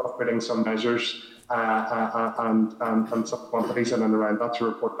supportive of putting some measures and some quantities in and around that to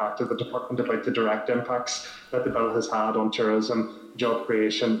report back to the department about the direct impacts that the bill has had on tourism, job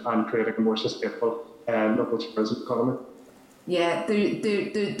creation, and creating a more sustainable local tourism economy. Yeah,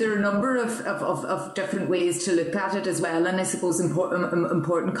 there are a number of different ways to look at it as well, and I suppose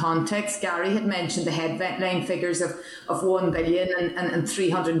important context. Gary had mentioned the headline figures of 1 billion and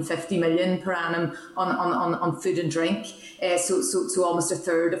 350 million per annum on food and drink. So almost a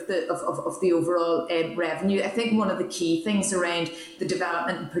third of the overall revenue. I think one of the key things around the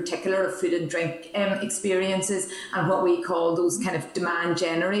development in particular of food and drink experiences and what we call those kind of demand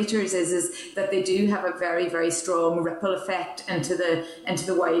generators is that they do have a very, very strong ripple effect into the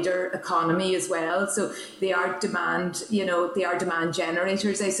wider economy as well. So they are demand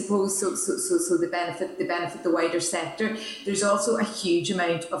generators, I suppose. So they benefit the wider sector. There's also a huge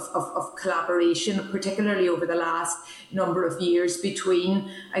amount of collaboration, particularly over the last number of years, between,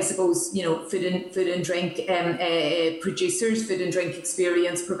 I suppose, food and drink producers, food and drink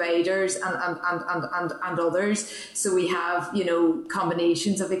experience providers, and others. So we have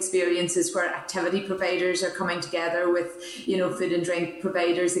combinations of experiences where activity providers are coming together with food and drink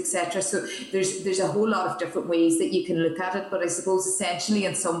providers, etc. So there's a whole lot of different ways that you can look at it, but I suppose essentially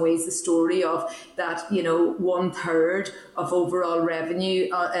in some ways the story of that 1/3 of overall revenue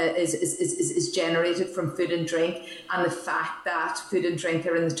is generated from food and drink, and the fact that food and drink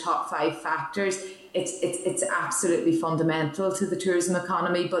are in the top 5 factors. It's absolutely fundamental to the tourism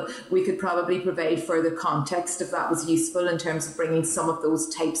economy, but we could probably provide further context if that was useful in terms of bringing some of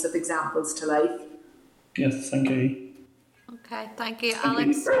those types of examples to life. Yes, thank you. Okay, thank you,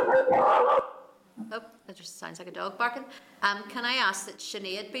 Alex. Oh, that just sounds like a dog barking. Can I ask that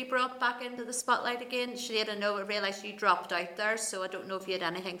Sinead be brought back into the spotlight again? Sinead, I realised you dropped out there, so I don't know if you had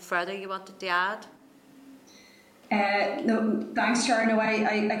anything further you wanted to add. No, thanks, Chair. No,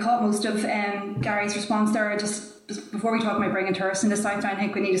 I caught most of Gary's response there. Just before we talk about bringing tourists into Southdown, I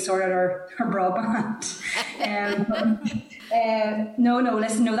think we need to sort out our broadband. No,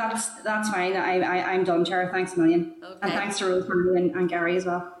 that's fine. I'm done, Chair. Thanks a million. Okay. And thanks to Rosemary and Gary as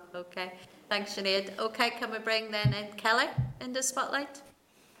well. Okay, thanks, Sinead. Okay, can we bring then in Kelly into spotlight?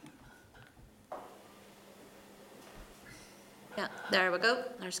 Yeah, there we go.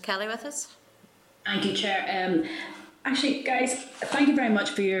 There's Kelly with us. Thank you, Chair. Actually, guys, thank you very much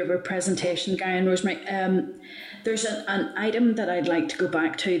for your presentation, Gary and Rosemary. There's an item that I'd like to go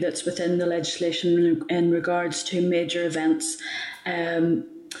back to that's within the legislation in regards to major events.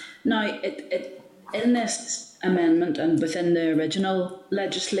 Now, in this amendment and within the original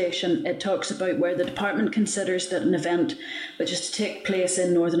legislation, it talks about where the department considers that an event which is to take place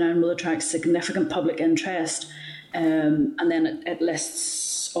in Northern Ireland will attract significant public interest, and then it lists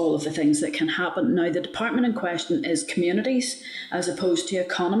all of the things that can happen. Now, the department in question is communities as opposed to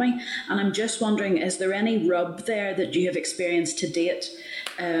economy, and I'm just wondering, is there any rub there that you have experienced to date?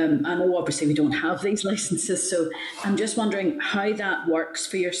 I know obviously we don't have these licences, so I'm just wondering how that works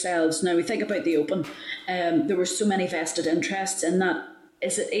for yourselves. Now, we think about the Open, there were so many vested interests in that.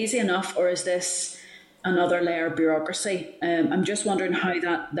 Is it easy enough, or is this another layer of bureaucracy. I'm just wondering how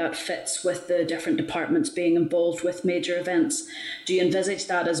that fits with the different departments being involved with major events. Do you envisage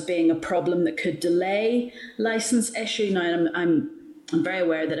that as being a problem that could delay licence issue? Now, I'm very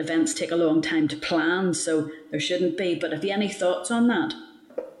aware that events take a long time to plan, so there shouldn't be. But have you any thoughts on that?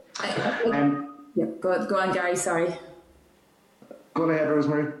 Yeah, go on, Gary. Sorry. Go ahead,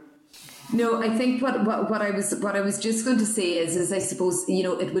 Rosemary. No, I think what I was just going to say is I suppose, you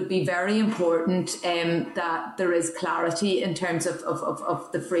know, it would be very important that there is clarity in terms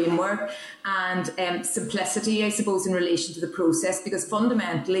of the framework and simplicity, I suppose, in relation to the process, because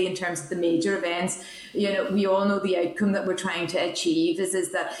fundamentally in terms of the major events, you know, we all know the outcome that we're trying to achieve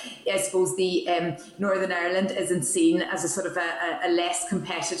is that I suppose the Northern Ireland isn't seen as a sort of a less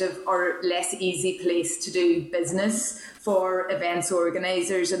competitive or less easy place to do business for events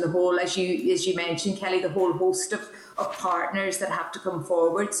organisers and the whole, as you mentioned, Kelly, the whole host of partners that have to come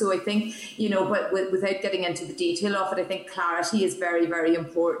forward. So I think, you know, but without getting into the detail of it, I think clarity is very, very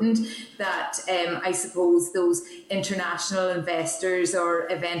important, that I suppose those international investors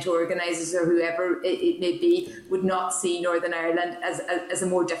or event organisers or whoever it may be would not see Northern Ireland as a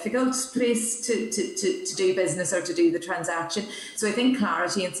more difficult place to do business or to do the transaction. So I think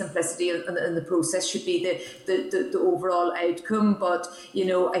clarity and simplicity in the process should be the overall outcome. But, you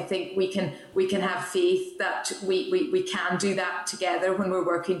know, I think we can have faith that we can do that together when we're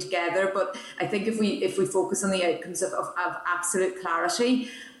working together. But I think if we focus on the outcomes of absolute clarity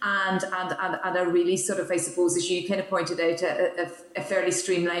and a really sort of, I suppose, as you kind of pointed out, a fairly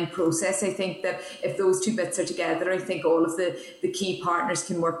streamlined process, I think that if those two bits are together, I think all of the key partners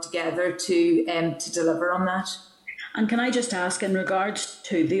can work together to deliver on that. And can I just ask, in regards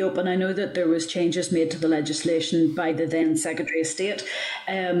to the Open, I know that there was changes made to the legislation by the then Secretary of State.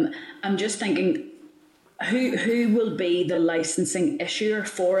 I'm just thinking, who will be the licensing issuer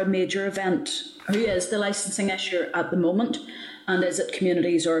for a major event? Who is the licensing issuer at the moment? And is it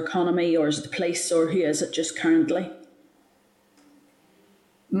communities or economy, or is it the police, or who is it just currently?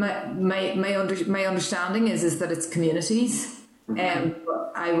 My understanding is that it's communities.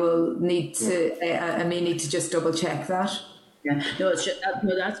 I will need to. I may need to just double check that. Yeah, no, it's just,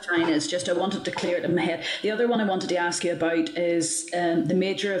 no, that's fine. It's just I wanted to clear it in my head. The other one I wanted to ask you about is the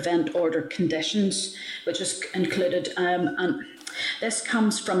major event order conditions, which is included. And this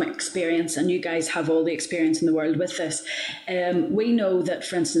comes from experience, and you guys have all the experience in the world with this. We know that,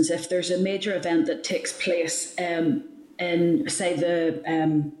 for instance, if there's a major event that takes place in, say,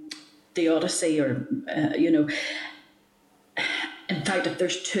 the Odyssey, or you know, in fact, if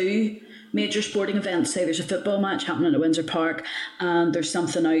there's two major sporting events, say there's a football match happening at Windsor Park and there's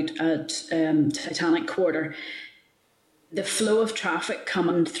something out at Titanic Quarter, the flow of traffic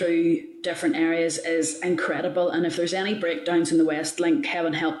coming through different areas is incredible. And if there's any breakdowns in the West Link,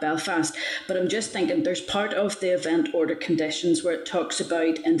 heaven help Belfast. But I'm just thinking there's part of the event order conditions where it talks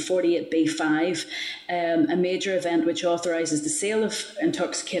about in 48B5 a major event which authorises the sale of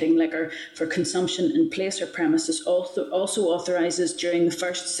intoxicating liquor for consumption in place or premises also authorises during the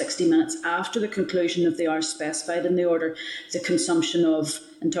first 60 minutes after the conclusion of the hours specified in the order the consumption of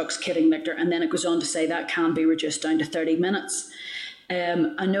intoxicating liquor. And then it goes on to say that can be reduced down to 30 minutes.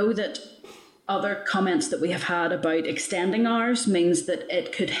 I know that other comments that we have had about extending hours means that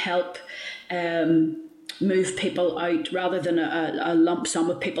it could help move people out rather than a lump sum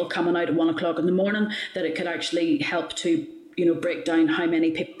of people coming out at 1 o'clock in the morning, that it could actually help to, you know, break down how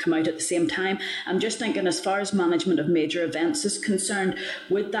many people come out at the same time. I'm just thinking, as far as management of major events is concerned,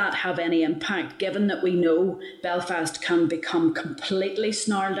 would that have any impact, given that we know Belfast can become completely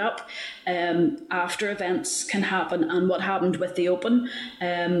snarled up after events can happen, and what happened with the Open?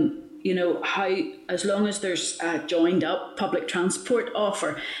 You know, how, as long as there's a joined up public transport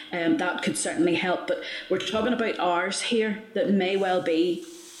offer, that could certainly help. But we're talking about hours here that may well be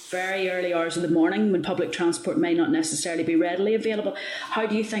very early hours of the morning when public transport may not necessarily be readily available. How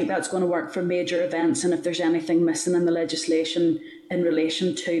do you think that's going to work for major events, and if there's anything missing in the legislation in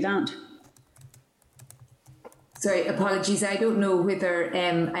relation to that? Sorry, apologies. I don't know whether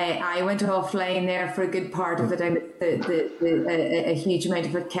I went offline there for a good part of it. A huge amount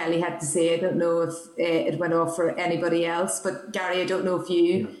of what Kelly had to say. I don't know if it went off for anybody else. But Gary, I don't know if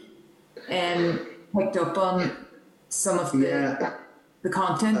you picked up on some of the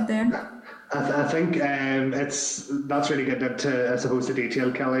content there. I think that's really getting into, I suppose, the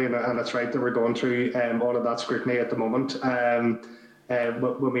detail, Kelly, and it's right that we're going through all of that scrutiny at the moment.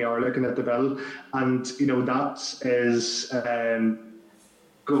 When we are looking at the bill, and you know, that is going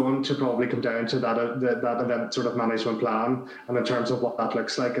going to probably come down to that event sort of management plan, and in terms of what that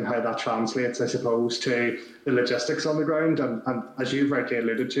looks like and how that translates, I suppose, to the logistics on the ground. And as you've rightly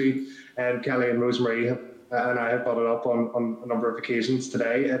alluded to, Kelly and Rosemary and I have brought it up on a number of occasions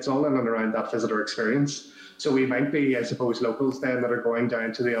today, it's all in and around that visitor experience. So we might be, I suppose, locals then that are going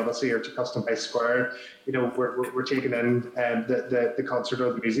down to the Odyssey or to Custom House Square. We're taking in the concert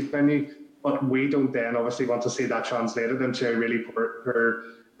or the music venue, but we don't then obviously want to see that translated into a really poor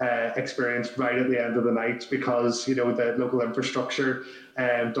experience right at the end of the night, because the local infrastructure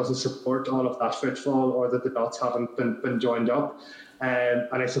doesn't support all of that footfall, or that the dots haven't been joined up. And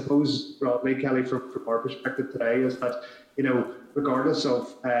I suppose broadly, Kelly, from our perspective today, is that regardless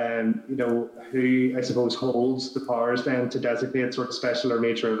of who I suppose holds the powers then to designate sort of special or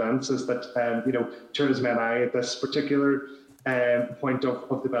major events, is that Tourism NI at this particular point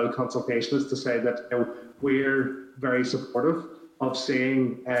of the bill consultation is to say that we're very supportive of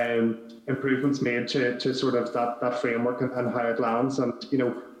seeing improvements made to sort of that framework and how it lands, and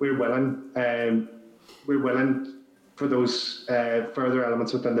we're willing for those further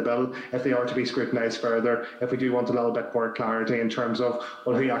elements within the bill, if they are to be scrutinised further, if we do want a little bit more clarity in terms of,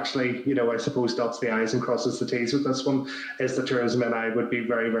 well, who actually, I suppose, dots the I's and crosses the T's with this one, is the Tourism and I would be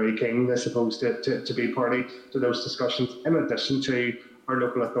very, very keen, I suppose, to be party to those discussions, in addition to our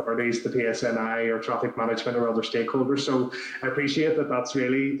local authorities, the PSNI or traffic management or other stakeholders. So I appreciate that that's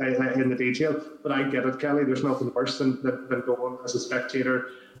really in the detail, but I get it, Kelly. There's nothing worse than going as a spectator,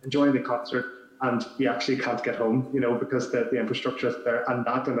 enjoying the concert, and you actually can't get home, because the infrastructure is there. And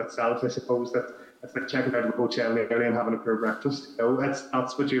that in itself, I suppose, that it's like checking out of a hotel early and having a poor breakfast.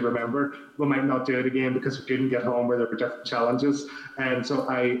 That's what you remember. We might not do it again because we couldn't get home, where there were different challenges. And so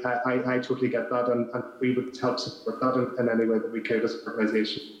I totally get that, and we would help support that in any way that we could as an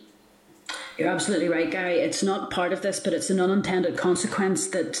organisation. You're absolutely right, Gary. It's not part of this, but it's an unintended consequence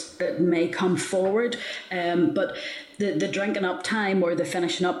that may come forward. But the drinking up time, or the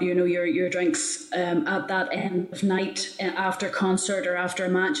finishing up, your drinks at that end of night, after concert or after a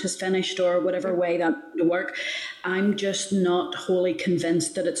match has finished, or whatever way that would work, I'm just not wholly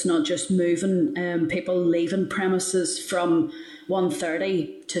convinced that it's not just moving people leaving premises from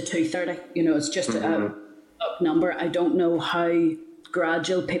 1:30 to 2:30. It's just a number. I don't know how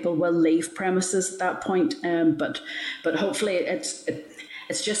gradual people will leave premises at that point, but hopefully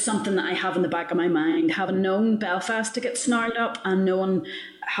it's just something that I have in the back of my mind, having known Belfast to get snarled up, and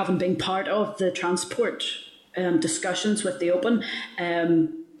having been part of the transport discussions with the Open.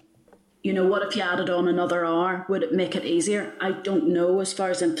 What if you added on another hour? Would it make it easier? I don't know as far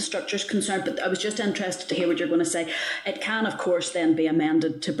as infrastructure is concerned, but I was just interested to hear what you're going to say. It can, of course, then be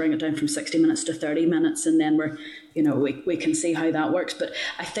amended to bring it down from 60 minutes to 30 minutes, and then we can see how that works. But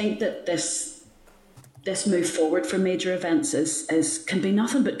I think that this move forward for major events can be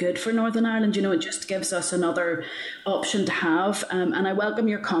nothing but good for Northern Ireland. It just gives us another option to have. And I welcome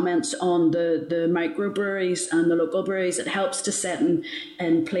your comments on the microbreweries and the local breweries. It helps to set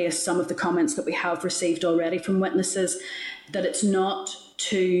in place some of the comments that we have received already from witnesses, that it's not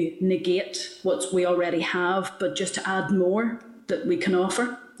to negate what we already have, but just to add more that we can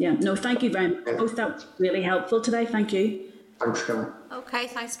offer. Yeah, no, thank you very much. Both that was really helpful today. Thank you. Thanks, Kelly. Okay,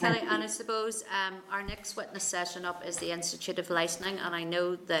 thanks, Kelly. And I suppose our next witness session up is the Institute of Licensing, and I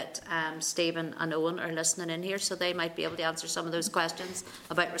know that Stephen and Owen are listening in here, so they might be able to answer some of those questions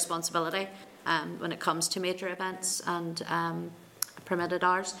about responsibility when it comes to major events and permitted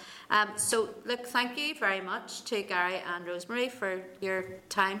hours. So, look, thank you very much to Gary and Rosemary for your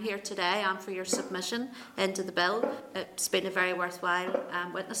time here today and for your submission into the bill. It's been a very worthwhile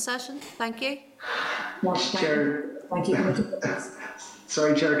witness session. Thank you. Chair. Thank you.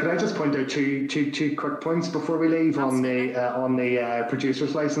 Sorry, Chair. Can I just point out two quick points before we leave on the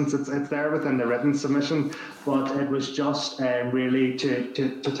producer's licence? It's there within the written submission, but it was just really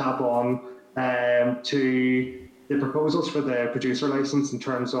to tap on to the proposals for the producer licence in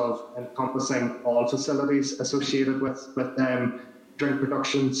terms of encompassing all facilities associated with drink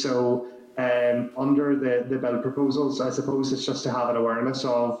production. So under the bill proposals, I suppose it's just to have an awareness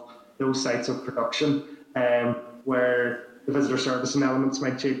of those sites of production where the visitor servicing elements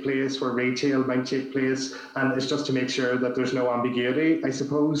might take place, where retail might take place, and it's just to make sure that there's no ambiguity, I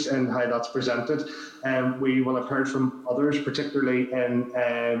suppose, in how that's presented. We will have heard from others, particularly in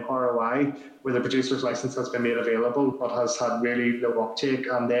ROI, where the producer's licence has been made available but has had really low uptake,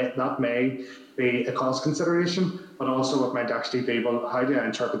 and that may be a cost consideration, but also it might actually be, well, how do I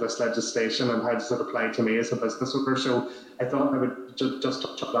interpret this legislation and how does it apply to me as a business owner? So I thought I would just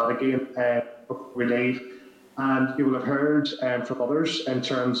touch on that again before we leave. And you will have heard from others in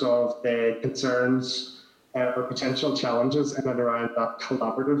terms of the concerns or potential challenges in and around that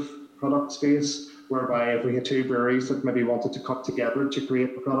collaborative product space, whereby if we had two breweries that maybe wanted to cut together to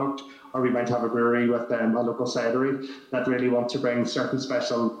create the product, or we might have a brewery with a local cidery that really want to bring certain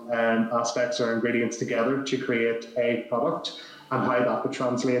special aspects or ingredients together to create a product, and how that would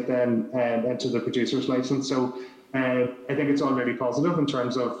translate then into the producer's license. So I think it's all really positive in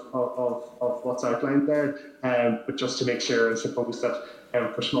terms of what's outlined there, but just to make sure, I suppose,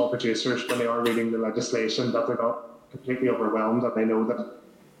 that for small producers, when they are reading the legislation, that they're not completely overwhelmed, that they know that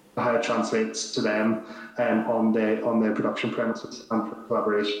how it translates to them on the production premises and for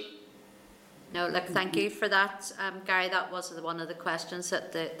collaboration. No, look, thank you for that, Gary. That was one of the questions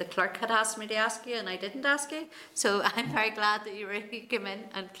that the clerk had asked me to ask you, and I didn't ask you. So I'm very glad that you really came in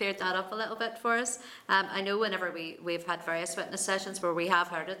and cleared that up a little bit for us. I know whenever we've had various witness sessions where we have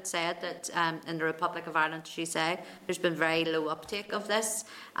heard it said that in the Republic of Ireland, as you say, there's been very low uptake of this,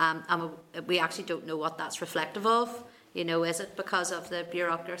 and we actually don't know what that's reflective of. You know, is it because of the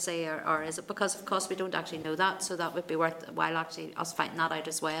bureaucracy or is it because of cost? We don't actually know that, so that would be worthwhile actually us finding that out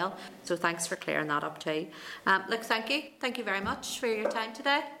as well. So thanks for clearing that up too. Look, thank you very much for your time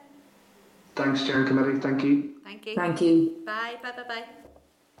today. Thanks, Chair and Committee. Thank you. Thank you. Thank you. Bye.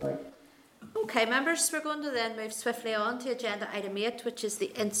 Bye. Okay, members, we're going to then move swiftly on to agenda item 8, which is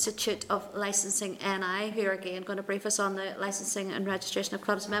the Institute of Licensing NI, who are again going to brief us on the Licensing and Registration of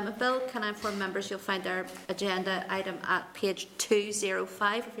Clubs Amendment Bill. Can I inform members you'll find their agenda item at page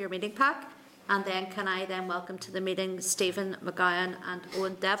 205 of your meeting pack. And then can I then welcome to the meeting Stephen McGowan and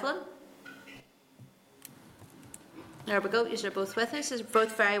Owen Devlin. There we go. You're both with us. You're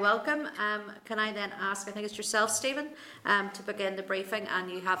both very welcome. Can I then ask, I think it's yourself, Stephen, to begin the briefing,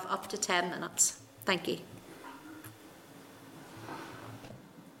 and you have up to 10 minutes. Thank you.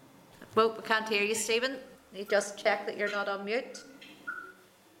 Well, we can't hear you, Stephen. You just check that you're not on mute.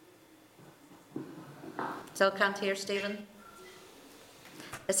 Still can't hear Stephen.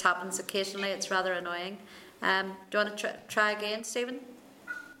 This happens occasionally. It's rather annoying. Do you want to try again, Stephen?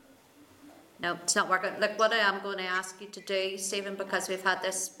 No, it's not working. Look, what I am going to ask you to do, Stephen, because we've had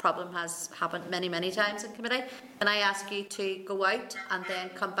this problem has happened many times in committee, can I ask you to go out and then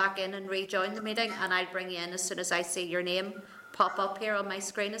come back in and rejoin the meeting, and I'll bring you in as soon as I see your name pop up here on my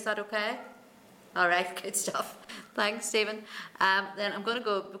screen. Is that okay? All right, good stuff. Thanks, Stephen. Then I'm going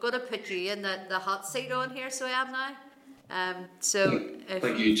to put you in the hot seat on here, so I am now.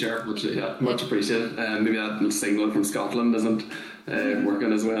 Thank you, Chair. Much appreciated. Maybe that signal from Scotland isn't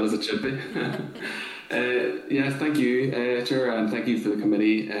working as well as it should be. Thank you, Chair, and thank you for the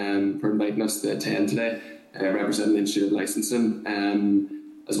committee for inviting us to attend today, representing the Institute of Licensing,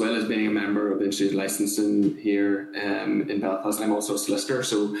 as well as being a member of the Institute of Licensing here in Belfast. I'm also a solicitor,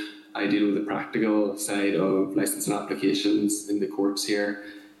 so I deal with the practical side of licensing applications in the courts here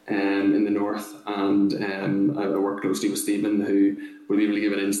in the north, and I work closely with Stephen, who will be able to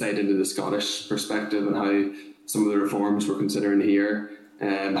give an insight into the Scottish perspective and how some of the reforms we're considering here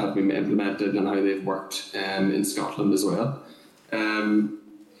have been implemented and how they've worked in Scotland as well. I'm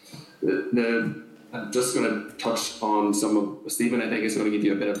just going to touch on some of Stephen. I think is going to give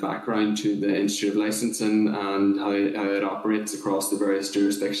you a bit of background to the Institute of Licensing and how it operates across the various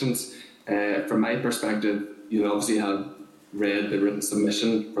jurisdictions. From my perspective, you'll obviously have read the written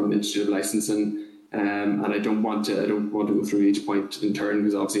submission from the Institute of Licensing, and I don't want to go through each point in turn,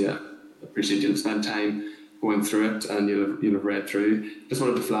 because obviously I appreciate you'll spend time going through it and you'll have read through. Just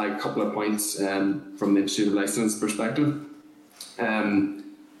wanted to flag a couple of points from the Institute of Licensing perspective.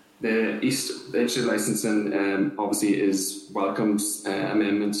 The Institute of Licensing obviously welcomes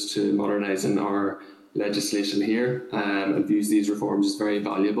amendments to modernising our legislation here, and views these reforms as very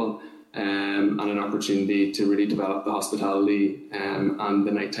valuable and an opportunity to really develop the hospitality and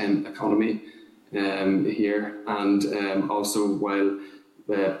the nighttime economy here, and also while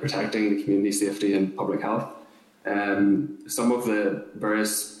protecting the community safety and public health. Some of the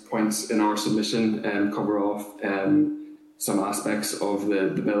various points in our submission cover off some aspects of the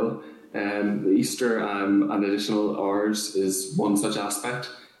bill. The Easter and additional hours is one such aspect.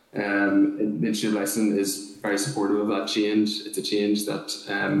 The Institute of Licensing is very supportive of that change. It's a change that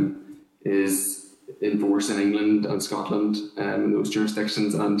is in force in England and Scotland in those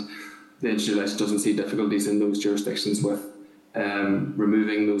jurisdictions, and the Institute of Licensing doesn't see difficulties in those jurisdictions with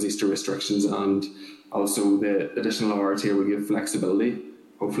removing those Easter restrictions, and also the additional hours here will give flexibility,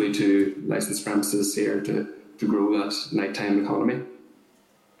 hopefully, to licensed premises here to grow that nighttime economy.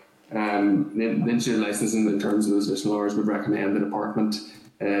 The Institute of Licensing, in terms of those additional hours, would recommend the Department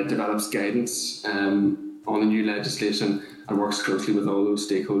develops guidance on the new legislation and works closely with all those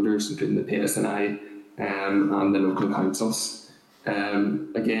stakeholders, including the PSNI and the local councils.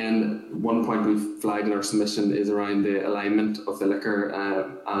 Again, one point we've flagged in our submission is around the alignment of the liquor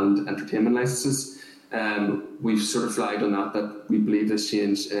and entertainment licences. We've sort of flagged on that we believe this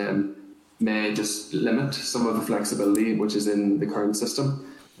change may just limit some of the flexibility which is in the current system.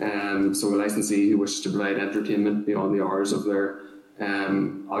 So a licensee who wishes to provide entertainment beyond the hours of their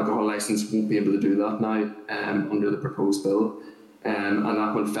alcohol licence won't be able to do that now under the proposed bill. And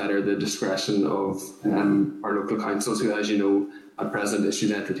that will fetter the discretion of our local councils, who, as you know, at present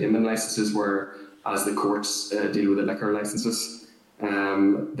issue entertainment licences, whereas the courts deal with the liquor licences.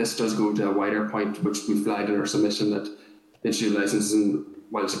 This does go to a wider point, which we flagged in our submission, that the issue of licensing,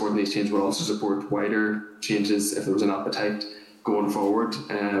 while supporting these changes, will also support wider changes if there was an appetite going forward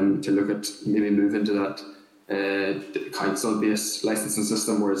to look at maybe move into that council-based licensing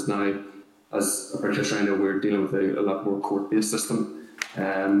system, whereas now, as a practitioner, I know we're dealing with a lot more court-based system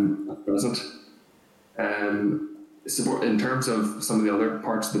at present. In terms of some of the other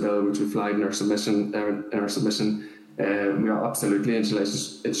parts of the bill which we flagged in our submission, we are absolutely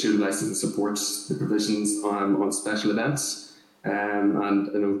issue licensing supports the provisions on special events, and I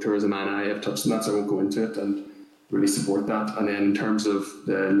know Tourism and I have touched on that, so I won't go into it, and really support that. And then in terms of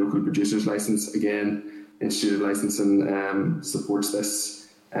the local producers license, again, institute licensing supports this,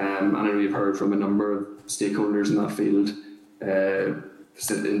 and I know you've heard from a number of stakeholders in that field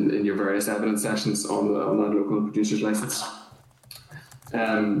in your various evidence sessions on that local producers license.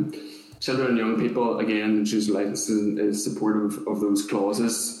 Children and young people, again, institute licensing is supportive of those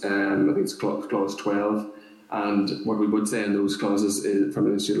clauses. I think it's clause 12. And what we would say in those clauses from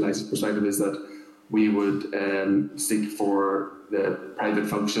an institute license perspective is that we would seek for the private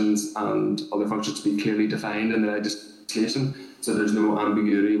functions and other functions to be clearly defined in the legislation, so there's no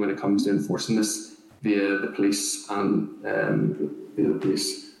ambiguity when it comes to enforcing this via the police and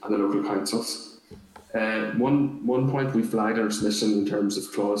the local councils. One point we flagged in our submission in terms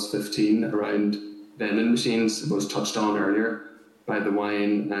of clause 15 around vending machines was touched on earlier by the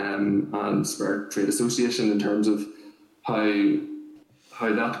Wine and Spirit Trade Association in terms of how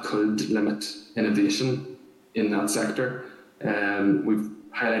that could limit innovation in that sector. We've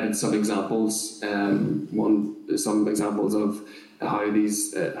highlighted some examples. Some examples of how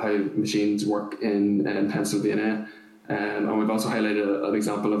machines work in Pennsylvania, and we've also highlighted an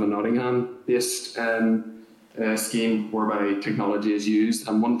example of a Nottingham-based scheme whereby technology is used.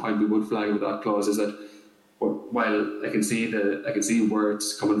 And one point we would flag with that clause is that while I can see where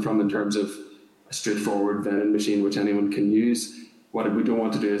it's coming from in terms of a straightforward vending machine which anyone can use, what we don't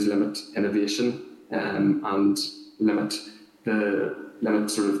want to do is limit innovation and limit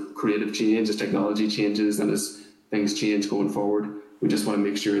sort of creative change as technology changes and as things change going forward. We just want to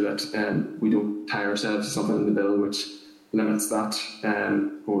make sure that we don't tie ourselves to something in the bill which limits that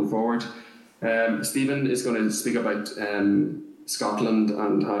going forward. Stephen is going to speak about Scotland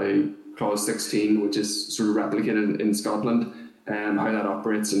and how clause 16, which is sort of replicated in Scotland, how that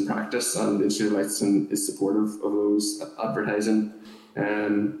operates in practice, and institute licensing is supportive of those advertising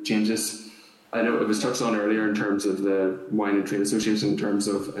changes. I know it was touched on earlier in terms of the Wine and Trade Association, in terms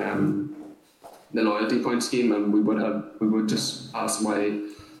of the loyalty point scheme, and we would just ask why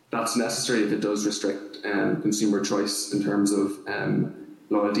that's necessary if it does restrict consumer choice in terms of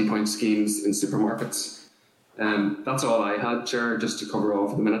loyalty point schemes in supermarkets. That's all I had, Chair, just to cover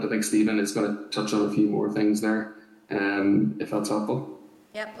off at the minute. I think Stephen is going to touch on a few more things there, if that's helpful.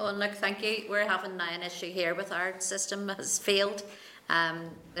 Yep, well, look, thank you. We're having now an issue here with our system has failed.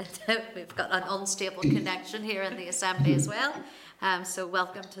 We've got an unstable connection here in the Assembly as well. So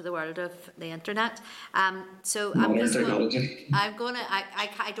welcome to the world of the internet. So I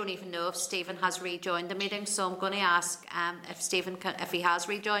don't even know if Stephen has rejoined the meeting, so I'm going to ask if he has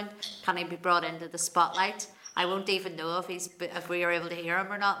rejoined, can he be brought into the spotlight? I won't even know if we are able to hear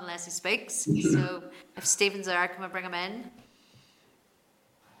him or not unless he speaks. So if Stephen's there, can we bring him in?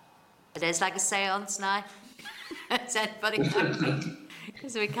 It is like a seance now. Is anybody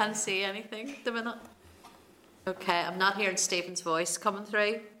because we can't see anything at the minute. Okay, I'm not hearing Stephen's voice coming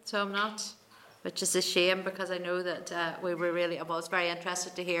through, so I'm not, which is a shame because I know that I was very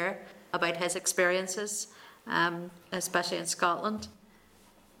interested to hear about his experiences, especially in Scotland.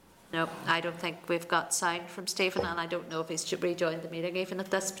 No, I don't think we've got sound from Stephen, and I don't know if he's rejoined the meeting even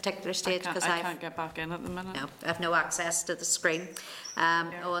at this particular stage because I can't get back in at the minute. No, I have no access to the screen.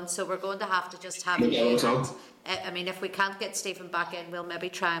 And so we're going to have to just have it. I mean, if we can't get Stephen back in, we'll maybe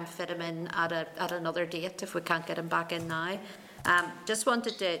try and fit him in at another date if we can't get him back in now. Just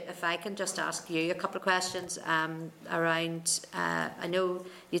wanted to, if I can just ask you a couple of questions around, I know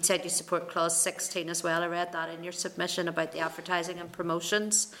you said you support clause 16 as well. I read that in your submission about the advertising and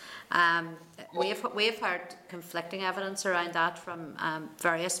promotions. We've heard conflicting evidence around that from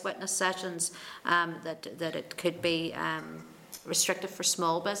various witness sessions that it could be restrictive for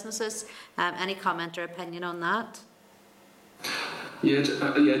small businesses. Any comment or opinion on that? Yeah,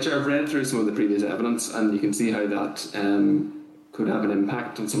 Chair, I've read through some of the previous evidence, and you can see how that could have an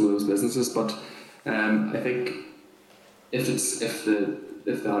impact on some of those businesses. But I think if the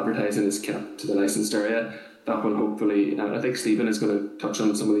advertising is kept to the licensed area, that will hopefully. I think Stephen is going to touch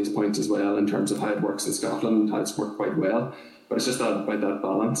on some of these points as well in terms of how it works in Scotland, how it's worked quite well. But it's just about that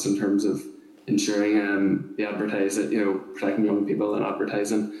balance in terms of ensuring the advertising, protecting young people and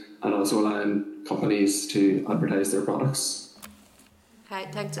advertising, and also allowing companies to advertise their products. Okay,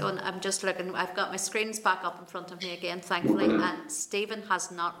 thanks, Owen. I'm just looking, I've got my screens back up in front of me again, thankfully, and Stephen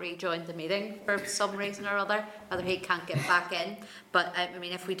has not rejoined the meeting for some reason or other, whether he can't get back in. But I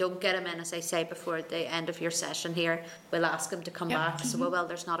mean, if we don't get him in, as I say, before the end of your session here, we'll ask him to come back. So, well,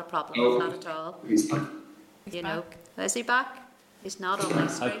 there's not a problem with that at all. He's back. Is he back? He's not on my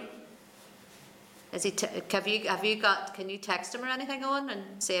screen. Is he? Have you got? Can you text him or anything, Owen,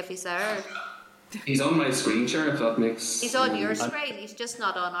 and see if he's there? Or? He's on my screen, Chair, if that makes... He's on your screen, he's just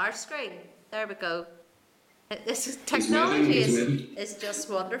not on our screen. There we go. This technology is just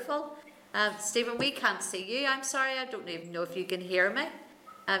wonderful. Stephen, we can't see you. I'm sorry, I don't even know if you can hear me.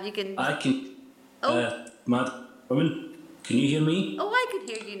 You can... I can... Madam Woman, can you hear me? Oh, I can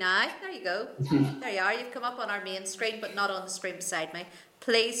hear you now. There you go. There you are. You've come up on our main screen, but not on the screen beside me.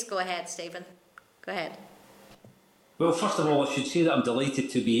 Please go ahead, Stephen. Go ahead. Well, first of all, I should say that I'm delighted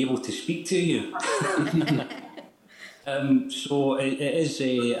to be able to speak to you. So it is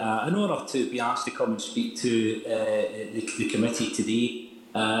an honour to be asked to come and speak to the committee today.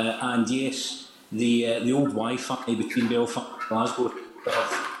 And yes, the old Wi-Fi between Belfast and Glasgow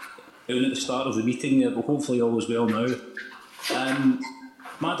down at the start of the meeting, but hopefully all is well now.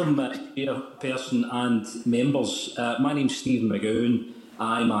 Madam Chairperson and members, my name's Stephen McGowan.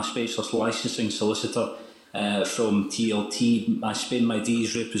 I'm a specialist licensing solicitor from TLT. I spend my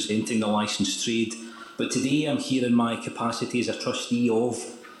days representing the licensed trade, but today I'm here in my capacity as a trustee of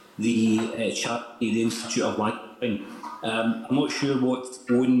the charity, the Institute of Licensing. I'm not sure what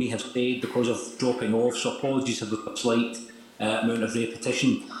Owen may have said because of dropping off, so apologies if there's a slight amount of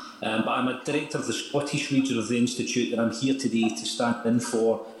repetition. But I'm a director of the Scottish region of the Institute, and I'm here today to stand in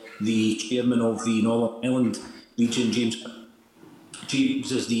for the chairman of the Northern Ireland region, James.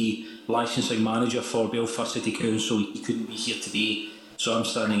 James is the licensing manager for Belfast City Council. He couldn't be here today, so I'm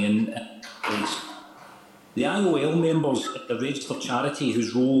standing in place. The IOL members are a registered charity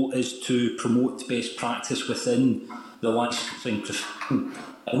whose role is to promote best practice within the licensing profession.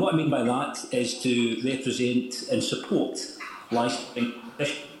 And what I mean by that is to represent and support licensing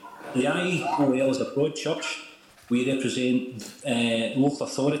profession. The IOL is a broad church. We represent local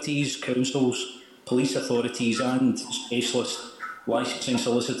authorities, councils, police authorities and specialist licensing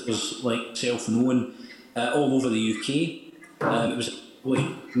solicitors like myself and Owen all over the UK. It was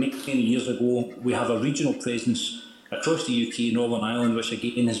many years ago. We have a regional presence across the UK, Northern Ireland, which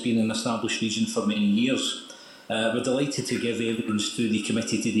again has been an established region for many years. We're delighted to give evidence to the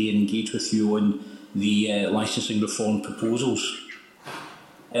committee today and engage with you on the licensing reform proposals.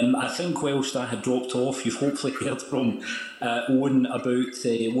 I think whilst I had dropped off, you've hopefully heard from Owen about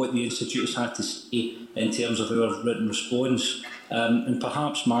what the Institute has had to say in terms of our written response. And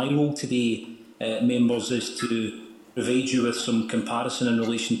perhaps my role today, members, is to provide you with some comparison in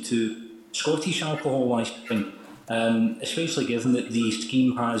relation to Scottish alcohol licensing, especially given that the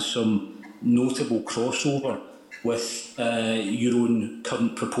scheme has some notable crossover with your own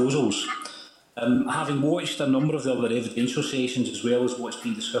current proposals. Having watched a number of the other evidential sessions as well as what's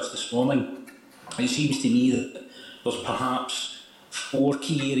been discussed this morning, it seems to me that there's perhaps 4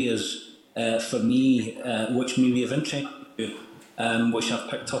 key areas for me which may be of interest to you, which I've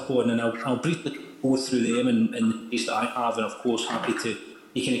picked up on, and I'll briefly go through them in the case that I have, and of course happy to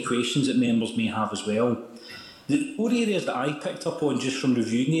take any questions that members may have as well. The 4 areas that I picked up on just from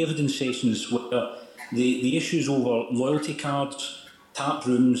reviewing the evidence sessions were the issues over loyalty cards, tap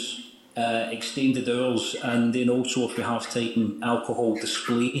rooms, extended hours, and then also, if we have time, alcohol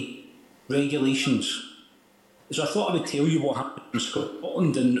display regulations. So I thought I would tell you what happened in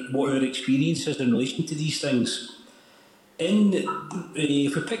Scotland and what our experience is in relation to these things.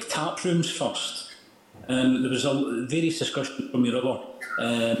 If we pick tap rooms first, there was various discussion from your other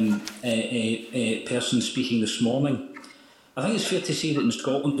person speaking this morning. I think it's fair to say that in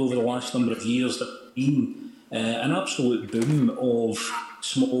Scotland over the last number of years there have been an absolute boom of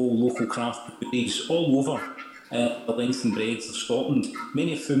small local craft breweries all over the length and breadth of Scotland,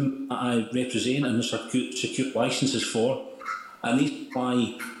 many of whom I represent and secure licences for, and they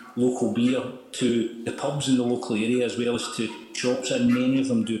supply local beer to the pubs in the local area as well as to shops, and many of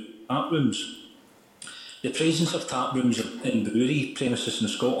them do tap rooms. The presence of tap rooms in brewery premises in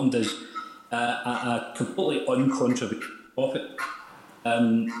Scotland is a completely uncontroversial topic,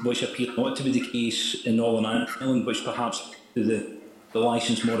 which appears not to be the case in Northern Ireland, which perhaps to the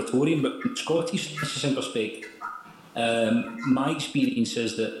licence moratorium, but from Scottish licensing perspective, my experience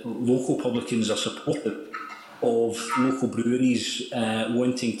is that local publicans are supportive of local breweries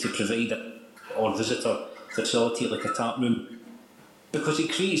wanting to provide or visitor facility like a tap room, because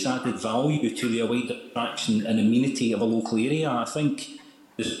it creates added value to the wider attraction and amenity of a local area. I think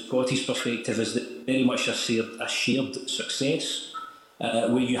the Scottish perspective is that very much a shared success,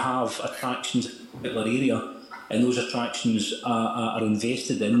 where you have attractions in a particular area and those attractions are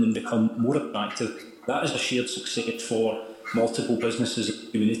invested in and become more attractive. That is a shared success for multiple businesses and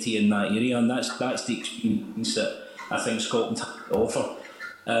the community in that area, and that's the experience that I think Scotland has to offer.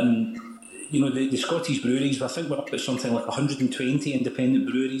 The Scottish breweries, I think we're up at something like 120 independent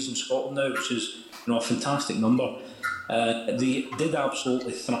breweries in Scotland now, which is a fantastic number. They did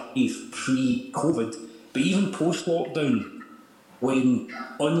absolutely thrive pre-COVID, but even post-lockdown, when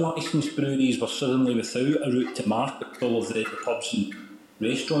unlicensed breweries were suddenly without a route to market, all of the pubs and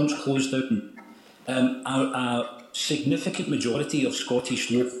restaurants closed down, a significant majority of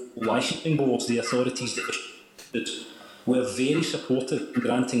Scottish local licensing boards, the authorities that were very supportive in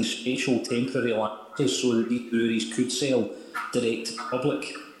granting special temporary licences so that these breweries could sell direct to the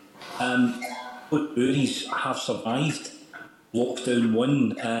public. But breweries have survived lockdown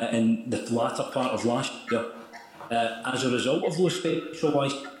 1 in the latter part of last year. As a result of those special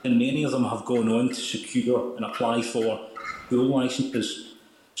licences, and many of them have gone on to secure and apply for full licences.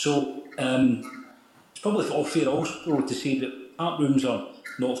 So it's probably fair also to say that tap rooms are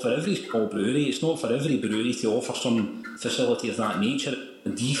not for every small brewery. It's not for every brewery to offer some facility of that nature, a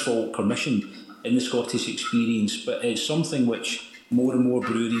default permission in the Scottish experience, but it's something which more and more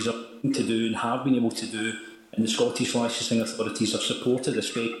breweries are able to do and have been able to do, and the Scottish licensing authorities have supported,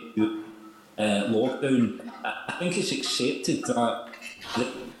 especially lockdown. I think it's accepted that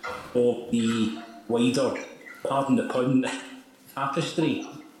of the wider, pardon the pun, tapestry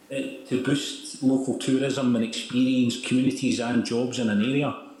to boost local tourism and experience communities and jobs in an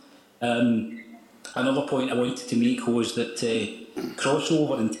area. Another point I wanted to make was that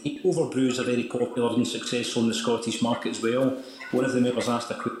crossover and takeover brews are very popular and successful in the Scottish market as well. One of the members asked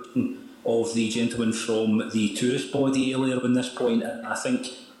a question of the gentleman from the tourist body earlier on this point. I think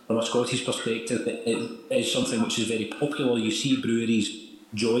from a Scottish perspective it is something which is very popular. You see breweries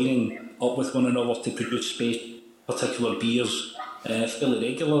joining up with one another to produce particular beers fairly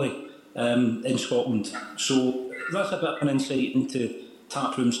regularly in Scotland. So that's a bit of an insight into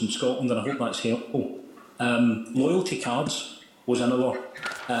tap rooms in Scotland, and I hope that's helpful. Loyalty cards was another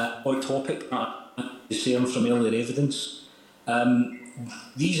hot topic that I discerned from earlier evidence.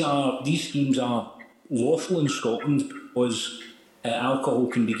 These schemes are lawful in Scotland because alcohol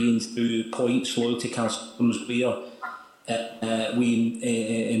can be gained through points, loyalty card systems, where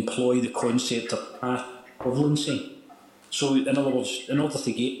we employ the concept of cash equivalency. So, in other words, in order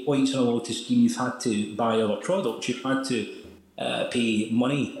to get points in a loyalty scheme, you've had to buy other products, you've had to pay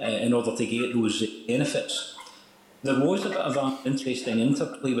money in order to get those benefits. There was a bit of an interesting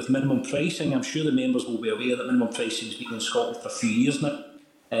interplay with minimum pricing. I'm sure the members will be aware that minimum pricing has been in Scotland for a few years now.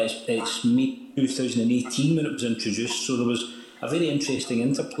 It's May 2018 when it was introduced, so there was a very interesting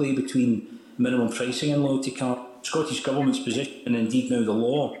interplay between minimum pricing and loyalty card. Scottish Government's position, and indeed now the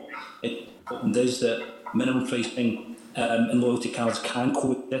law, is that minimum pricing and loyalty cards can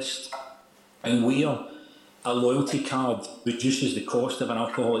coexist, and where a loyalty card reduces the cost of an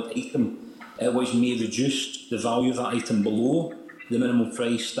alcoholic item, which may reduce the value of that item below the minimum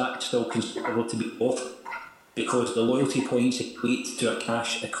price, that's still considered to be off, because the loyalty points equate to a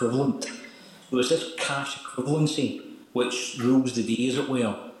cash equivalent. So it's this cash equivalency which rules the day, as it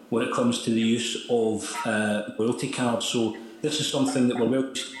were, when it comes to the use of loyalty cards. So this is something that we're well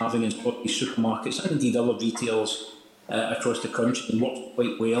used to having in Scottish supermarkets and indeed other retailers across the country, and works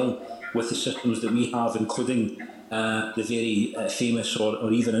quite well with the systems that we have, including the very famous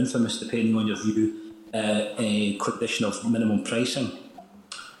or even infamous, depending on your view, condition of minimum pricing.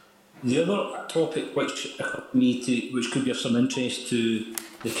 The other topic which could be of some interest to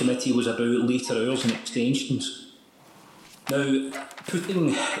the committee was about later hours and extensions. Now,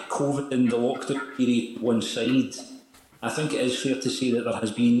 putting COVID and the lockdown period to one side, I think it is fair to say that there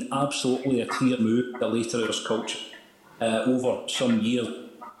has been absolutely a clear move to later hours culture over some years.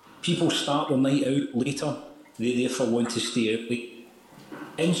 People start their night out later, they therefore want to stay out late.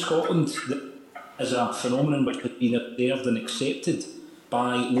 In Scotland, is a phenomenon which has been observed and accepted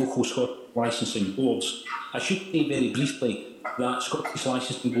by local Scottish licensing boards. I should say very briefly that Scottish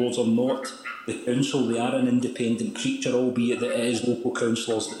licensing boards are not the council, they are an independent creature, albeit that it is local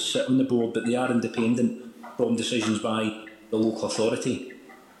councillors that sit on the board, but they are independent from decisions by the local authority.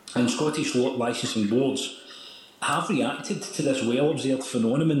 And Scottish licensing boards have reacted to this well-observed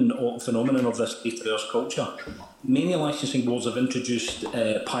phenomenon of this later hours culture. Many licensing boards have introduced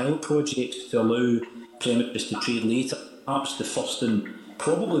pilot projects to allow premises to trade later. Perhaps the first and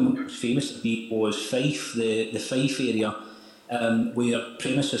probably most famous of these was Fife, the Fife area, where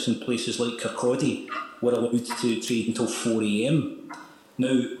premises in places like Kirkcaldy were allowed to trade until 4 AM.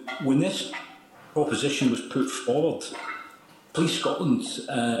 Now, when this proposition was put forward, Police Scotland,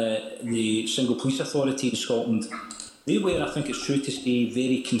 the single police authority in Scotland, they were, I think it's true to say,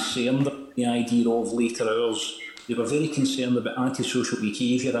 very concerned about the idea of later hours. They were very concerned about antisocial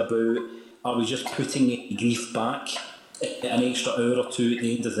behaviour, about are we just putting grief back an extra hour or two at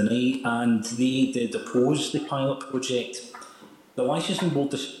the end of the night, and they did oppose the pilot project. The licensing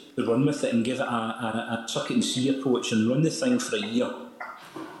board decided to run with it and give it a suck it and see approach and run the thing for a year.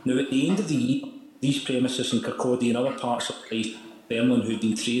 Now, at the end of the year, these premises in Kirkcaldy and other parts of Fairland who'd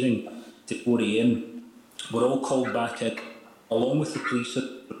been trading to 4 AM were all called back in, along with the police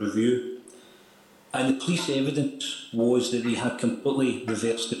review. And the police evidence was that they had completely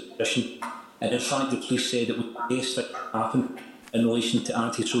reversed the position. And in fact, the police said it was the best that could happen in relation to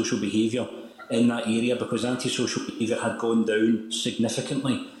antisocial behaviour in that area, because antisocial behaviour had gone down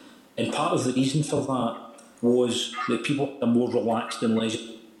significantly. And part of the reason for that was that people are more relaxed and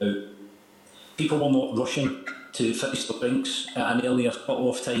leisurely out. People were not rushing to finish their drinks at an earlier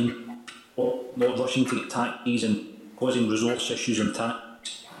cut-off time, or not rushing to get taxis and causing resource issues and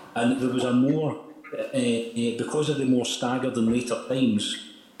taxis. And there was a more, because of the more staggered and later times,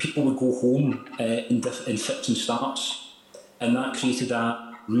 people would go home in fits and starts, and that created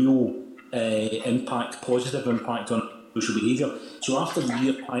a real positive impact on social behaviour. So after the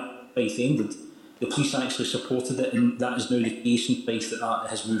year Fife ended, the police actually supported it, and that is now the case in Fife that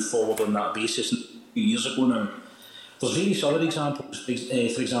has moved forward on that basis a few years ago now. There's various other examples. For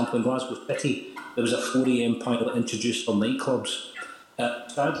example, in Glasgow City, there was a 4 AM pilot introduced for nightclubs.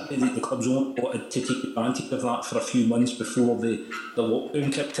 Sadly, the clubs only wanted to take advantage of that for a few months before the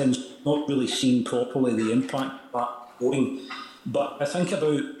lockdown kicked in. Not really seen properly the impact of that going. But I think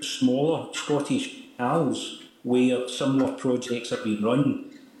about smaller Scottish towns where similar projects have been run.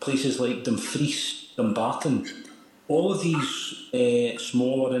 Places like Dumfries, Dumbarton, all of these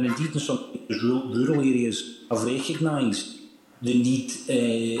smaller and indeed in some rural areas have recognised the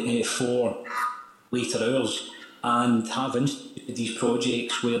need for later hours and have instituted these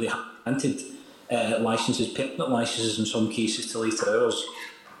projects where they have granted licences, permanent licences in some cases to later hours.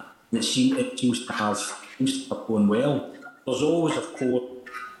 And it seems to have gone well. There's always, of course,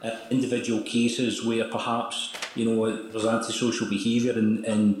 individual cases where perhaps there's antisocial behaviour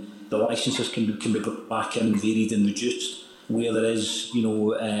and the licences can be brought back in and varied and reduced, where there is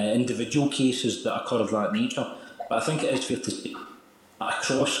individual cases that occur of that nature. But I think it is fair to say that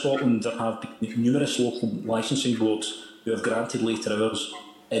across Scotland there have been numerous local licensing boards who have granted later hours,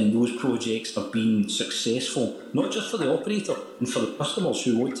 and those projects have been successful, not just for the operator and for the customers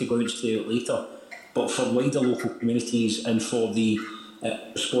who want to go out and stay out later, but for wider local communities and for the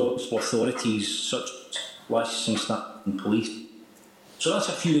responsible authorities such as licensing staff and police. So that's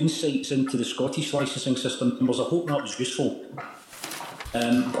a few insights into the Scottish licensing system numbers. I hope that was useful.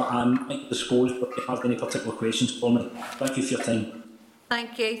 But I'm at disposed if you have any particular questions for me. Thank you for your time.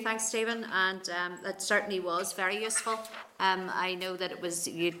 Thank you. Thanks, Stephen. And that certainly was very useful. I know that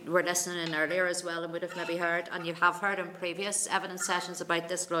you were listening in earlier as well and would have maybe heard, and you have heard in previous evidence sessions about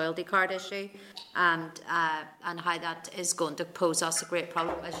this loyalty card issue and how that is going to pose us a great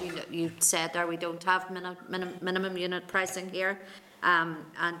problem. As you said there, we don't have minimum unit pricing here, and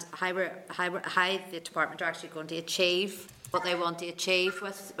how the department are actually going to achieve what they want to achieve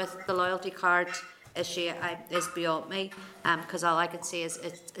with the loyalty card issue is beyond me, because all I can see is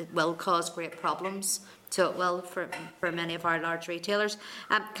it will cause great problems. So it will for many of our large retailers.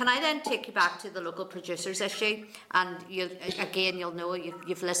 Can I then take you back to the local producers issue? And you'll know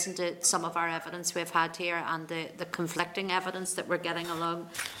you've listened to some of our evidence we've had here and the conflicting evidence that we're getting along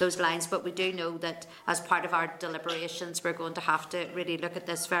those lines. But we do know that as part of our deliberations, we're going to have to really look at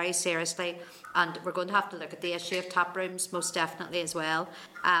this very seriously, and we're going to have to look at the issue of tap rooms most definitely as well.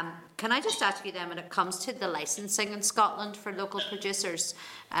 Can I just ask you then, when it comes to the licensing in Scotland for local producers,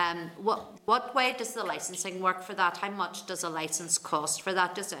 what way does the licensing work for that? How much does a license cost for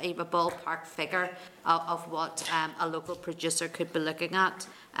that? Just a ballpark figure of what a local producer could be looking at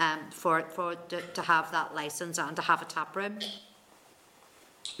to have that license and to have a tap room?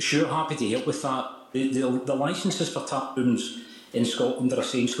 Sure, happy to help with that. The licences for tap rooms in Scotland are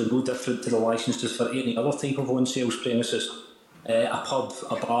essentially no different to the licences for any other type of on-sales premises. A pub,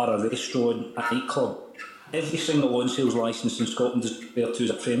 a bar, a restaurant, a nightclub. Every single on-sales licence in Scotland is referred to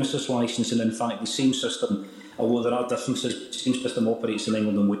as a premises licence, and in fact the same system, although there are differences, the same system operates in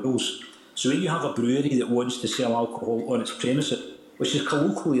England and Wales. So when you have a brewery that wants to sell alcohol on its premises, which is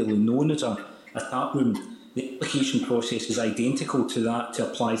colloquially known as a tap room, the application process is identical to that to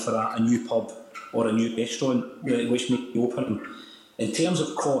apply for a new pub or a new restaurant which may be opening. In terms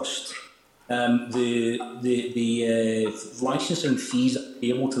of cost, the licensing fees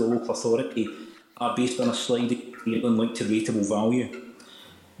payable to the local authority are based on a sliding scale and linked to rateable value.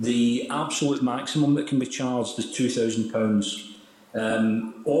 The absolute maximum that can be charged is £2,000.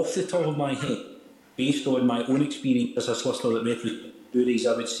 Off the top of my head, based on my own experience as a solicitor that represents breweries,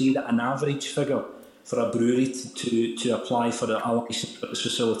 I would say that an average figure for a brewery to apply for a licence for this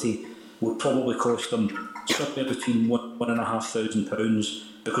facility would probably cost them somewhere between £1,500,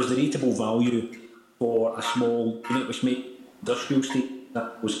 because the rateable value for a small unit which may industrial state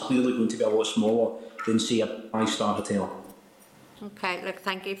that was clearly going to be a lot smaller than, say, a 5-star hotel. Okay, look,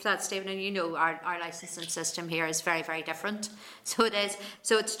 thank you for that, Stephen. And you know, our licensing system here is very, very different. So it is.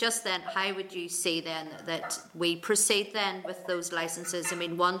 So it's just then, how would you see then that we proceed then with those licences? I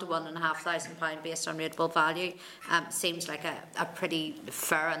mean, £1,000 to £1,500 based on rateable value seems like a pretty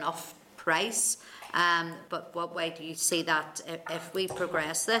fair enough price. But what way do you see that if we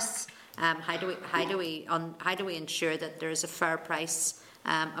progress this? How do we ensure that there is a fair price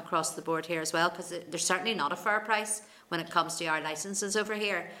across the board here as well? Because there's certainly not a fair price when it comes to our licences over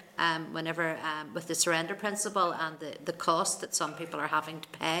here, whenever with the surrender principle and the cost that some people are having to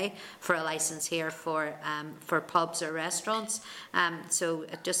pay for a licence here for pubs or restaurants. So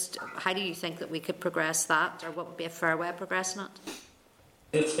just how do you think that we could progress that, or what would be a fair way of progressing it?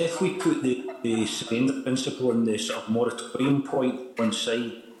 If we put the surrender principle and the sort of moratorium point one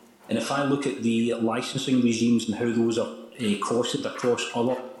side, and if I look at the licensing regimes and how those are costed across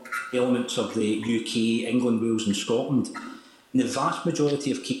other elements of the UK, England, Wales and Scotland, in the vast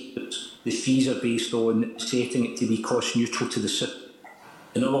majority of cases, the fees are based on setting it to be cost neutral to the city.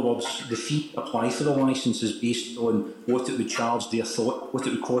 In other words, the fee applied for the licence is based on what it would charge what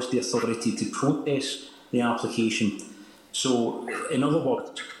it would cost the authority to process the application. So, in other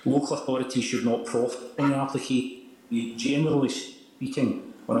words, local authorities should not profit from the application, generally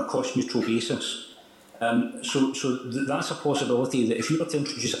speaking, on a cost-neutral basis. So that's a possibility, that if you were to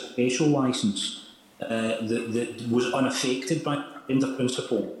introduce a special licence that was unaffected by the surrender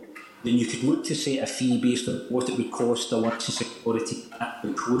principle, then you could look to set a fee based on what it would cost the licensing authority to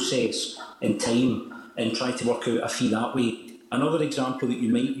actually process in time and try to work out a fee that way. Another example that you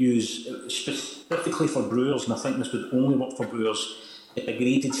might use specifically for brewers, and I think this would only work for brewers, is a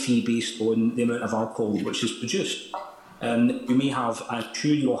graded fee based on the amount of alcohol which is produced. You may have, I'm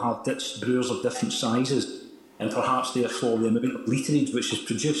sure you'll have brewers of different sizes, and perhaps therefore the amount of litrage which is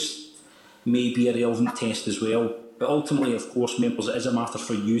produced may be a relevant test as well. But ultimately, of course, members, it is a matter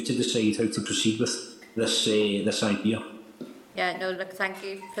for you to decide how to proceed with this idea. Yeah, no, look, thank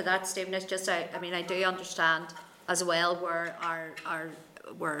you for that, Stephen. It's just, I mean, I do understand as well where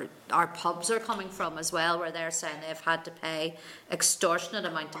our pubs are coming from as well, where they're saying they've had to pay extortionate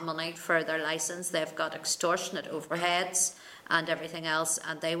amount of money for their licence. They've got extortionate overheads and everything else,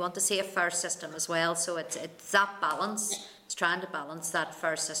 and they want to see a fair system as well. So it's that balance. It's trying to balance that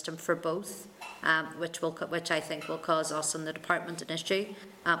fair system for both, which I think will cause us in the department an issue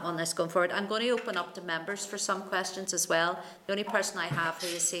on this going forward. I'm going to open up to members for some questions as well. The only person I have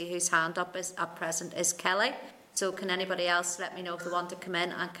whose hand up is up present is Kelly. So can anybody else let me know if they want to come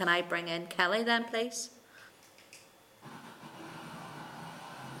in, and can I bring in Kelly then, please?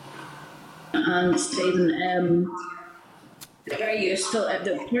 And Stephen, very useful. I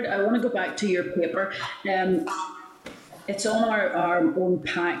want to go back to your paper. It's on our own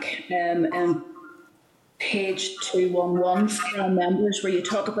pack, page 211 for our members, where you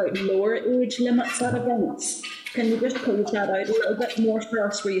talk about lower age limits at events. Can you just pull that out a little bit more for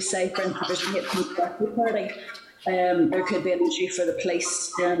us, where you say, for instance, there's a birthday party, there could be an issue for the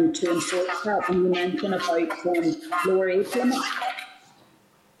police to enforce that, and you mention about lower age limits?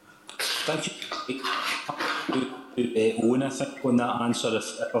 Thank you. Owen, I think, on that answer,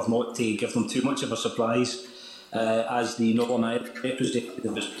 if I've not to give them too much of a surprise. as the Northern Ireland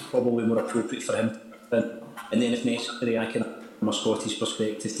representative, it's probably more appropriate for him. And then, if necessary, I can, from a Scottish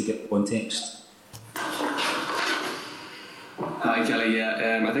perspective, to give context. Hi Kelly,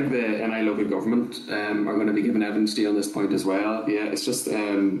 yeah, I think the NI local government are going to be giving evidence to you on this point as well. Yeah, it's just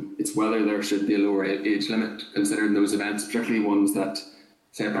it's whether there should be a lower age limit considering those events, particularly ones that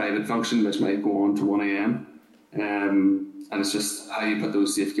say a private function which might go on to 1 a.m. And it's just how you put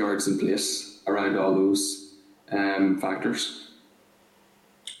those safeguards in place around all those factors.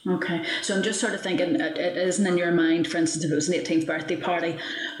 Okay, so I'm just sort of thinking, it isn't in your mind, for instance, if it was an 18th birthday party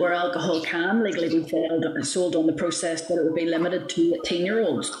where alcohol can legally be sold on the process, that it would be limited to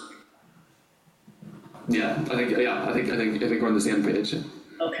 18-year-olds? Yeah, I think we're on the same page.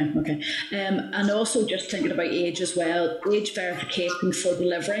 Okay. And also just thinking about age as well, age verification for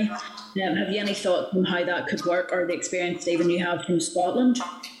delivery. Have you any thoughts on how that could work, or the experience, Stephen, you have from Scotland?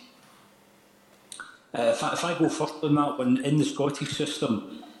 If I go first on that one, in the Scottish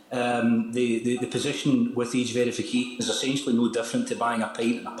system, the position with age verification is essentially no different to buying a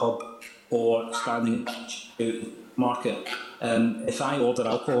pint in a pub or standing out in the market. If I order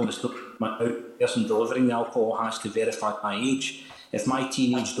alcohol and it's not my person delivering the alcohol has to verify my age. If my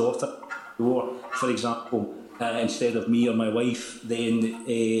teenage daughter, or for example, instead of me or my wife, then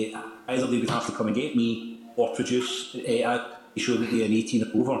either they would have to come and get me or produce to show that they are 18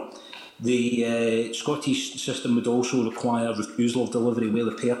 or over. The Scottish system would also require refusal of delivery where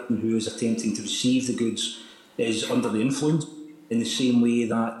the person who is attempting to receive the goods is under the influence, in the same way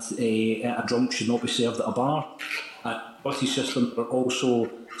that a drunk should not be served at a bar. The Scottish system are also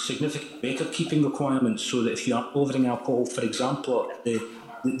significant record-keeping requirements, so that if you are delivering alcohol, for example,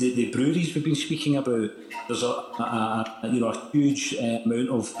 the breweries we've been speaking about, there's a huge amount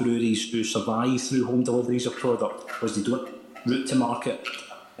of breweries who survive through home deliveries of product because they don't route to market.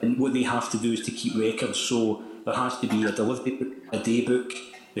 And what they have to do is to keep records, so there has to be a delivery book, a day book,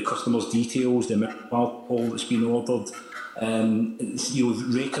 the customer's details, the amount of alcohol that's been ordered.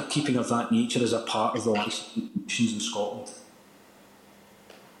 Record keeping of that nature is a part of the licensing conditions in Scotland.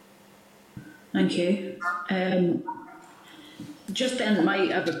 Thank you. Just then,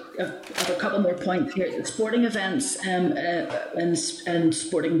 I have a couple more points here. The sporting events and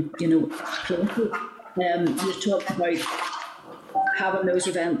sporting, places. You talked about having those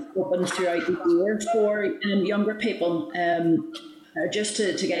events open throughout the year for younger people. Just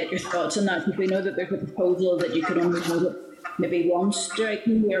to get your thoughts on that, because we know that there's a proposal that you could only hold it maybe once throughout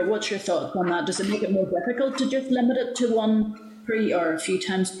the year. What's your thoughts on that? Does it make it more difficult to just limit it to one or a few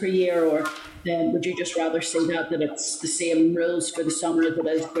times per year, or would you just rather see that it's the same rules for the summer as it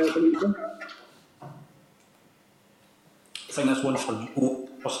is throughout the year? I think that's one for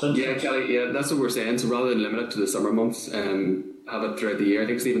Austin. Yeah, Kelly, yeah, that's what we're saying. So rather than limit it to the summer months, have it throughout the year. I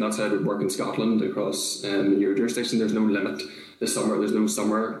think, Stephen, that's how it would work in Scotland across your jurisdiction. There's no limit this summer. There's no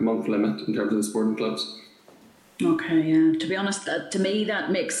summer month limit in terms of the sporting clubs. Okay, yeah. To be honest, to me that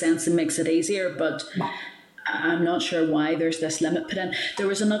makes sense and makes it easier, but I'm not sure why there's this limit put in. There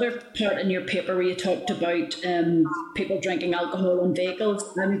was another part in your paper where you talked about people drinking alcohol in vehicles.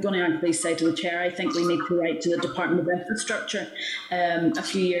 I'm going to actually say to the chair, I think we need to write to the Department of Infrastructure. A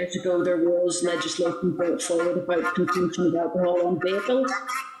few years ago there was legislation brought forward about consumption of alcohol on vehicles,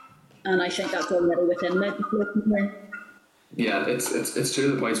 and I think that's already within legislation here. Yeah, it's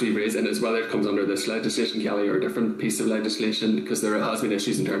true the points we've raised, and it's whether it comes under this legislation, Kelly, or a different piece of legislation, because there has been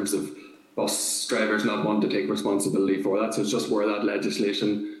issues in terms of bus drivers not wanting to take responsibility for that. So it's just where that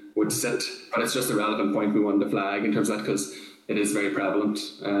legislation would sit. But it's just a relevant point we wanted to flag in terms of that, because it is very prevalent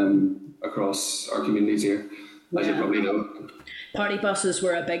across our communities here, as you probably know. Party buses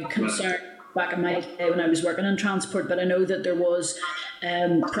were a big concern back in my day when I was working in transport, but I know that there was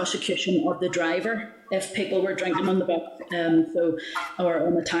prosecution of the driver if people were drinking on the bus or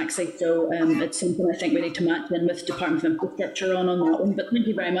on a taxi. So it's something I think we need to match in with Department of Infrastructure on that one. But thank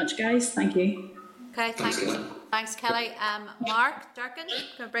you very much, guys. Thank you. Okay, thanks, Kelly. Mark Durkin,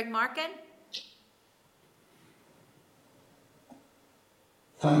 can I bring Mark in?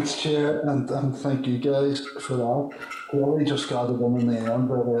 Thanks, Chair, and thank you guys for that. Kelly just got it in the end,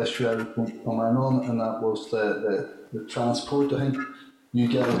 but the issue I was going to come in on, and that was the transport. I think you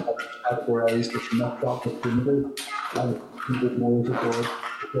guys have categorised this missed opportunity and people know to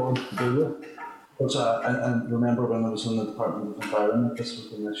do it. But and remember when I was in the Department of Environment, this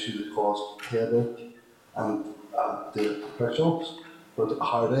was an issue that caused headache and the officials, but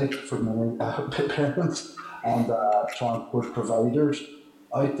heartache for many parents and transport providers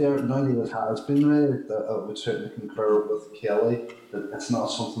out there. Now that it has been raised, I would certainly concur with Kelly that it's not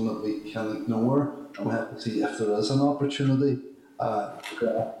something that we can ignore, and we have to see if there is an opportunity to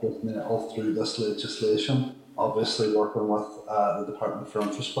get this all through this legislation. obviously working with the Department for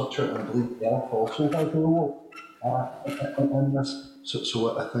Infrastructure, and I believe DEF also has a role in this.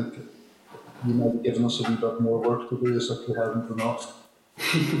 So I think you might be giving us a wee bit more work to do, as if we haven't enough.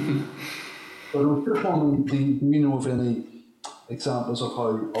 But I was just wondering, do you know of any examples of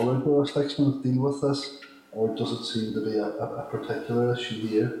how other jurisdictions deal with this, or does it seem to be a particular issue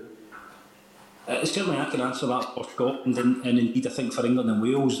here? Certainly I can answer that for Scotland, and indeed I think for England and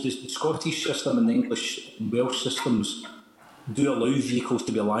Wales. The Scottish system and the English and Welsh systems do allow vehicles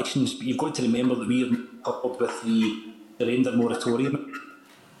to be licensed, but you've got to remember that we are coupled with the surrender moratorium.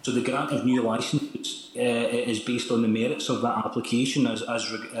 So the grant of new licences is based on the merits of that application as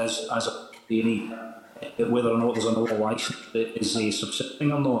a whether or not there's another licence that is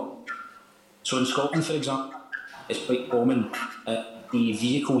subsisting or not. So in Scotland, for example, it's quite common the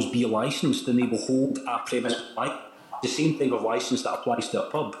vehicles be licensed and they will hold a premise license. The same type of licence that applies to a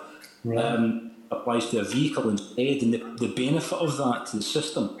pub applies to a vehicle instead. And the benefit of that to the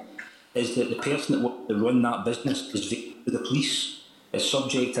system is that the person that wants to run that business is the police, is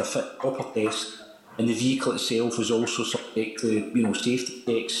subject to a fit proper test, and the vehicle itself is also subject to safety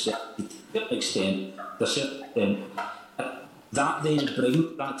checks to a certain extent. That then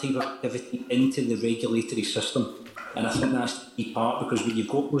brings that type of activity into the regulatory system, and I think that's the key part, because when you've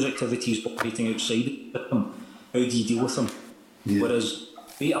got those activities operating outside the system, how do you deal with them? Yeah. Whereas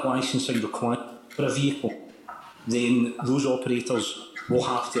data licensing required for a vehicle, then those operators will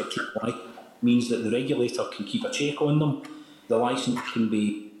have to apply. It means that the regulator can keep a check on them. The licence can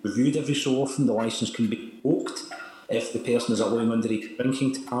be reviewed every so often. The licence can be revoked if the person is allowing underage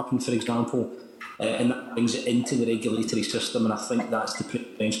drinking to happen, for example. And that brings it into the regulatory system, and I think that's the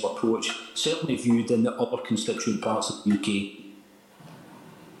principal approach, certainly viewed in the other constituent parts of the UK.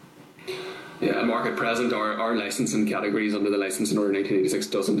 Yeah, Mark, at present, our licensing categories under the Licensing Order 1986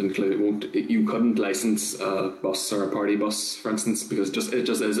 doesn't include. You couldn't license a bus or a party bus, for instance, because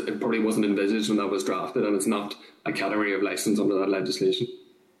it probably wasn't envisaged when that was drafted, and it's not a category of license under that legislation.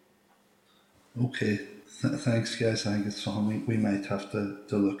 Okay, thanks, guys. I think it's something we might have to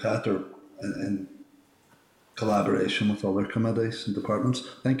look at, or in collaboration with other committees and departments.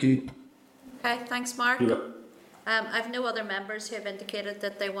 Thank you. Okay, thanks, Mark. I've no other members who have indicated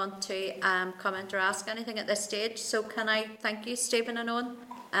that they want to comment or ask anything at this stage. So can I thank you, Stephen and Owen,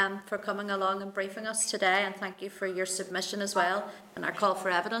 for coming along and briefing us today, and thank you for your submission as well and our call for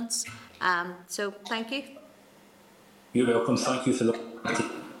evidence. So thank you. You're welcome. Thank you for the.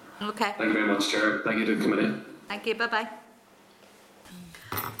 Okay. Thank you very much, Chair. Thank you to the committee. Thank you. Bye-bye.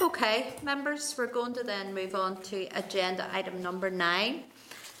 Okay, members, we're going to then move on to agenda item number 9,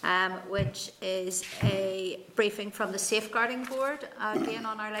 which is a briefing from the Safeguarding Board, again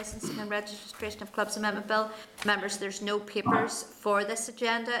on our Licensing and Registration of Clubs Amendment Bill. Members, there's no papers for this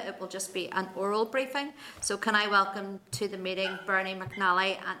agenda. It will just be an oral briefing. So can I welcome to the meeting Bernie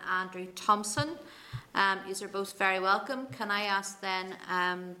McNally and Andrew Thompson. These are both very welcome. Can I ask then,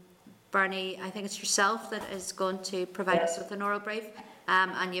 Bernie, I think it's yourself that is going to provide us with an oral brief.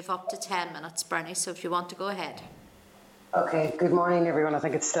 And you've up to 10 minutes, Bernie, so if you want to go ahead. Okay, good morning, everyone. I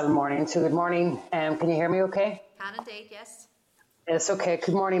think it's still morning, so good morning. Can you hear me okay? Can indeed, yes. Yes, okay.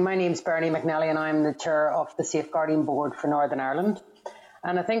 Good morning. My name's Bernie McNally and I'm the chair of the Safeguarding Board for Northern Ireland.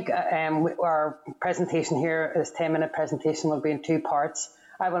 And I think our presentation here, this 10-minute presentation, will be in 2 parts.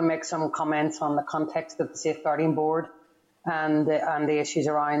 I will make some comments on the context of the Safeguarding Board and the issues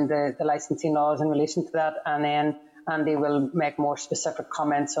around the licensing laws in relation to that, and then Andy will make more specific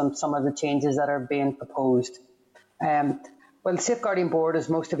comments on some of the changes that are being proposed. Well, the Safeguarding Board, as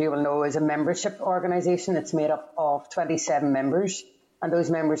most of you will know, is a membership organisation. It's made up of 27 members, and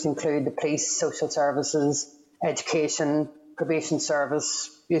those members include the police, social services, education, probation service,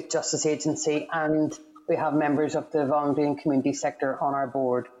 youth justice agency, and we have members of the voluntary and community sector on our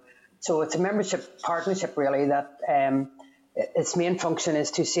board. So it's a membership partnership, really, that its main function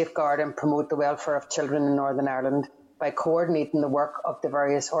is to safeguard and promote the welfare of children in Northern Ireland by coordinating the work of the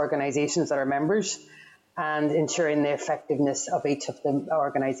various organisations that are members and ensuring the effectiveness of each of the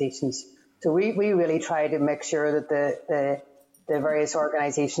organisations. So we really try to make sure that the various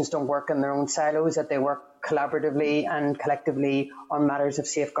organisations don't work in their own silos, that they work collaboratively and collectively on matters of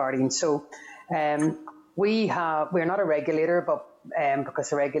safeguarding. So we're not a regulator, but because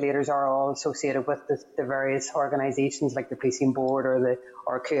the regulators are all associated with the various organisations like the Policing Board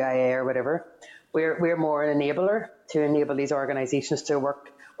or QIA or whatever. We're more an enabler to enable these organisations to work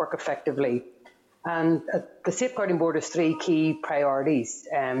effectively. And the Safeguarding Board has 3 key priorities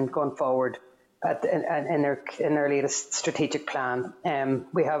going forward in their latest strategic plan.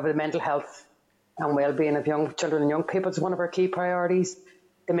 We have the mental health and well-being of young children and young people is one of our key priorities.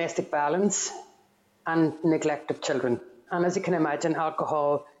 Domestic violence and neglect of children. And as you can imagine,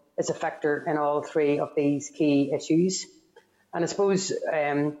 alcohol is a factor in all three of these key issues. And I suppose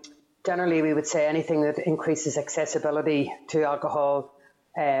generally we would say anything that increases accessibility to alcohol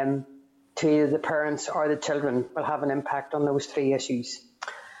to the parents or the children will have an impact on those three issues.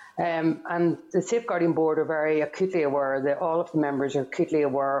 And the Safeguarding Board are very acutely aware, that all of the members are acutely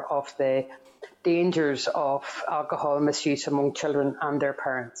aware of the dangers of alcohol misuse among children and their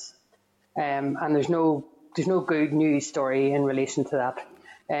parents. And there's no good news story in relation to that.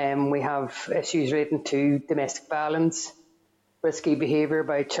 We have issues relating to domestic violence, risky behaviour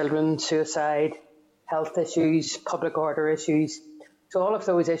by children, suicide, health issues, public order issues. So all of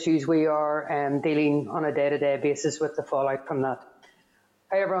those issues we are dealing on a day-to-day basis with the fallout from that.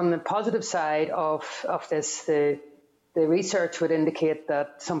 However, on the positive side of this, the research would indicate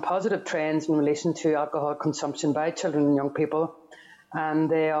that some positive trends in relation to alcohol consumption by children and young people, and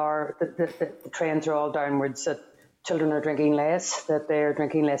the trends are all downwards, that children are drinking less, that they're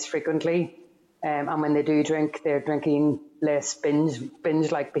drinking less frequently, and when they do drink, they're drinking less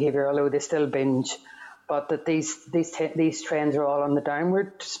binge-like behaviour, although they still binge, but that these trends are all on the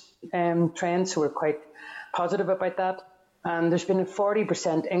downward trend, so we're quite positive about that. And there's been a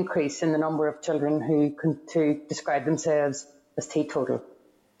 40% increase in the number of children who describe themselves as teetotal.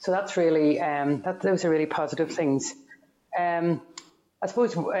 So that's really, those are really positive things. I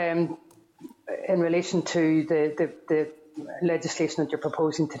suppose in relation to the legislation that you're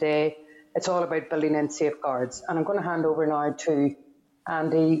proposing today, it's all about building in safeguards. And I'm going to hand over now to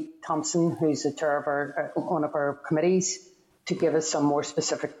Andy Thompson, who's the chair of one of our committees, to give us some more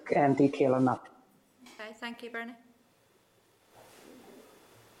specific detail on that. Okay, thank you, Bernie.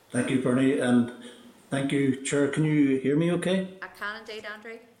 Thank you, Bernie, and thank you, Chair. Can you hear me okay? I can indeed,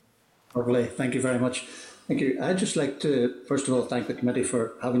 Andrew. Lovely, thank you very much. Thank you. I'd just like to, first of all, thank the committee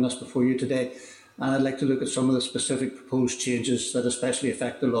for having us before you today. And I'd like to look at some of the specific proposed changes that especially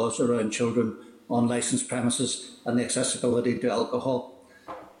affect the laws around children on licensed premises and the accessibility to alcohol.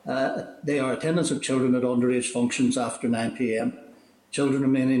 They are attendance of children at underage functions after 9 p.m, children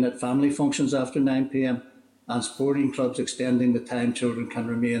remaining at family functions after 9 p.m, and sporting clubs extending the time children can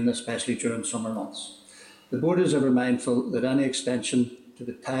remain, especially during summer months. The board is ever mindful that any extension to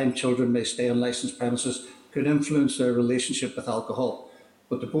the time children may stay on licensed premises could influence their relationship with alcohol,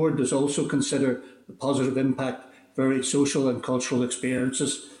 but the board does also consider the positive impact varied social and cultural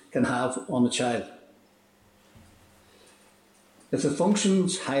experiences can have on a child. If the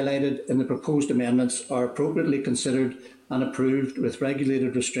functions highlighted in the proposed amendments are appropriately considered and approved with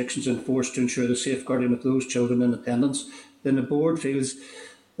regulated restrictions enforced to ensure the safeguarding of those children in attendance, then the board feels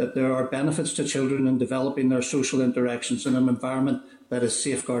that there are benefits to children in developing their social interactions in an environment that is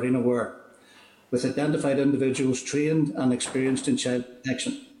safeguarding aware, with identified individuals trained and experienced in child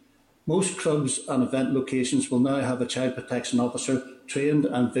protection. Most clubs and event locations will now have a child protection officer trained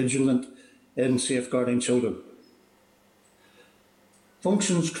and vigilant in safeguarding children.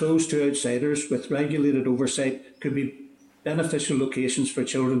 Functions closed to outsiders with regulated oversight could be beneficial locations for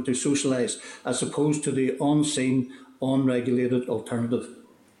children to socialise, as opposed to the unseen, unregulated alternative.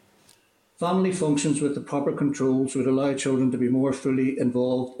 Family functions with the proper controls would allow children to be more fully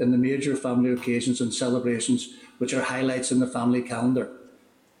involved in the major family occasions and celebrations, which are highlights in the family calendar.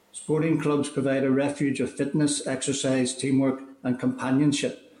 Sporting clubs provide a refuge of fitness, exercise, teamwork and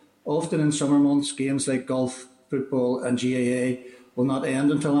companionship. Often in summer months, games like golf, football and GAA will not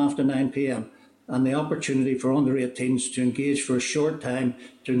end until after 9 p.m, and the opportunity for under 18s to engage for a short time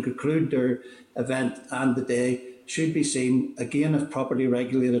to conclude their event and the day should be seen, again if properly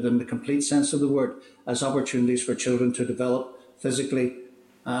regulated in the complete sense of the word, as opportunities for children to develop physically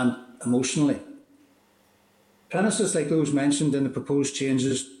and emotionally. Premises like those mentioned in the proposed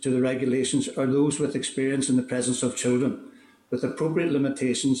changes to the regulations are those with experience in the presence of children, with appropriate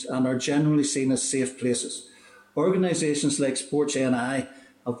limitations, and are generally seen as safe places. Organisations like Sports NI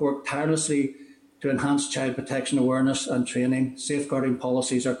have worked tirelessly to enhance child protection awareness and training. Safeguarding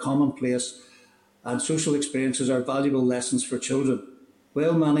policies are commonplace and social experiences are valuable lessons for children.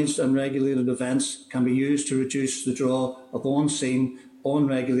 Well-managed and regulated events can be used to reduce the draw of unseen,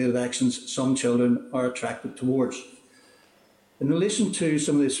 unregulated actions some children are attracted towards. In relation to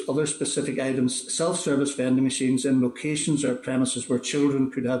some of these other specific items, self-service vending machines in locations or premises where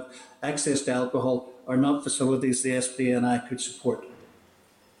children could have access to alcohol are not facilities the SPNI could support.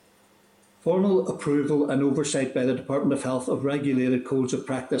 Formal approval and oversight by the Department of Health of regulated codes of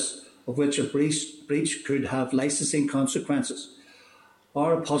practice, of which a breach could have licensing consequences,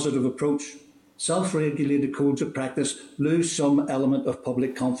 are a positive approach. Self-regulated codes of practice lose some element of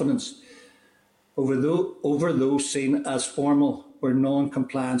public confidence over those seen as formal where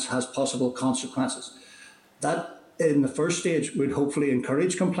non-compliance has possible consequences. That, in the first stage, would hopefully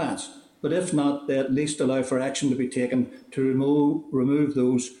encourage compliance, but if not, they at least allow for action to be taken to remove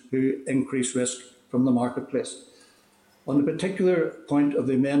those who increase risk from the marketplace. On the particular point of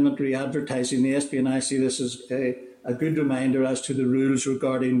the amendment re-advertising, the SPNI see this as a good reminder as to the rules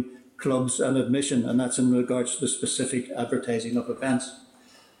regarding clubs and admission, and that's in regards to the specific advertising of events.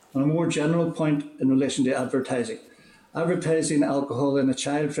 On a more general point in relation to advertising, advertising alcohol in a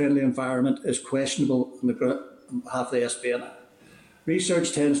child-friendly environment is questionable on behalf of the SPNI.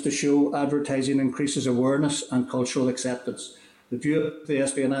 Research tends to show advertising increases awareness and cultural acceptance. The view of the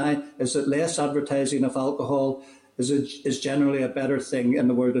SPNI is that less advertising of alcohol is generally a better thing in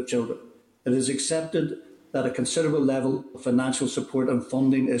the world of children. It is accepted that a considerable level of financial support and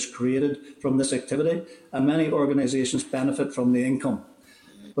funding is created from this activity, and many organisations benefit from the income.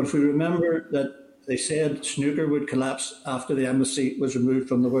 But if we remember that they said snooker would collapse after the embassy was removed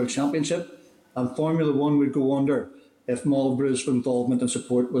from the World Championship, and Formula One would go under if Marlborough's involvement and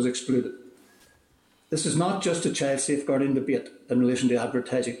support was excluded. This is not just a child safeguarding debate in relation to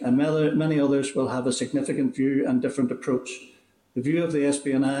advertising, and many others will have a significant view and different approach. The view of the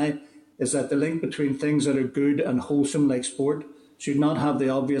SPNI is that the link between things that are good and wholesome, like sport, should not have the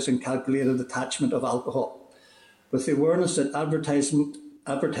obvious and calculated attachment of alcohol. With the awareness that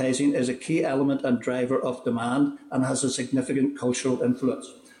advertising is a key element and driver of demand and has a significant cultural influence,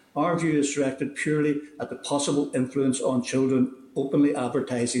 our view is directed purely at the possible influence on children openly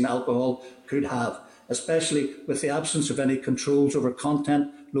advertising alcohol could have, especially with the absence of any controls over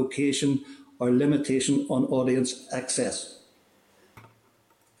content, location, or limitation on audience access.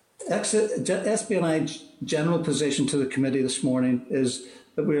 SPNI's general position to the committee this morning is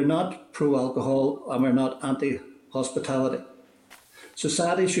that we are not pro-alcohol and we're not anti-hospitality.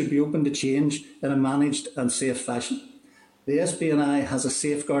 Society should be open to change in a managed and safe fashion. The SPNI has a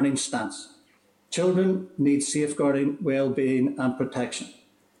safeguarding stance. Children need safeguarding, well-being and protection.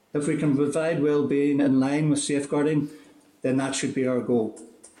 If we can provide well-being in line with safeguarding, then that should be our goal.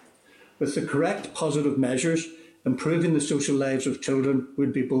 With the correct positive measures, improving the social lives of children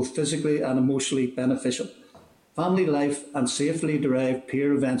would be both physically and emotionally beneficial. Family life and safely derived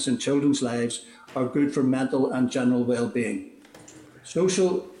peer events in children's lives are good for mental and general well-being.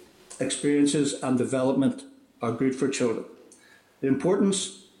 Social experiences and development are good for children. The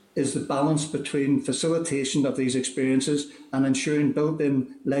importance is the balance between facilitation of these experiences and ensuring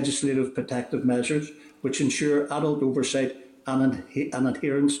built-in legislative protective measures which ensure adult oversight and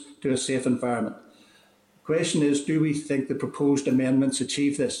adherence to a safe environment. The question is, do we think the proposed amendments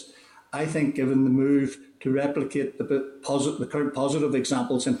achieve this? I think given the move to replicate the current positive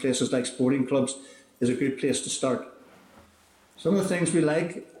examples in places like sporting clubs is a good place to start. Some of the things we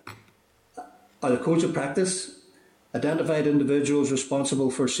like are the codes of practice, identified individuals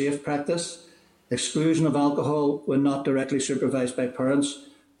responsible for safe practice, exclusion of alcohol when not directly supervised by parents,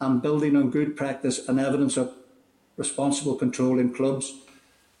 and building on good practice and evidence of responsible control in clubs.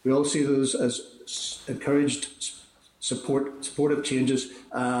 We all see those as encouraged supportive changes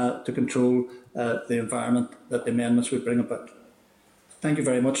to control the environment that the amendments would bring about. Thank you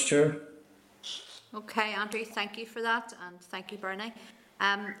very much, Chair. Okay, Andrew, thank you for that, and thank you, Bernie.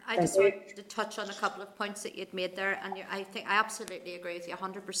 I just wanted to touch on a couple of points that you'd made there, and I think I absolutely agree with you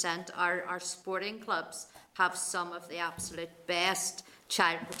 100%. Our sporting clubs have some of the absolute best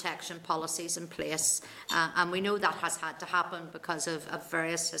child protection policies in place, and we know that has had to happen because of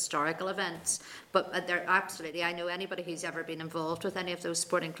various historical events. But they're absolutely, I know anybody who's ever been involved with any of those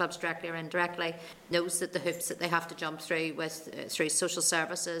sporting clubs directly or indirectly knows that the hoops that they have to jump through through social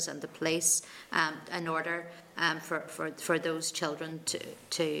services and the police in order for those children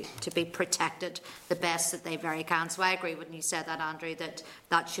to be protected the best that they very can. So I agree when you said that, Andrew,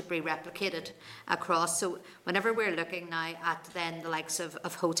 that should be replicated across. So whenever we're looking now at then the likes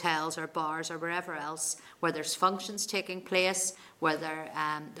of hotels or bars or wherever else where there's functions taking place, whether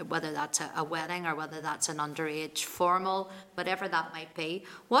that's a wedding or whether that's an underage formal, whatever that might be,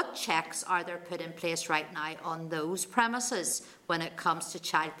 what checks are there put in place right now on those premises when it comes to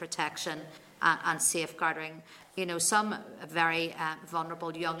child protection and safeguarding, some very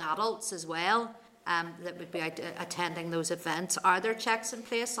vulnerable young adults as well that would be attending those events? Are there checks in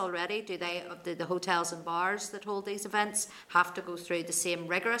place already? Do the hotels and bars that hold these events have to go through the same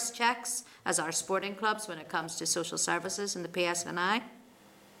rigorous checks as our sporting clubs when it comes to social services and the PSNI?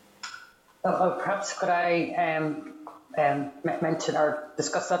 Perhaps could I mention or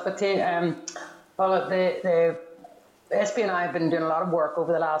discuss that with you? Well, the SPNI have been doing a lot of work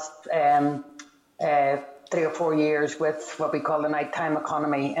over the last 3 or 4 years with what we call the nighttime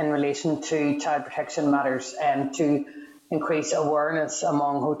economy in relation to child protection matters, and to increase awareness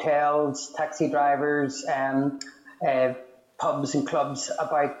among hotels, taxi drivers, pubs and clubs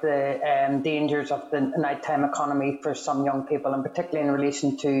about the dangers of the nighttime economy for some young people, and particularly in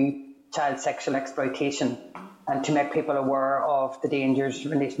relation to child sexual exploitation, and to make people aware of the dangers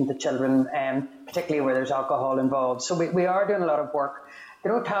in relation to children, particularly where there's alcohol involved. So we are doing a lot of work. They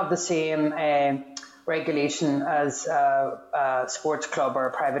don't have the same regulation as a sports club or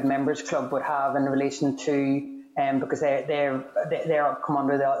a private members club would have in relation to, because they come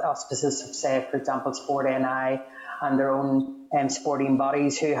under the auspices of, say, for example, Sport NI and their own sporting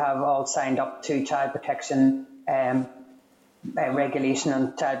bodies who have all signed up to child protection regulation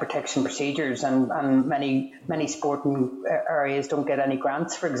and child protection procedures, and many sporting areas don't get any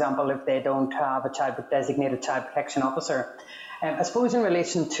grants, for example, if they don't have a designated child protection officer. I suppose in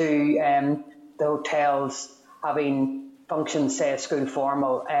relation to the hotels having functions, say a school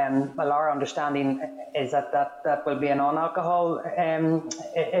formal, well, our understanding is that will be a non-alcohol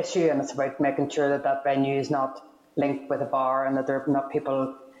issue, and it's about making sure that venue is not linked with a bar and that there are not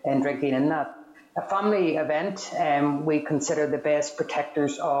people drinking in that. A family event, we consider the best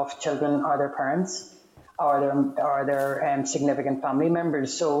protectors of children are their parents or their significant family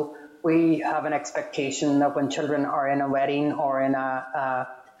members. So we have an expectation that when children are in a wedding or in a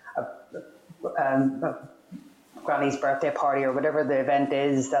granny's birthday party or whatever the event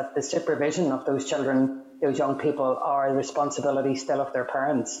is, that the supervision of those children, those young people, are the responsibility still of their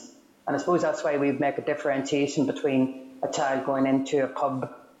parents. And I suppose that's why we make a differentiation between a child going into a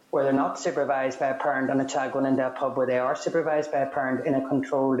pub where they're not supervised by a parent and a child going into a pub where they are supervised by a parent in a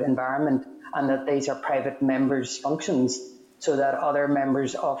controlled environment, and that these are private members' functions, so that other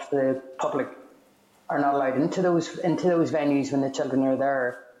members of the public are not allowed into those venues when the children are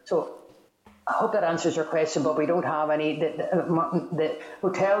there. So I hope that answers your question, but we don't have any. The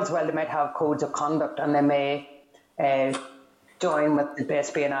hotels, well, they might have codes of conduct and they may join with the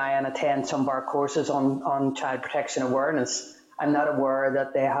BSBNI and attend some of our courses on child protection awareness. I'm not aware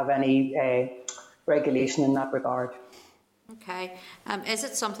that they have any regulation in that regard. Okay. Is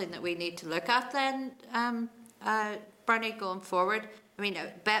it something that we need to look at then, Bernie, going forward? I mean,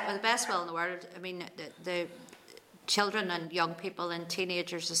 with the best will in the world, I mean, the children and young people and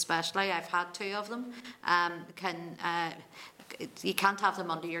teenagers especially, I've had two of them, you can't have them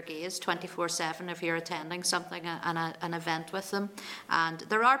under your gaze 24/7 if you're attending something, an event with them. And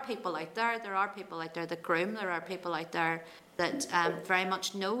there are people out there that groom, there are people out there that very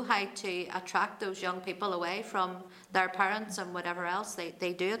much know how to attract those young people away from their parents and whatever else.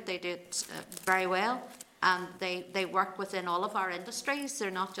 They do it very well. And they work within all of our industries.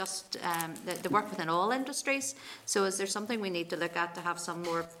 They're not just, they work within all industries. So is there something we need to look at to have some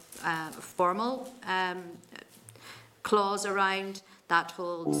more formal clause around that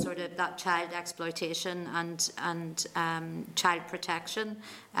whole sort of that child exploitation and child protection?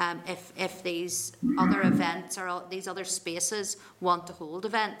 If these other events or these other spaces want to hold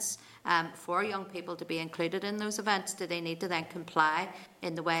events for young people to be included in those events, do they need to then comply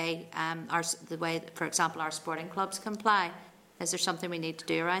in the way, for example, our sporting clubs comply? Is there something we need to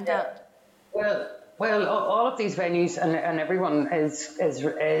do around that? Well, all of these venues and everyone has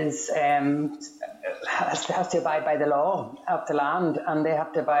to abide by the law of the land, and they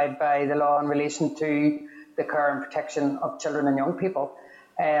have to abide by the law in relation to the care and protection of children and young people.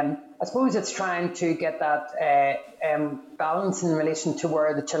 I suppose it's trying to get that balance in relation to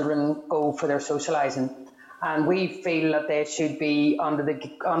where the children go for their socialising, and we feel that they should be under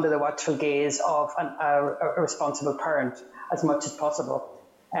the watchful gaze of a responsible parent as much as possible.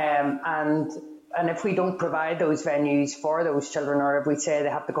 And if we don't provide those venues for those children, or if we say they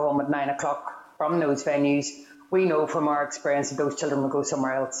have to go home at 9 o'clock from those venues, we know from our experience that those children will go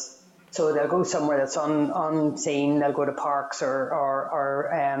somewhere else. So they'll go somewhere that's unseen. They'll go to parks or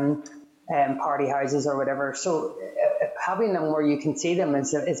party houses or whatever. So having them where you can see them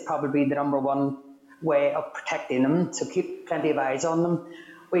is probably the number one way of protecting them. So keep plenty of eyes on them.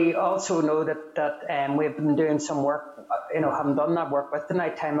 We also know that we've been doing some work, having done that work with the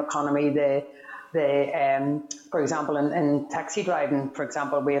nighttime economy. For example, in taxi driving, for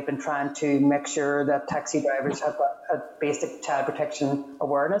example, we have been trying to make sure that taxi drivers have a basic child protection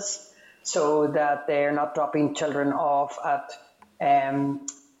awareness, so that they're not dropping children off at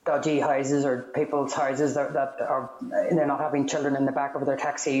dodgy houses or people's houses that are they're not having children in the back of their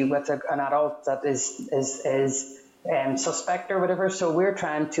taxi with an adult that is suspect or whatever. So we're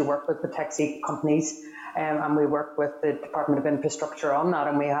trying to work with the taxi companies. And we work with the Department of Infrastructure on that,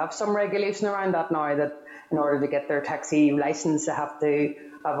 and we have some regulation around that now, that in order to get their taxi licence they have to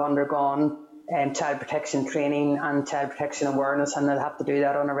have undergone child protection training and child protection awareness, and they'll have to do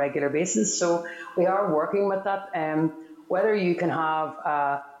that on a regular basis. So we are working with that. whether you can have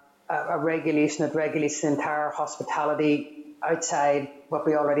a regulation that regulates the entire hospitality outside what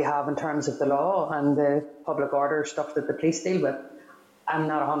we already have in terms of the law and the public order stuff that the police deal with, I'm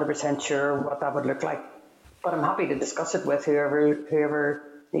not 100% sure what that would look like. But I'm happy to discuss it with whoever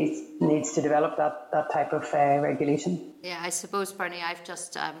needs to develop that type of regulation. Yeah, I suppose, Bernie, I've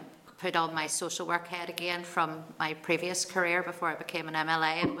just put on my social work head again from my previous career before I became an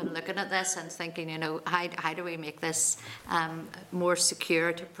MLA, and been looking at this and thinking, how do we make this more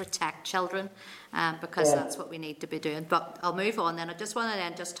secure to protect children? Because that's what we need to be doing. But I'll move on then. I just want to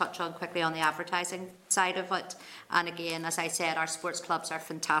then just touch on quickly on the advertising side of it. And again, as I said, our sports clubs are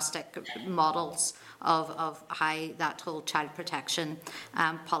fantastic models of how that whole child protection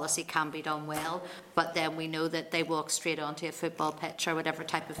policy can be done well. But then we know that they walk straight onto a football pitch or whatever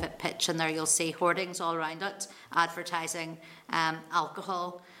type of pitch, and there you'll see hoardings all around it, advertising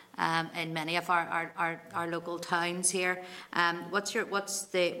alcohol. In many of our local towns here, what's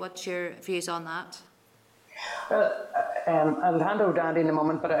your views on that? I'll hand over to Andy in a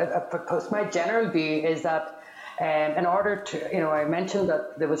moment, but I propose my general view is that in order to, I mentioned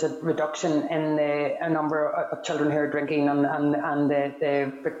that there was a reduction in a number of children who are drinking and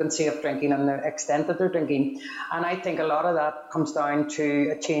the frequency of drinking and the extent that they're drinking, and I think a lot of that comes down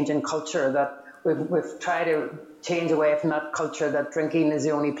to a change in culture, that we've tried to change away from that culture that drinking is the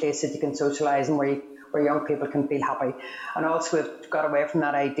only place that you can socialise and where young people can feel happy. And also we've got away from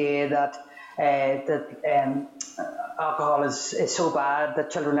that idea that alcohol is so bad that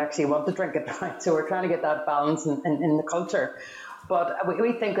children actually want to drink it, right? So we're trying to get that balance in the culture. But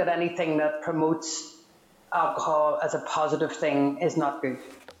we think that anything that promotes alcohol as a positive thing is not good,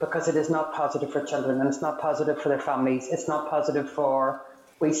 because it is not positive for children, and it's not positive for their families. It's not positive for...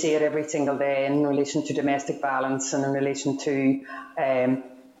 We see it every single day in relation to domestic violence and in relation to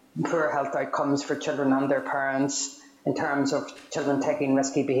poor health outcomes for children and their parents in terms of children taking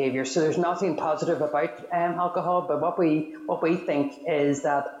risky behaviour. So there's nothing positive about alcohol, but what we think is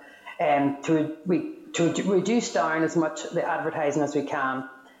that to reduce down as much the advertising as we can.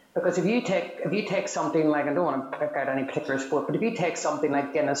 Because if you take something like, I don't want to pick out any particular sport, but if you take something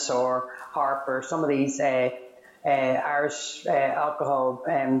like Guinness or Harp or some of these Irish alcohol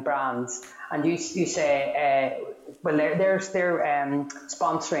brands, and you say, well, they're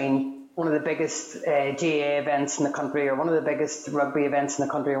sponsoring one of the biggest GAA events in the country, or one of the biggest rugby events in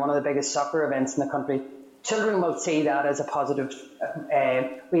the country, or one of the biggest soccer events in the country, children will see that as a positive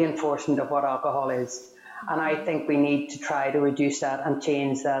reinforcement of what alcohol is. And I think we need to try to reduce that and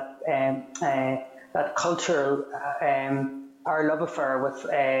change that that cultural our love affair with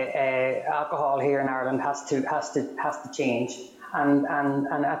alcohol here in Ireland has to change, and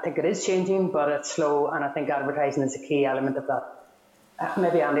I think it is changing, but it's slow, and I think advertising is a key element of that.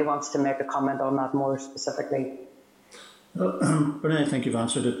 Maybe Andy wants to make a comment on that more specifically. Bernie, I think you've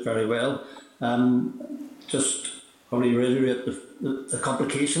answered it very well. Just probably reiterate the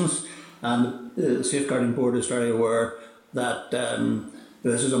complications, and the Safeguarding Board is very aware that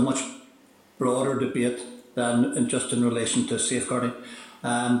this is a much broader debate than just in relation to safeguarding.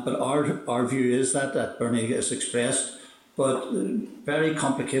 But our view is that Bernie has expressed, but very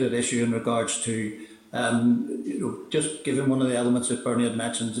complicated issue in regards to just given one of the elements that Bernie had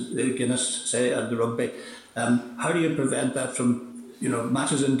mentioned, the Guinness, say, and the rugby. How do you prevent that from,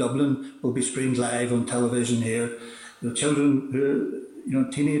 matches in Dublin will be streamed live on television here. Children who,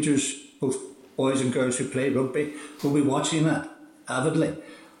 teenagers, both boys and girls who play rugby, will be watching that avidly.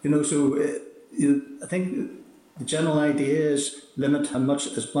 I think the general idea is limit as much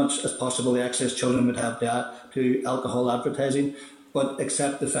as possible the access children would have to alcohol advertising, but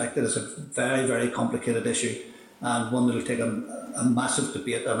accept the fact that it's a very, very complicated issue, and one that will take a massive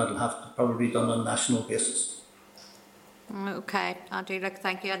debate, and it'll have to probably be done on a national basis. Okay, Andrew,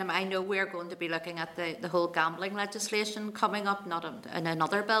 thank you. And I know we're going to be looking at the whole gambling legislation coming up, not in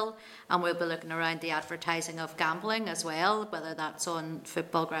another bill, and we'll be looking around the advertising of gambling as well, whether that's on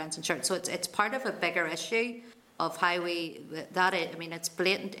football grounds and church. So it's part of a bigger issue of how it's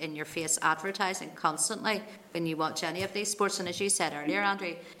blatant in your face advertising constantly when you watch any of these sports. And as you said earlier,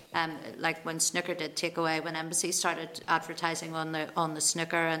 Andrew, like when snooker did take away, when Embassy started advertising on the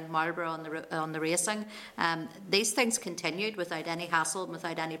snooker and Marlborough on the racing, these things continued without any hassle,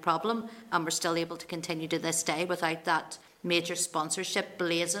 without any problem, and we're still able to continue to this day without that major sponsorship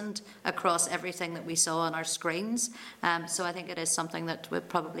blazoned across everything that we saw on our screens. So I think it is something that we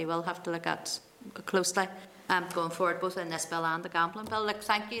probably will have to look at closely going forward, both in this bill and the gambling bill.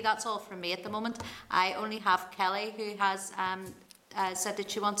 Thank you. That's all from me at the moment. I only have Kelly, who has said that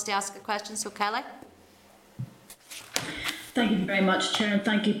she wants to ask a question. So, Kelly? Thank you very much, Chair, and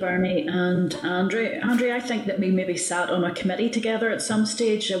thank you, Bernie and Andrew. Andrew, I think that we maybe sat on a committee together at some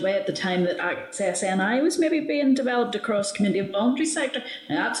stage away at the time that Access NI was maybe being developed across community voluntary sector.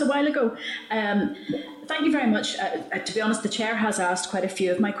 Now, that's a while ago. Thank you very much. To be honest, the Chair has asked quite a few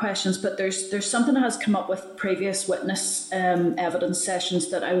of my questions, but there's something that has come up with previous witness evidence sessions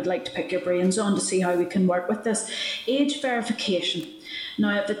that I would like to pick your brains on to see how we can work with this. Age verification.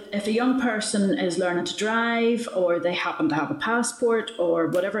 Now, if a young person is learning to drive, or they happen to have a passport, or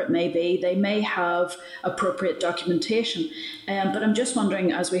whatever it may be, they may have appropriate documentation. But I'm just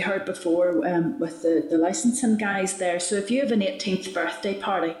wondering, as we heard before with the licensing guys there, so if you have an 18th birthday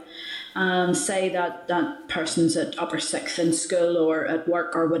party, and say that that person's at upper sixth in school or at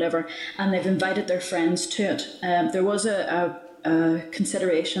work or whatever, and they've invited their friends to it, there was a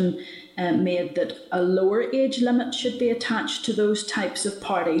consideration made that a lower age limit should be attached to those types of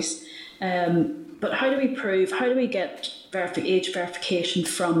parties. But how do we get age verification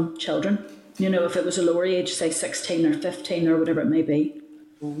from children? You know, if it was a lower age, say 16 or 15 or whatever it may be.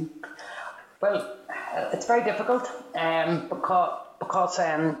 Well, it's very difficult because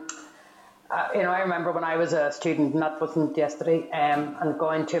I remember when I was a student, and that wasn't yesterday, and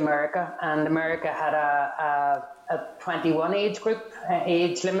going to America, and America had a 21 age group,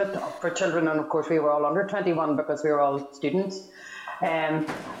 age limit for children, and of course we were all under 21 because we were all students.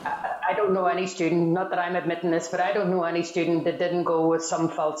 I don't know any student, not that I'm admitting this, but I don't know any student that didn't go with some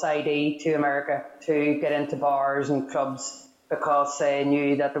false ID to America to get into bars and clubs because they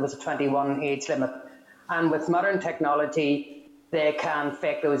knew that there was a 21 age limit. And with modern technology, they can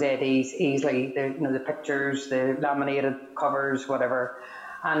fake those IDs easily. The pictures, the laminated covers, whatever.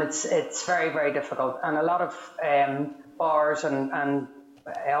 And it's very, very difficult. And a lot of bars and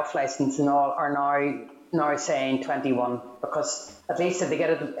off license and all are now saying 21, because at least if they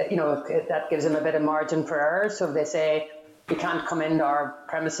get it, that gives them a bit of margin for error. So if they say you can't come into our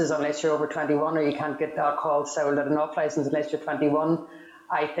premises unless you're over 21, or you can't get alcohol sold at an off license unless you're 21,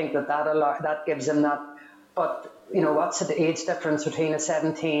 I think that gives them that. But what's the age difference between a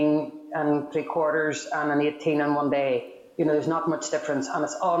 17 and 3/4 and an 18 and 1 day? There's not much difference, and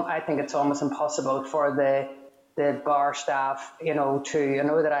I think it's almost impossible for the bar staff, to. I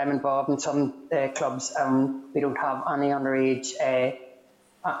know that I'm involved in some clubs, we don't have any underage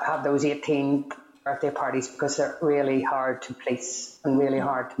have those 18 birthday parties because they're really hard to police and really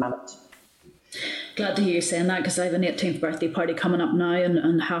hard to manage. Glad to hear you saying that, because I have an 18th birthday party coming up now,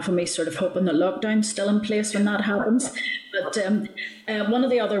 and half of me sort of hoping that lockdown's still in place when that happens. But one of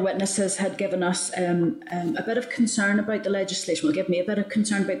the other witnesses had given us a bit of concern about the legislation. Well, gave me a bit of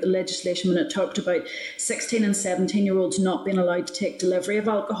concern about the legislation when it talked about 16 and 17-year-olds not being allowed to take delivery of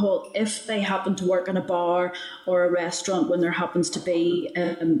alcohol if they happen to work in a bar or a restaurant when there happens to be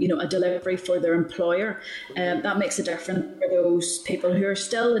a delivery for their employer. That makes a difference for those people who are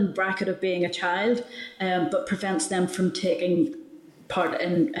still in bracket of being a child, but prevents them from taking part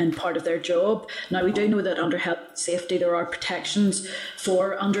in part of their job. Now, we do know that under health and safety there are protections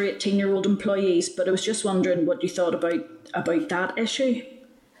for under 18-year-old employees, but I was just wondering what you thought about that issue.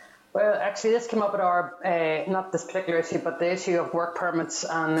 Well, actually, this came up at our, not this particular issue, but the issue of work permits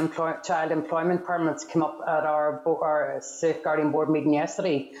and child employment permits came up at our Safeguarding Board meeting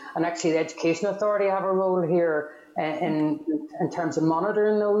yesterday. And actually, the Education Authority have a role here in terms of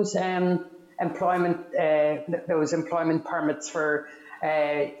monitoring those employment permits for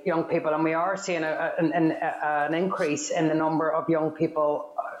young people, and we are seeing an increase in the number of young people.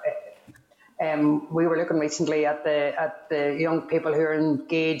 We were looking recently at the young people who are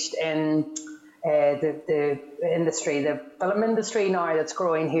engaged in the industry, the film industry now that's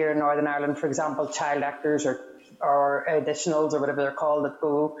growing here in Northern Ireland. For example, child actors or additionals or whatever they're called that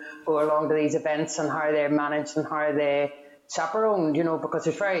go along to these events, and how they're managed and how they chaperoned, because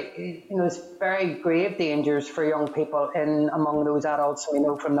there's very grave dangers for young people among those adults. We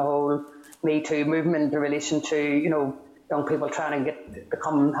know from the whole Me Too movement in relation to, young people trying to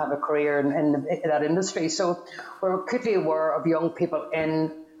have a career in that industry. So we're acutely aware of young people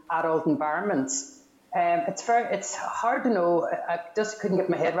in adult environments. It's hard to know. I just couldn't get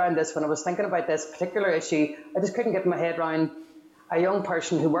my head around this when I was thinking about this particular issue. I just couldn't get my head around a young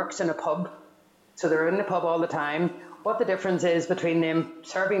person who works in a pub. So they're in the pub all the time. What the difference is between them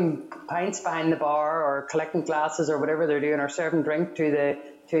serving pints behind the bar or collecting glasses or whatever they're doing, or serving drink to the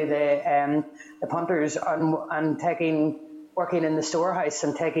punters, and working in the storehouse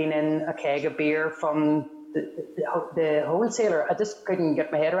and taking in a keg of beer from the wholesaler. I just couldn't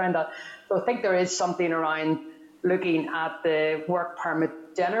get my head around that. So I think there is something around looking at the work permit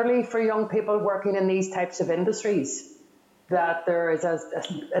generally for young people working in these types of industries, that there is a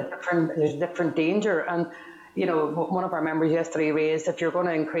different danger. And one of our members yesterday raised, if you're going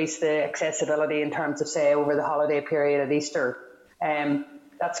to increase the accessibility in terms of, say, over the holiday period at Easter,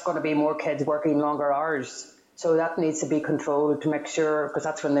 that's going to be more kids working longer hours. So that needs to be controlled to make sure, because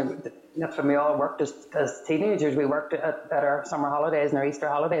that's when we all worked as teenagers. We worked at our summer holidays and our Easter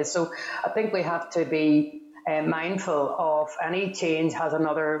holidays. So I think we have to be mindful of any change has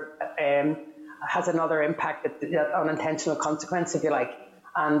another impact, unintentional consequence, if you like.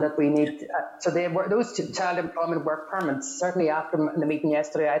 And that we need, those child employment work permits, certainly after the meeting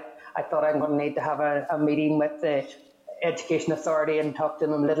yesterday, I thought I'm going to need to have a meeting with the Education Authority and talk to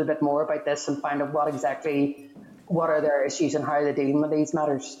them a little bit more about this and find out what are their issues and how they're dealing with these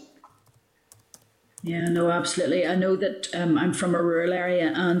matters. Yeah, no, absolutely. I know that I'm from a rural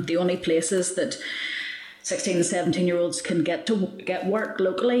area, and the only places that 16 and 17-year-olds can get work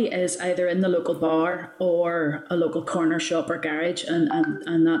locally is either in the local bar or a local corner shop or garage,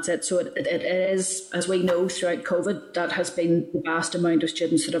 and that's it. So it is, as we know, throughout COVID, that has been the vast amount of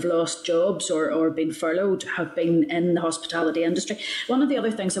students that have lost jobs or been furloughed have been in the hospitality industry. One of the other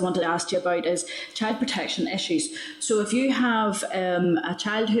things I wanted to ask you about is child protection issues. So if you have a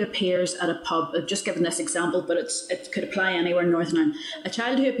child who appears at a pub, I've just given this example, but it could apply anywhere in Northern Ireland, a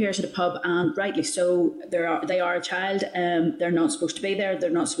child who appears at a pub, and rightly so, they are a child, they're not supposed to be there, they're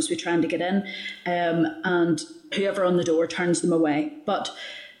not supposed to be trying to get in, and whoever on the door turns them away. But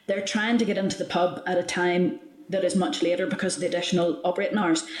they're trying to get into the pub at a time that is much later because of the additional operating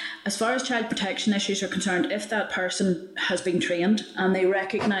hours. As far as child protection issues are concerned, if that person has been trained and they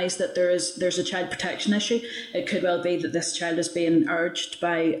recognise that there's a child protection issue, it could well be that this child is being urged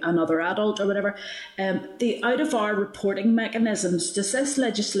by another adult or whatever. The out-of-hour reporting mechanisms, does this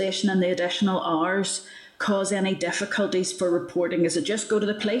legislation and the additional hours cause any difficulties for reporting? Is it just go to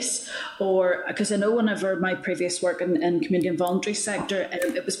the police? Or, because I know whenever my previous work in community and voluntary sector,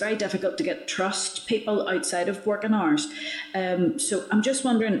 it was very difficult to get trust people outside of working hours. So I'm just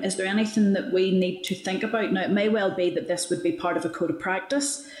wondering, is there anything that we need to think about? Now, it may well be that this would be part of a code of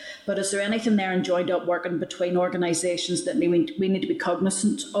practice, but is there anything there in joined up working between organisations that we need to be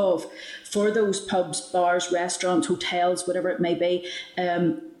cognizant of for those pubs, bars, restaurants, hotels, whatever it may be,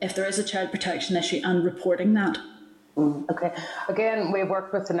 if there is a child protection issue, and reporting that? Okay. Again, we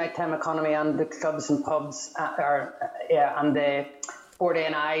worked with the nighttime economy and the clubs and pubs, and the Board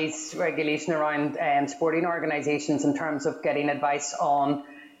NI's regulation around sporting organisations in terms of getting advice on.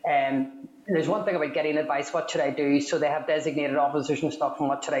 There's one thing about getting advice, what should I do? So they have designated officers and stuff, and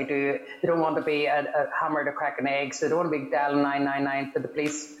what should I do? They don't want to be a hammer to cracking eggs. They don't want to be dialing 999 for the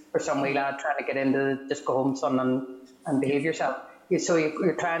police for some wee lad trying to get into just go home, son, and behave yourself. So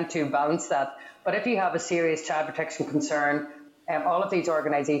you're trying to balance that. But if you have a serious child protection concern, all of these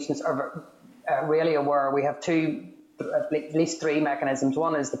organisations are really aware. We have at least three mechanisms.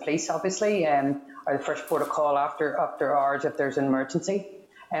 One is the police, obviously, or the first port of call after hours if there's an emergency.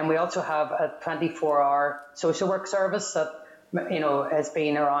 And we also have a 24-hour social work service that has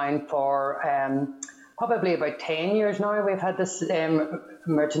been around for probably about 10 years now. We've had this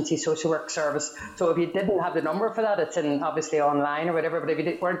emergency social work service. So if you didn't have the number for that, it's obviously online or whatever, but if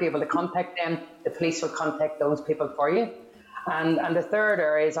you weren't able to contact them, the police will contact those people for you. And the third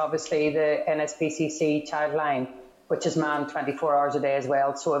area is obviously the NSPCC child line, which is manned 24 hours a day as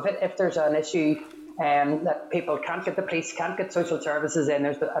well. So if there's an issue that people can't get, the police can't get social services in,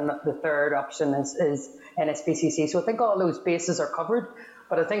 there's the third option is NSPCC. So I think all those bases are covered.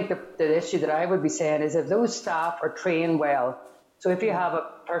 But I think the issue that I would be saying is if those staff are trained well, so if you have a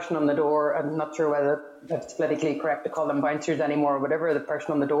person on the door, I'm not sure whether it's politically correct to call them bouncers anymore, or whatever the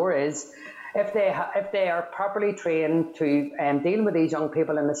person on the door is, if they are properly trained to deal with these young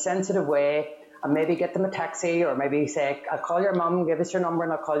people in a sensitive way, and maybe get them a taxi, or maybe say, I'll call your mum, give us your number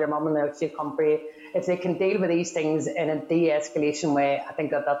and I'll call your mum and she'll come for you. If they can deal with these things in a de-escalation way, I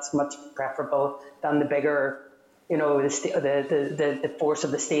think that's much preferable than the bigger, the force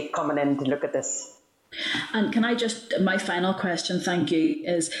of the state coming in to look at this. And can I just, my final question, thank you,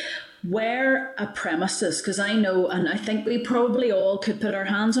 is where a premises, because I know, and I think we probably all could put our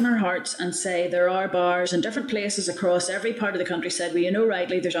hands on our hearts and say there are bars in different places across every part of the countryside where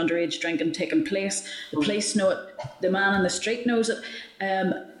rightly there's underage drinking taking place. The police know it, the man in the street knows it.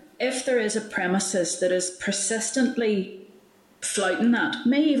 If there is a premises that is persistently flouting that,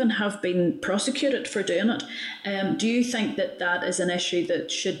 may even have been prosecuted for doing it, do you think that is an issue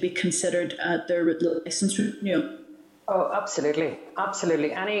that should be considered at their licence renewal? Oh, absolutely.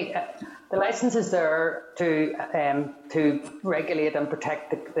 The licence is there to regulate and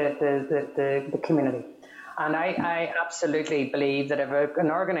protect the community. And I absolutely believe that if an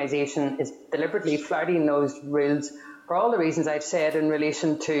organisation is deliberately flouting those rules for all the reasons I've said in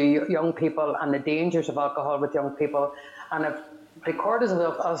relation to young people and the dangers of alcohol with young people. And if recorders of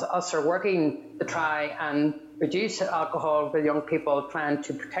us are working to try and reduce alcohol with young people, trying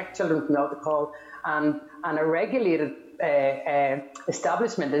to protect children from alcohol, and a regulated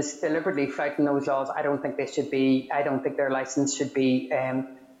establishment is deliberately flouting those laws, I don't think their licence should be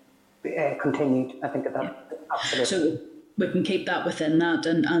continued. I think that's absolutely. So we can keep that within that,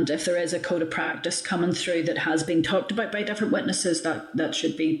 and if there is a code of practice coming through that has been talked about by different witnesses, that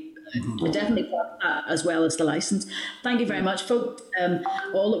should be definitely part of that, as well as the licence. Thank you very much, folks.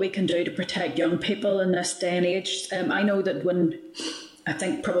 All that we can do to protect young people in this day and age. I know that I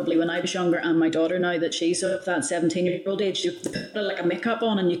think probably when I was younger, and my daughter now that she's of that 17-year-old age, you put like a makeup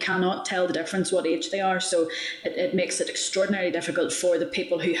on and you cannot tell the difference what age they are. So it makes it extraordinarily difficult for the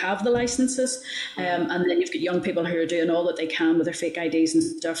people who have the licences. And then you've got young people who are doing all that they can with their fake IDs and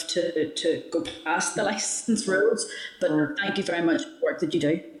stuff to go past the licence rules. But thank you very much for the work that you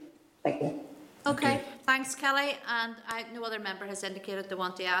do. Thank you. Okay, thanks, Kelly. And no other member has indicated they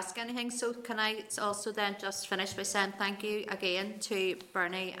want to ask anything. So can I also then just finish by saying thank you again to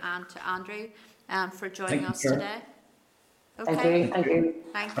Bernie and to Andrew for joining us today. Okay. Thank you.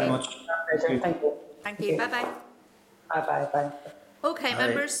 Thank very you. much. Thank you. Thank you. Bye-bye. Bye-bye. Okay,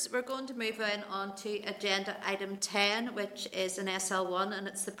 members, we're going to move on to agenda item 10, which is an SL1, and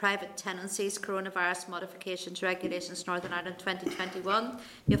it's the Private Tenancies Coronavirus Modifications Regulations Northern Ireland 2021.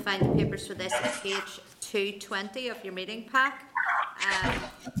 You'll find the papers for this at page 220 of your meeting pack.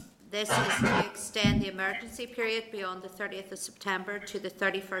 This is to extend the emergency period beyond the 30th of September to the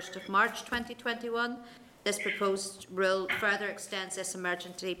 31st of March 2021. This proposed rule further extends this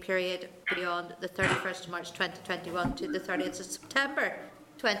emergency period beyond the 31st of March 2021 to the 30th of September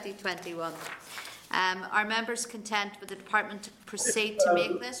 2021. Are members content with the Department to proceed to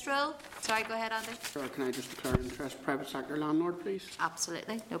make this rule? Sorry, go ahead, Andy. Sure, can I just declare interest private sector landlord, please?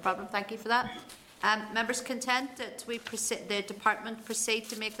 Absolutely, no problem. Thank you for that. Members content that the Department proceed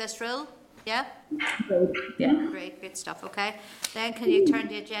to make this rule? Yeah? Yeah. Great stuff, okay. Then can you turn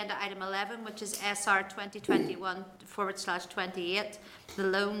to agenda item 11, which is SR 2021/28, the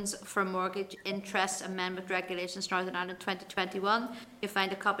Loans for Mortgage Interest Amendment Regulations Northern Ireland 2021. You'll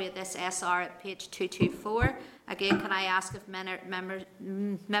find a copy of this SR at page 224. Again, can I ask if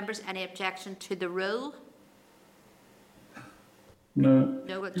members any objection to the rule?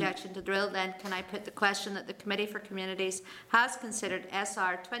 No objection to the rule. Then can I put the question that the Committee for Communities has considered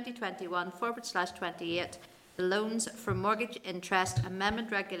SR 2021/28, the Loans for Mortgage Interest Amendment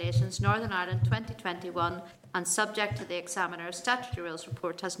Regulations Northern Ireland 2021, and subject to the Examiner of Statutory Rules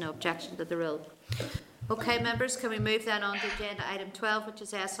report, has no objection to the rule. Okay, members, can we move then on to agenda item 12, which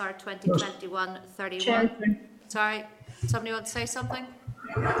is SR 2021/31? Sorry, somebody want to say something?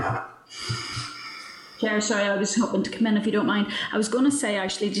 Chair, sorry, I was hoping to come in if you don't mind. I was going to say,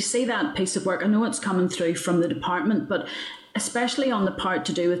 actually, do you see that piece of work? I know it's coming through from the department, but especially on the part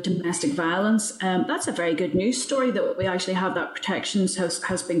to do with domestic violence, that's a very good news story that we actually have that protections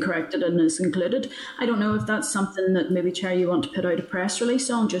has been corrected and is included. I don't know if that's something that maybe, Chair, you want to put out a press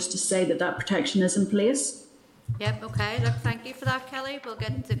release on, just to say that protection is in place. Yep, okay. Look, thank you for that, Kelly. We'll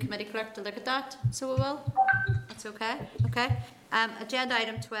get the committee clerk to look at that, so we will. That's okay. Okay. Agenda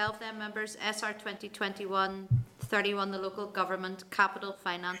item 12 then, members, SR 2021/31, the Local Government Capital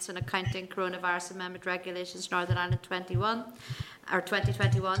Finance and Accounting Coronavirus Amendment Regulations Northern Ireland 2021.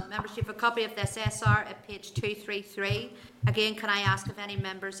 Members, you have a copy of this SR at page 233. Again, can I ask if any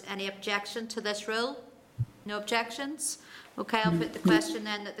members any objection to this rule? No objections? Okay, I'll put the question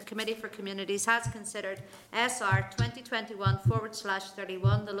then that the Committee for Communities has considered SR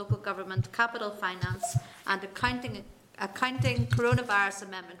 2021/31, the Local Government Capital Finance and Accounting Coronavirus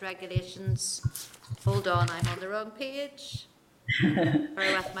Amendment Regulations. Hold on, I'm on the wrong page. Bear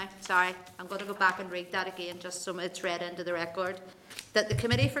with me. Sorry, I'm going to go back and read that again just so it's read into the record. That the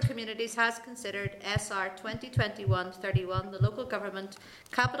Committee for Communities has considered SR 2021/31, the Local Government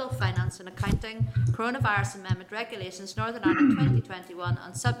Capital Finance and Accounting Coronavirus Amendment Regulations Northern Ireland 2021,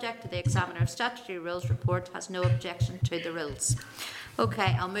 and subject to the Examiner of Statutory Rules report, has no objection to the rules.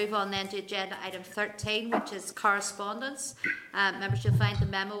 Okay, I'll move on then to agenda item 13, which is correspondence. Members, you'll find the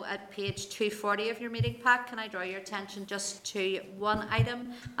memo at page 240 of your meeting pack. Can I draw your attention just to one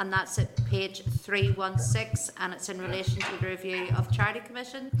item, and that's at page 316, and it's in relation to the review of Charity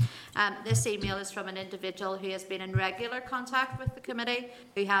Commission. This email is from an individual who has been in regular contact with the committee,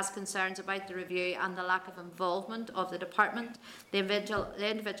 who has concerns about the review and the lack of involvement of the department. The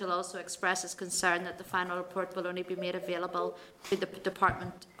individual also expresses concern that the final report will only be made available to the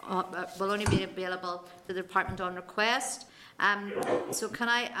department will only be available to the department on request. So can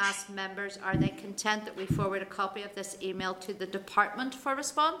I ask members, are they content that we forward a copy of this email to the department for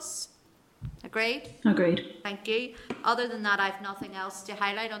response? Agreed? Agreed. Thank you. Other than that, I've nothing else to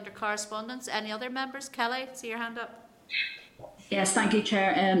highlight under correspondence. Any other members? Kelly, see your hand up. Yes, thank you,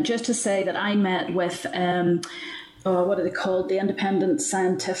 Chair. Just to say that I met with, what are they called? The Independent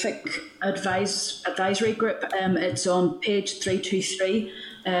Scientific Advisory Group. It's on page 323.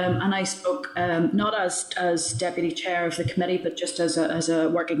 And I spoke not as Deputy Chair of the committee, but just as a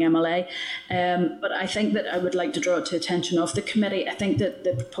working MLA. But I think that I would like to draw it to attention of the committee. I think that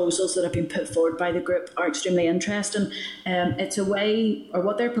the proposals that have been put forward by the group are extremely interesting. It's a way, or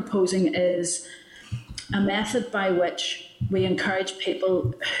what they're proposing is a method by which we encourage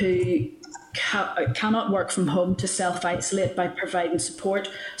people who cannot work from home to self-isolate by providing support.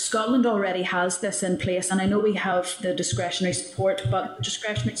 Scotland already has this in place, and I know we have the discretionary support, but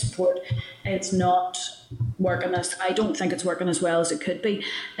discretionary support, it's not working I don't think it's working as well as it could be.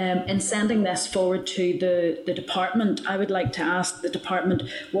 In sending this forward to the department, I would like to ask the department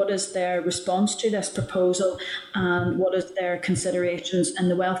what is their response to this proposal and what is their considerations in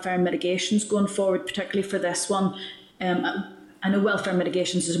the welfare mitigations going forward, particularly for this one. I know welfare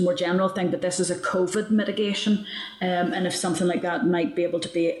mitigations is a more general thing, but this is a COVID mitigation, and if something like that might be able to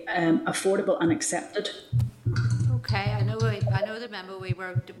be affordable and accepted. Okay, I know the member we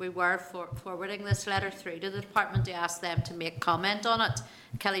were forwarding this letter through to the department to ask them to make comment on it.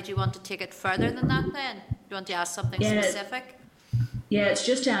 Kelly, do you want to take it further than that then? Do you want to ask something specific? Yeah, it's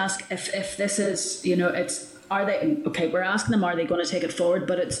just to ask if this is, we're asking them, are they going to take it forward,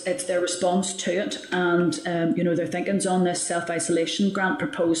 but it's their response to it, and their thinkings on this self-isolation grant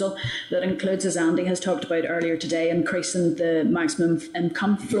proposal that includes, as Andy has talked about earlier today, increasing the maximum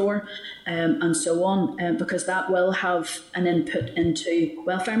income floor and so on, because that will have an input into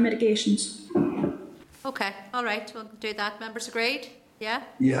welfare mitigations. Okay, all right, we'll do that. Members agreed? Yeah?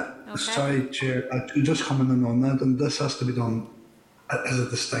 Yeah, okay. Sorry, Chair, just coming in on that, and this has to be done as a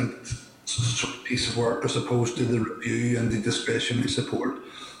distinct piece of work as opposed to the review and the discretionary support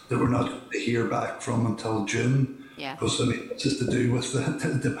that we're not going to hear back from until June. Yeah. Because it's just to do with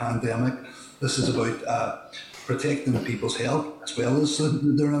the pandemic. This is about protecting people's health as well as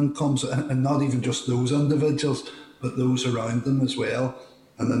their incomes, and not even just those individuals, but those around them as well.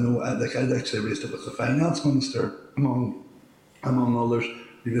 And I know I'd actually raised it with the Finance Minister, among others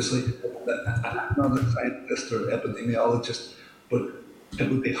previously. I'm not a scientist or epidemiologist, but it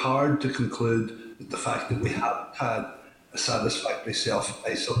would be hard to conclude that the fact that we haven't had a satisfactory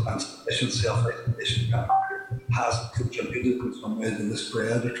sufficient self-isolation hasn't contributed in some way to the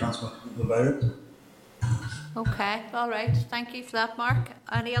spread or transmission of the virus. Okay, all right. Thank you for that, Mark.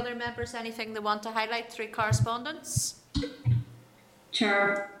 Any other members, anything they want to highlight through correspondence?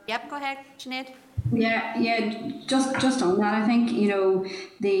 Chair. Yep, go ahead, Sinead. Yeah. Just on that, I think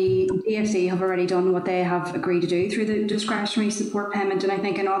the DFC have already done what they have agreed to do through the discretionary support payment, and I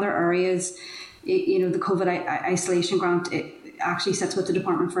think in other areas, the COVID isolation grant, it actually sits with the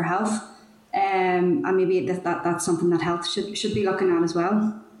Department for Health, and maybe that's something that Health should be looking at as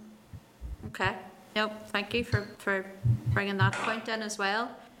well. Okay. No, thank you for bringing that point in as well.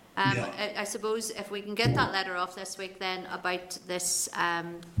 I suppose if we can get that letter off this week then about this,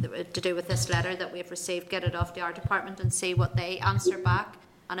 to do with this letter that we've received, get it off to our department and see what they answer back.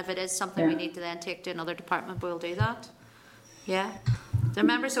 And if it is something we need to then take to another department, we'll do that. Yeah? Are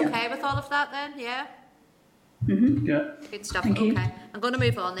members okay with all of that then? Yeah? Mm-hmm. Yeah. Good stuff. Thank you. Okay. I'm going to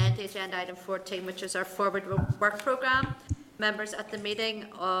move on then to agenda item 14, which is our forward work programme. Members, at the meeting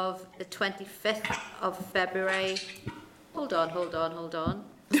of the 25th of February... Hold on.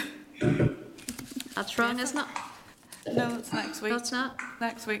 That's wrong, isn't it? No, it's next week. No, it's not.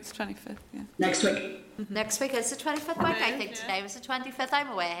 Next week's 25th, yeah. Next week. Next week is the 25th, Mike. I think today was the 25th.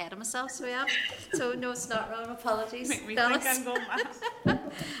 I'm way ahead of myself, so yeah. So no, it's not wrong. Apologies. Make me think I'm going mad.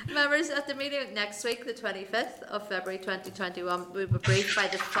 Members, at the meeting next week, the 25th of February 2021, we were briefed by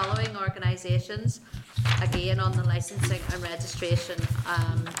the following organisations, again on the licensing and registration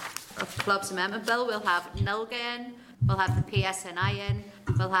of Clubs Amendment Bill. We'll have NILGA in, we'll have the PSNI in,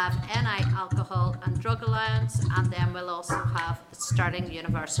 we'll have NI Alcohol and Drug Alliance, and then we'll also have Stirling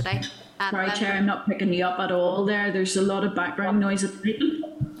University. Sorry, Chair, I'm not picking you up at all there. There's a lot of background noise at the meeting.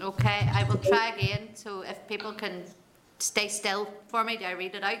 Okay, I will try again, so if people can stay still for me, I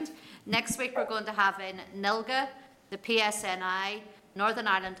read it out. Next week we're going to have in NILGA, the PSNI, Northern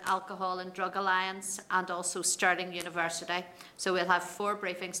Ireland Alcohol and Drug Alliance, and also Stirling University. So we'll have 4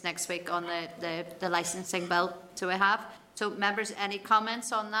 briefings next week on the licensing bill. So we have. So members, any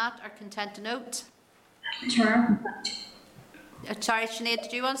comments on that or content to note? Chair. Sorry, Sinead,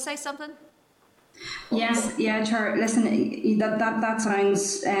 did you want to say something? Yes, yeah, sure. Listen, that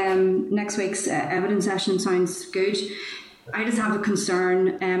sounds, next week's evidence session sounds good. I just have a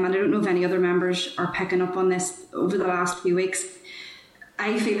concern, and I don't know if any other members are picking up on this over the last few weeks.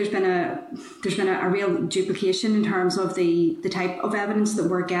 I feel there's been a real duplication in terms of the type of evidence that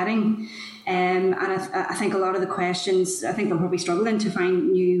we're getting. And I think a lot of the questions, I think we're probably struggling to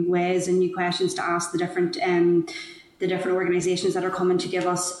find new ways and new questions to ask the different organisations that are coming to give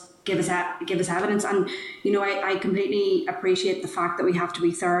us evidence. And I completely appreciate the fact that we have to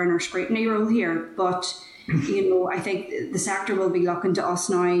be thorough in our scrutiny role here, but I think the sector will be looking to us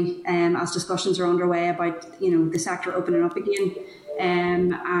now as discussions are underway about the sector opening up again.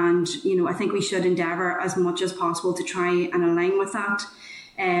 And I think we should endeavour as much as possible to try and align with that,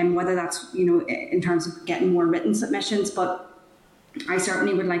 whether that's in terms of getting more written submissions, but I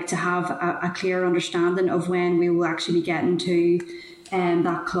certainly would like to have a clear understanding of when we will actually be getting to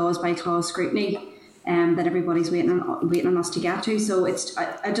that clause by clause scrutiny that everybody's waiting on us to get to. So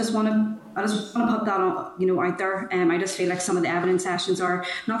I just want to put that on, out there. I just feel like some of the evidence sessions are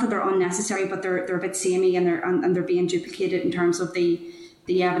not that they're unnecessary, but they're a bit samey and they're being duplicated in terms of the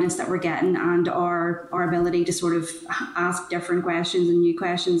evidence that we're getting and our ability to sort of ask different questions and new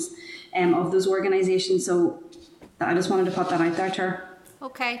questions of those organisations. So I just wanted to put that out there, Chair.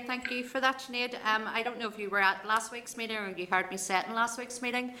 Okay, thank you for that, Sinead. I don't know if you were at last week's meeting or you heard me say it in last week's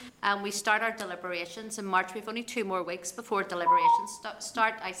meeting. We start our deliberations in March. We've only 2 more weeks before deliberations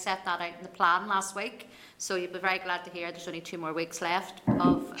start. I set that out in the plan last week, so you'll be very glad to hear there's only 2 more weeks left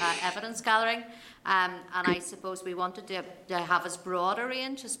of evidence gathering. And I suppose we wanted to have as broad a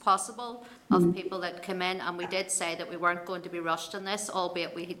range as possible of people that come in, and we did say that we weren't going to be rushed in this,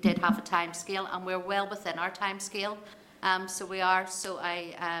 albeit we did have a time scale, and we're well within our time scale. So we are. So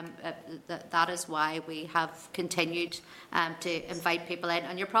that is why we have continued to invite people in.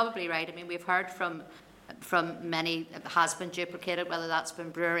 And you're probably right. I mean, we've heard from many, it has been duplicated, whether that's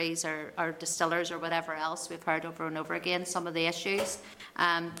been breweries or distillers or whatever else. We've heard over and over again some of the issues.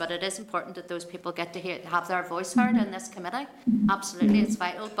 But it is important that those people get to have their voice heard in this committee. Absolutely, it's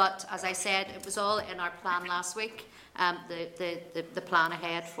vital. But as I said, it was all in our plan last week, the plan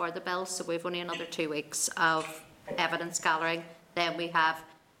ahead for the bill. So we've only another 2 weeks of evidence gathering. Then we have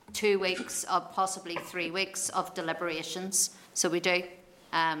 2 weeks of possibly 3 weeks of deliberations. So we do.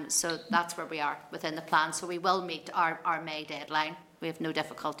 So that's where we are within the plan. So we will meet our May deadline. We have no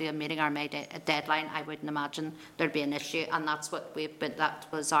difficulty in meeting our May deadline. I wouldn't imagine there'd be an issue, and that's what that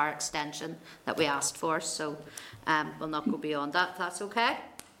was our extension that we asked for. So we'll not go beyond that. That's okay.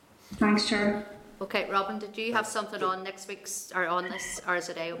 Thanks, Chair. Okay, Robin, did you have something on next week's or on this, or is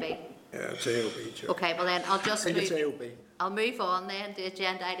it AOB? Yeah, it's AOB, Chair. Okay, well then I'll just I'll move on then to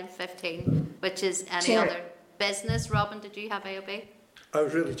agenda item 15, which is any other business. Robin, did you have AOB? I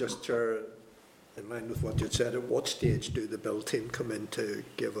was really just, Chair, in line with what you'd said. At what stage do the bill team come in to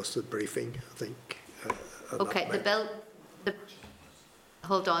give us the briefing? I think. Okay,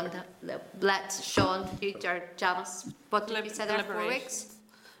 hold on. Let's Sean, you or Janice. What did we say there? 4 weeks.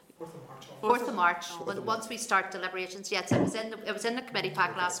 4th of March. Once we start deliberations, yes, it was in the committee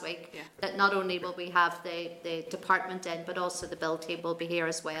pack last week. Yeah. That not only will we have the department in, but also the bill team will be here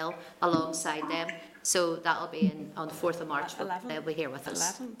as well alongside them. So that'll be on the 4th of March. They'll be here with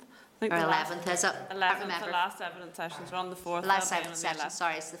us. 11th. Or 11th, is it? 11th, the last evidence sessions are on the 4th. The last evidence session,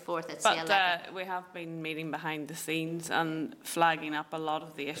 sorry, it's the 4th, it's the 11th. We have been meeting behind the scenes and flagging up a lot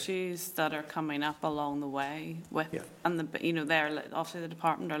of the issues that are coming up along the way and they're obviously the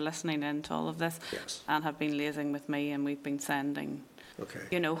department are listening into all of this and have been liaising with me, and we've been sending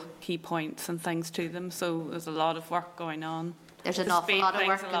key points and things to them. So there's a lot of work going on. There's an awful lot of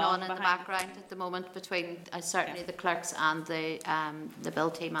work going on in the background at the moment between certainly the clerks and the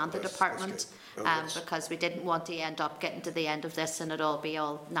bill team and the department, because we didn't want to end up getting to the end of this and it all be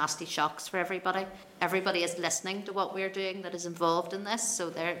all nasty shocks for everybody. Everybody is listening to what we're doing that is involved in this,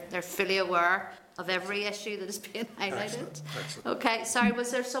 so they're fully aware of every issue that is being highlighted. Excellent. Okay, sorry, was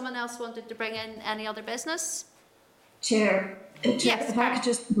there someone else wanted to bring in any other business? Chair, if I could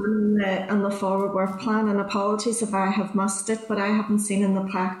just on the forward work plan, and apologies if I have missed it, but I haven't seen in the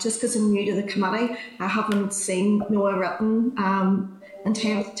pack, just because I'm new to the committee, I haven't seen a written in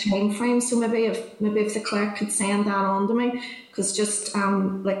terms of time frame. So maybe if the clerk could send that on to me, because just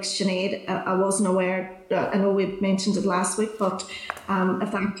like Sinead, I wasn't aware. I know we mentioned it last week, but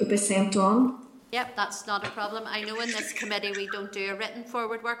if that could be sent on. Yep, that's not a problem. I know in this committee we don't do a written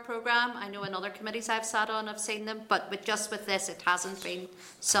forward work programme. I know in other committees I've sat on, I've seen them, but with this, it hasn't been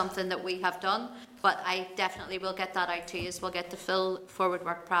something that we have done. But I definitely will get that out to you. We'll get the full forward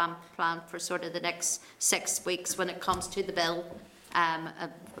work plan for sort of the next 6 weeks when it comes to the bill.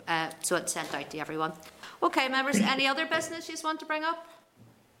 So it's sent out to everyone. Okay, members, any other business you want to bring up?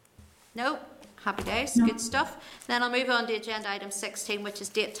 No? Happy days, no. Good stuff. Then I'll move on to agenda item 16, which is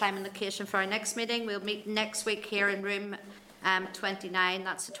date, time and location for our next meeting. We'll meet next week here in room 29,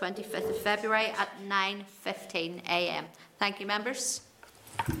 that's the 25th of February at 9:15 a.m. Thank you, members.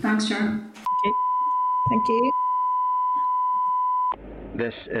 Thanks, Chair. Thank you.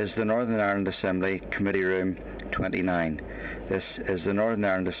 This is the Northern Ireland Assembly Committee Room 29. This is the Northern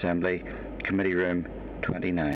Ireland Assembly Committee Room 29.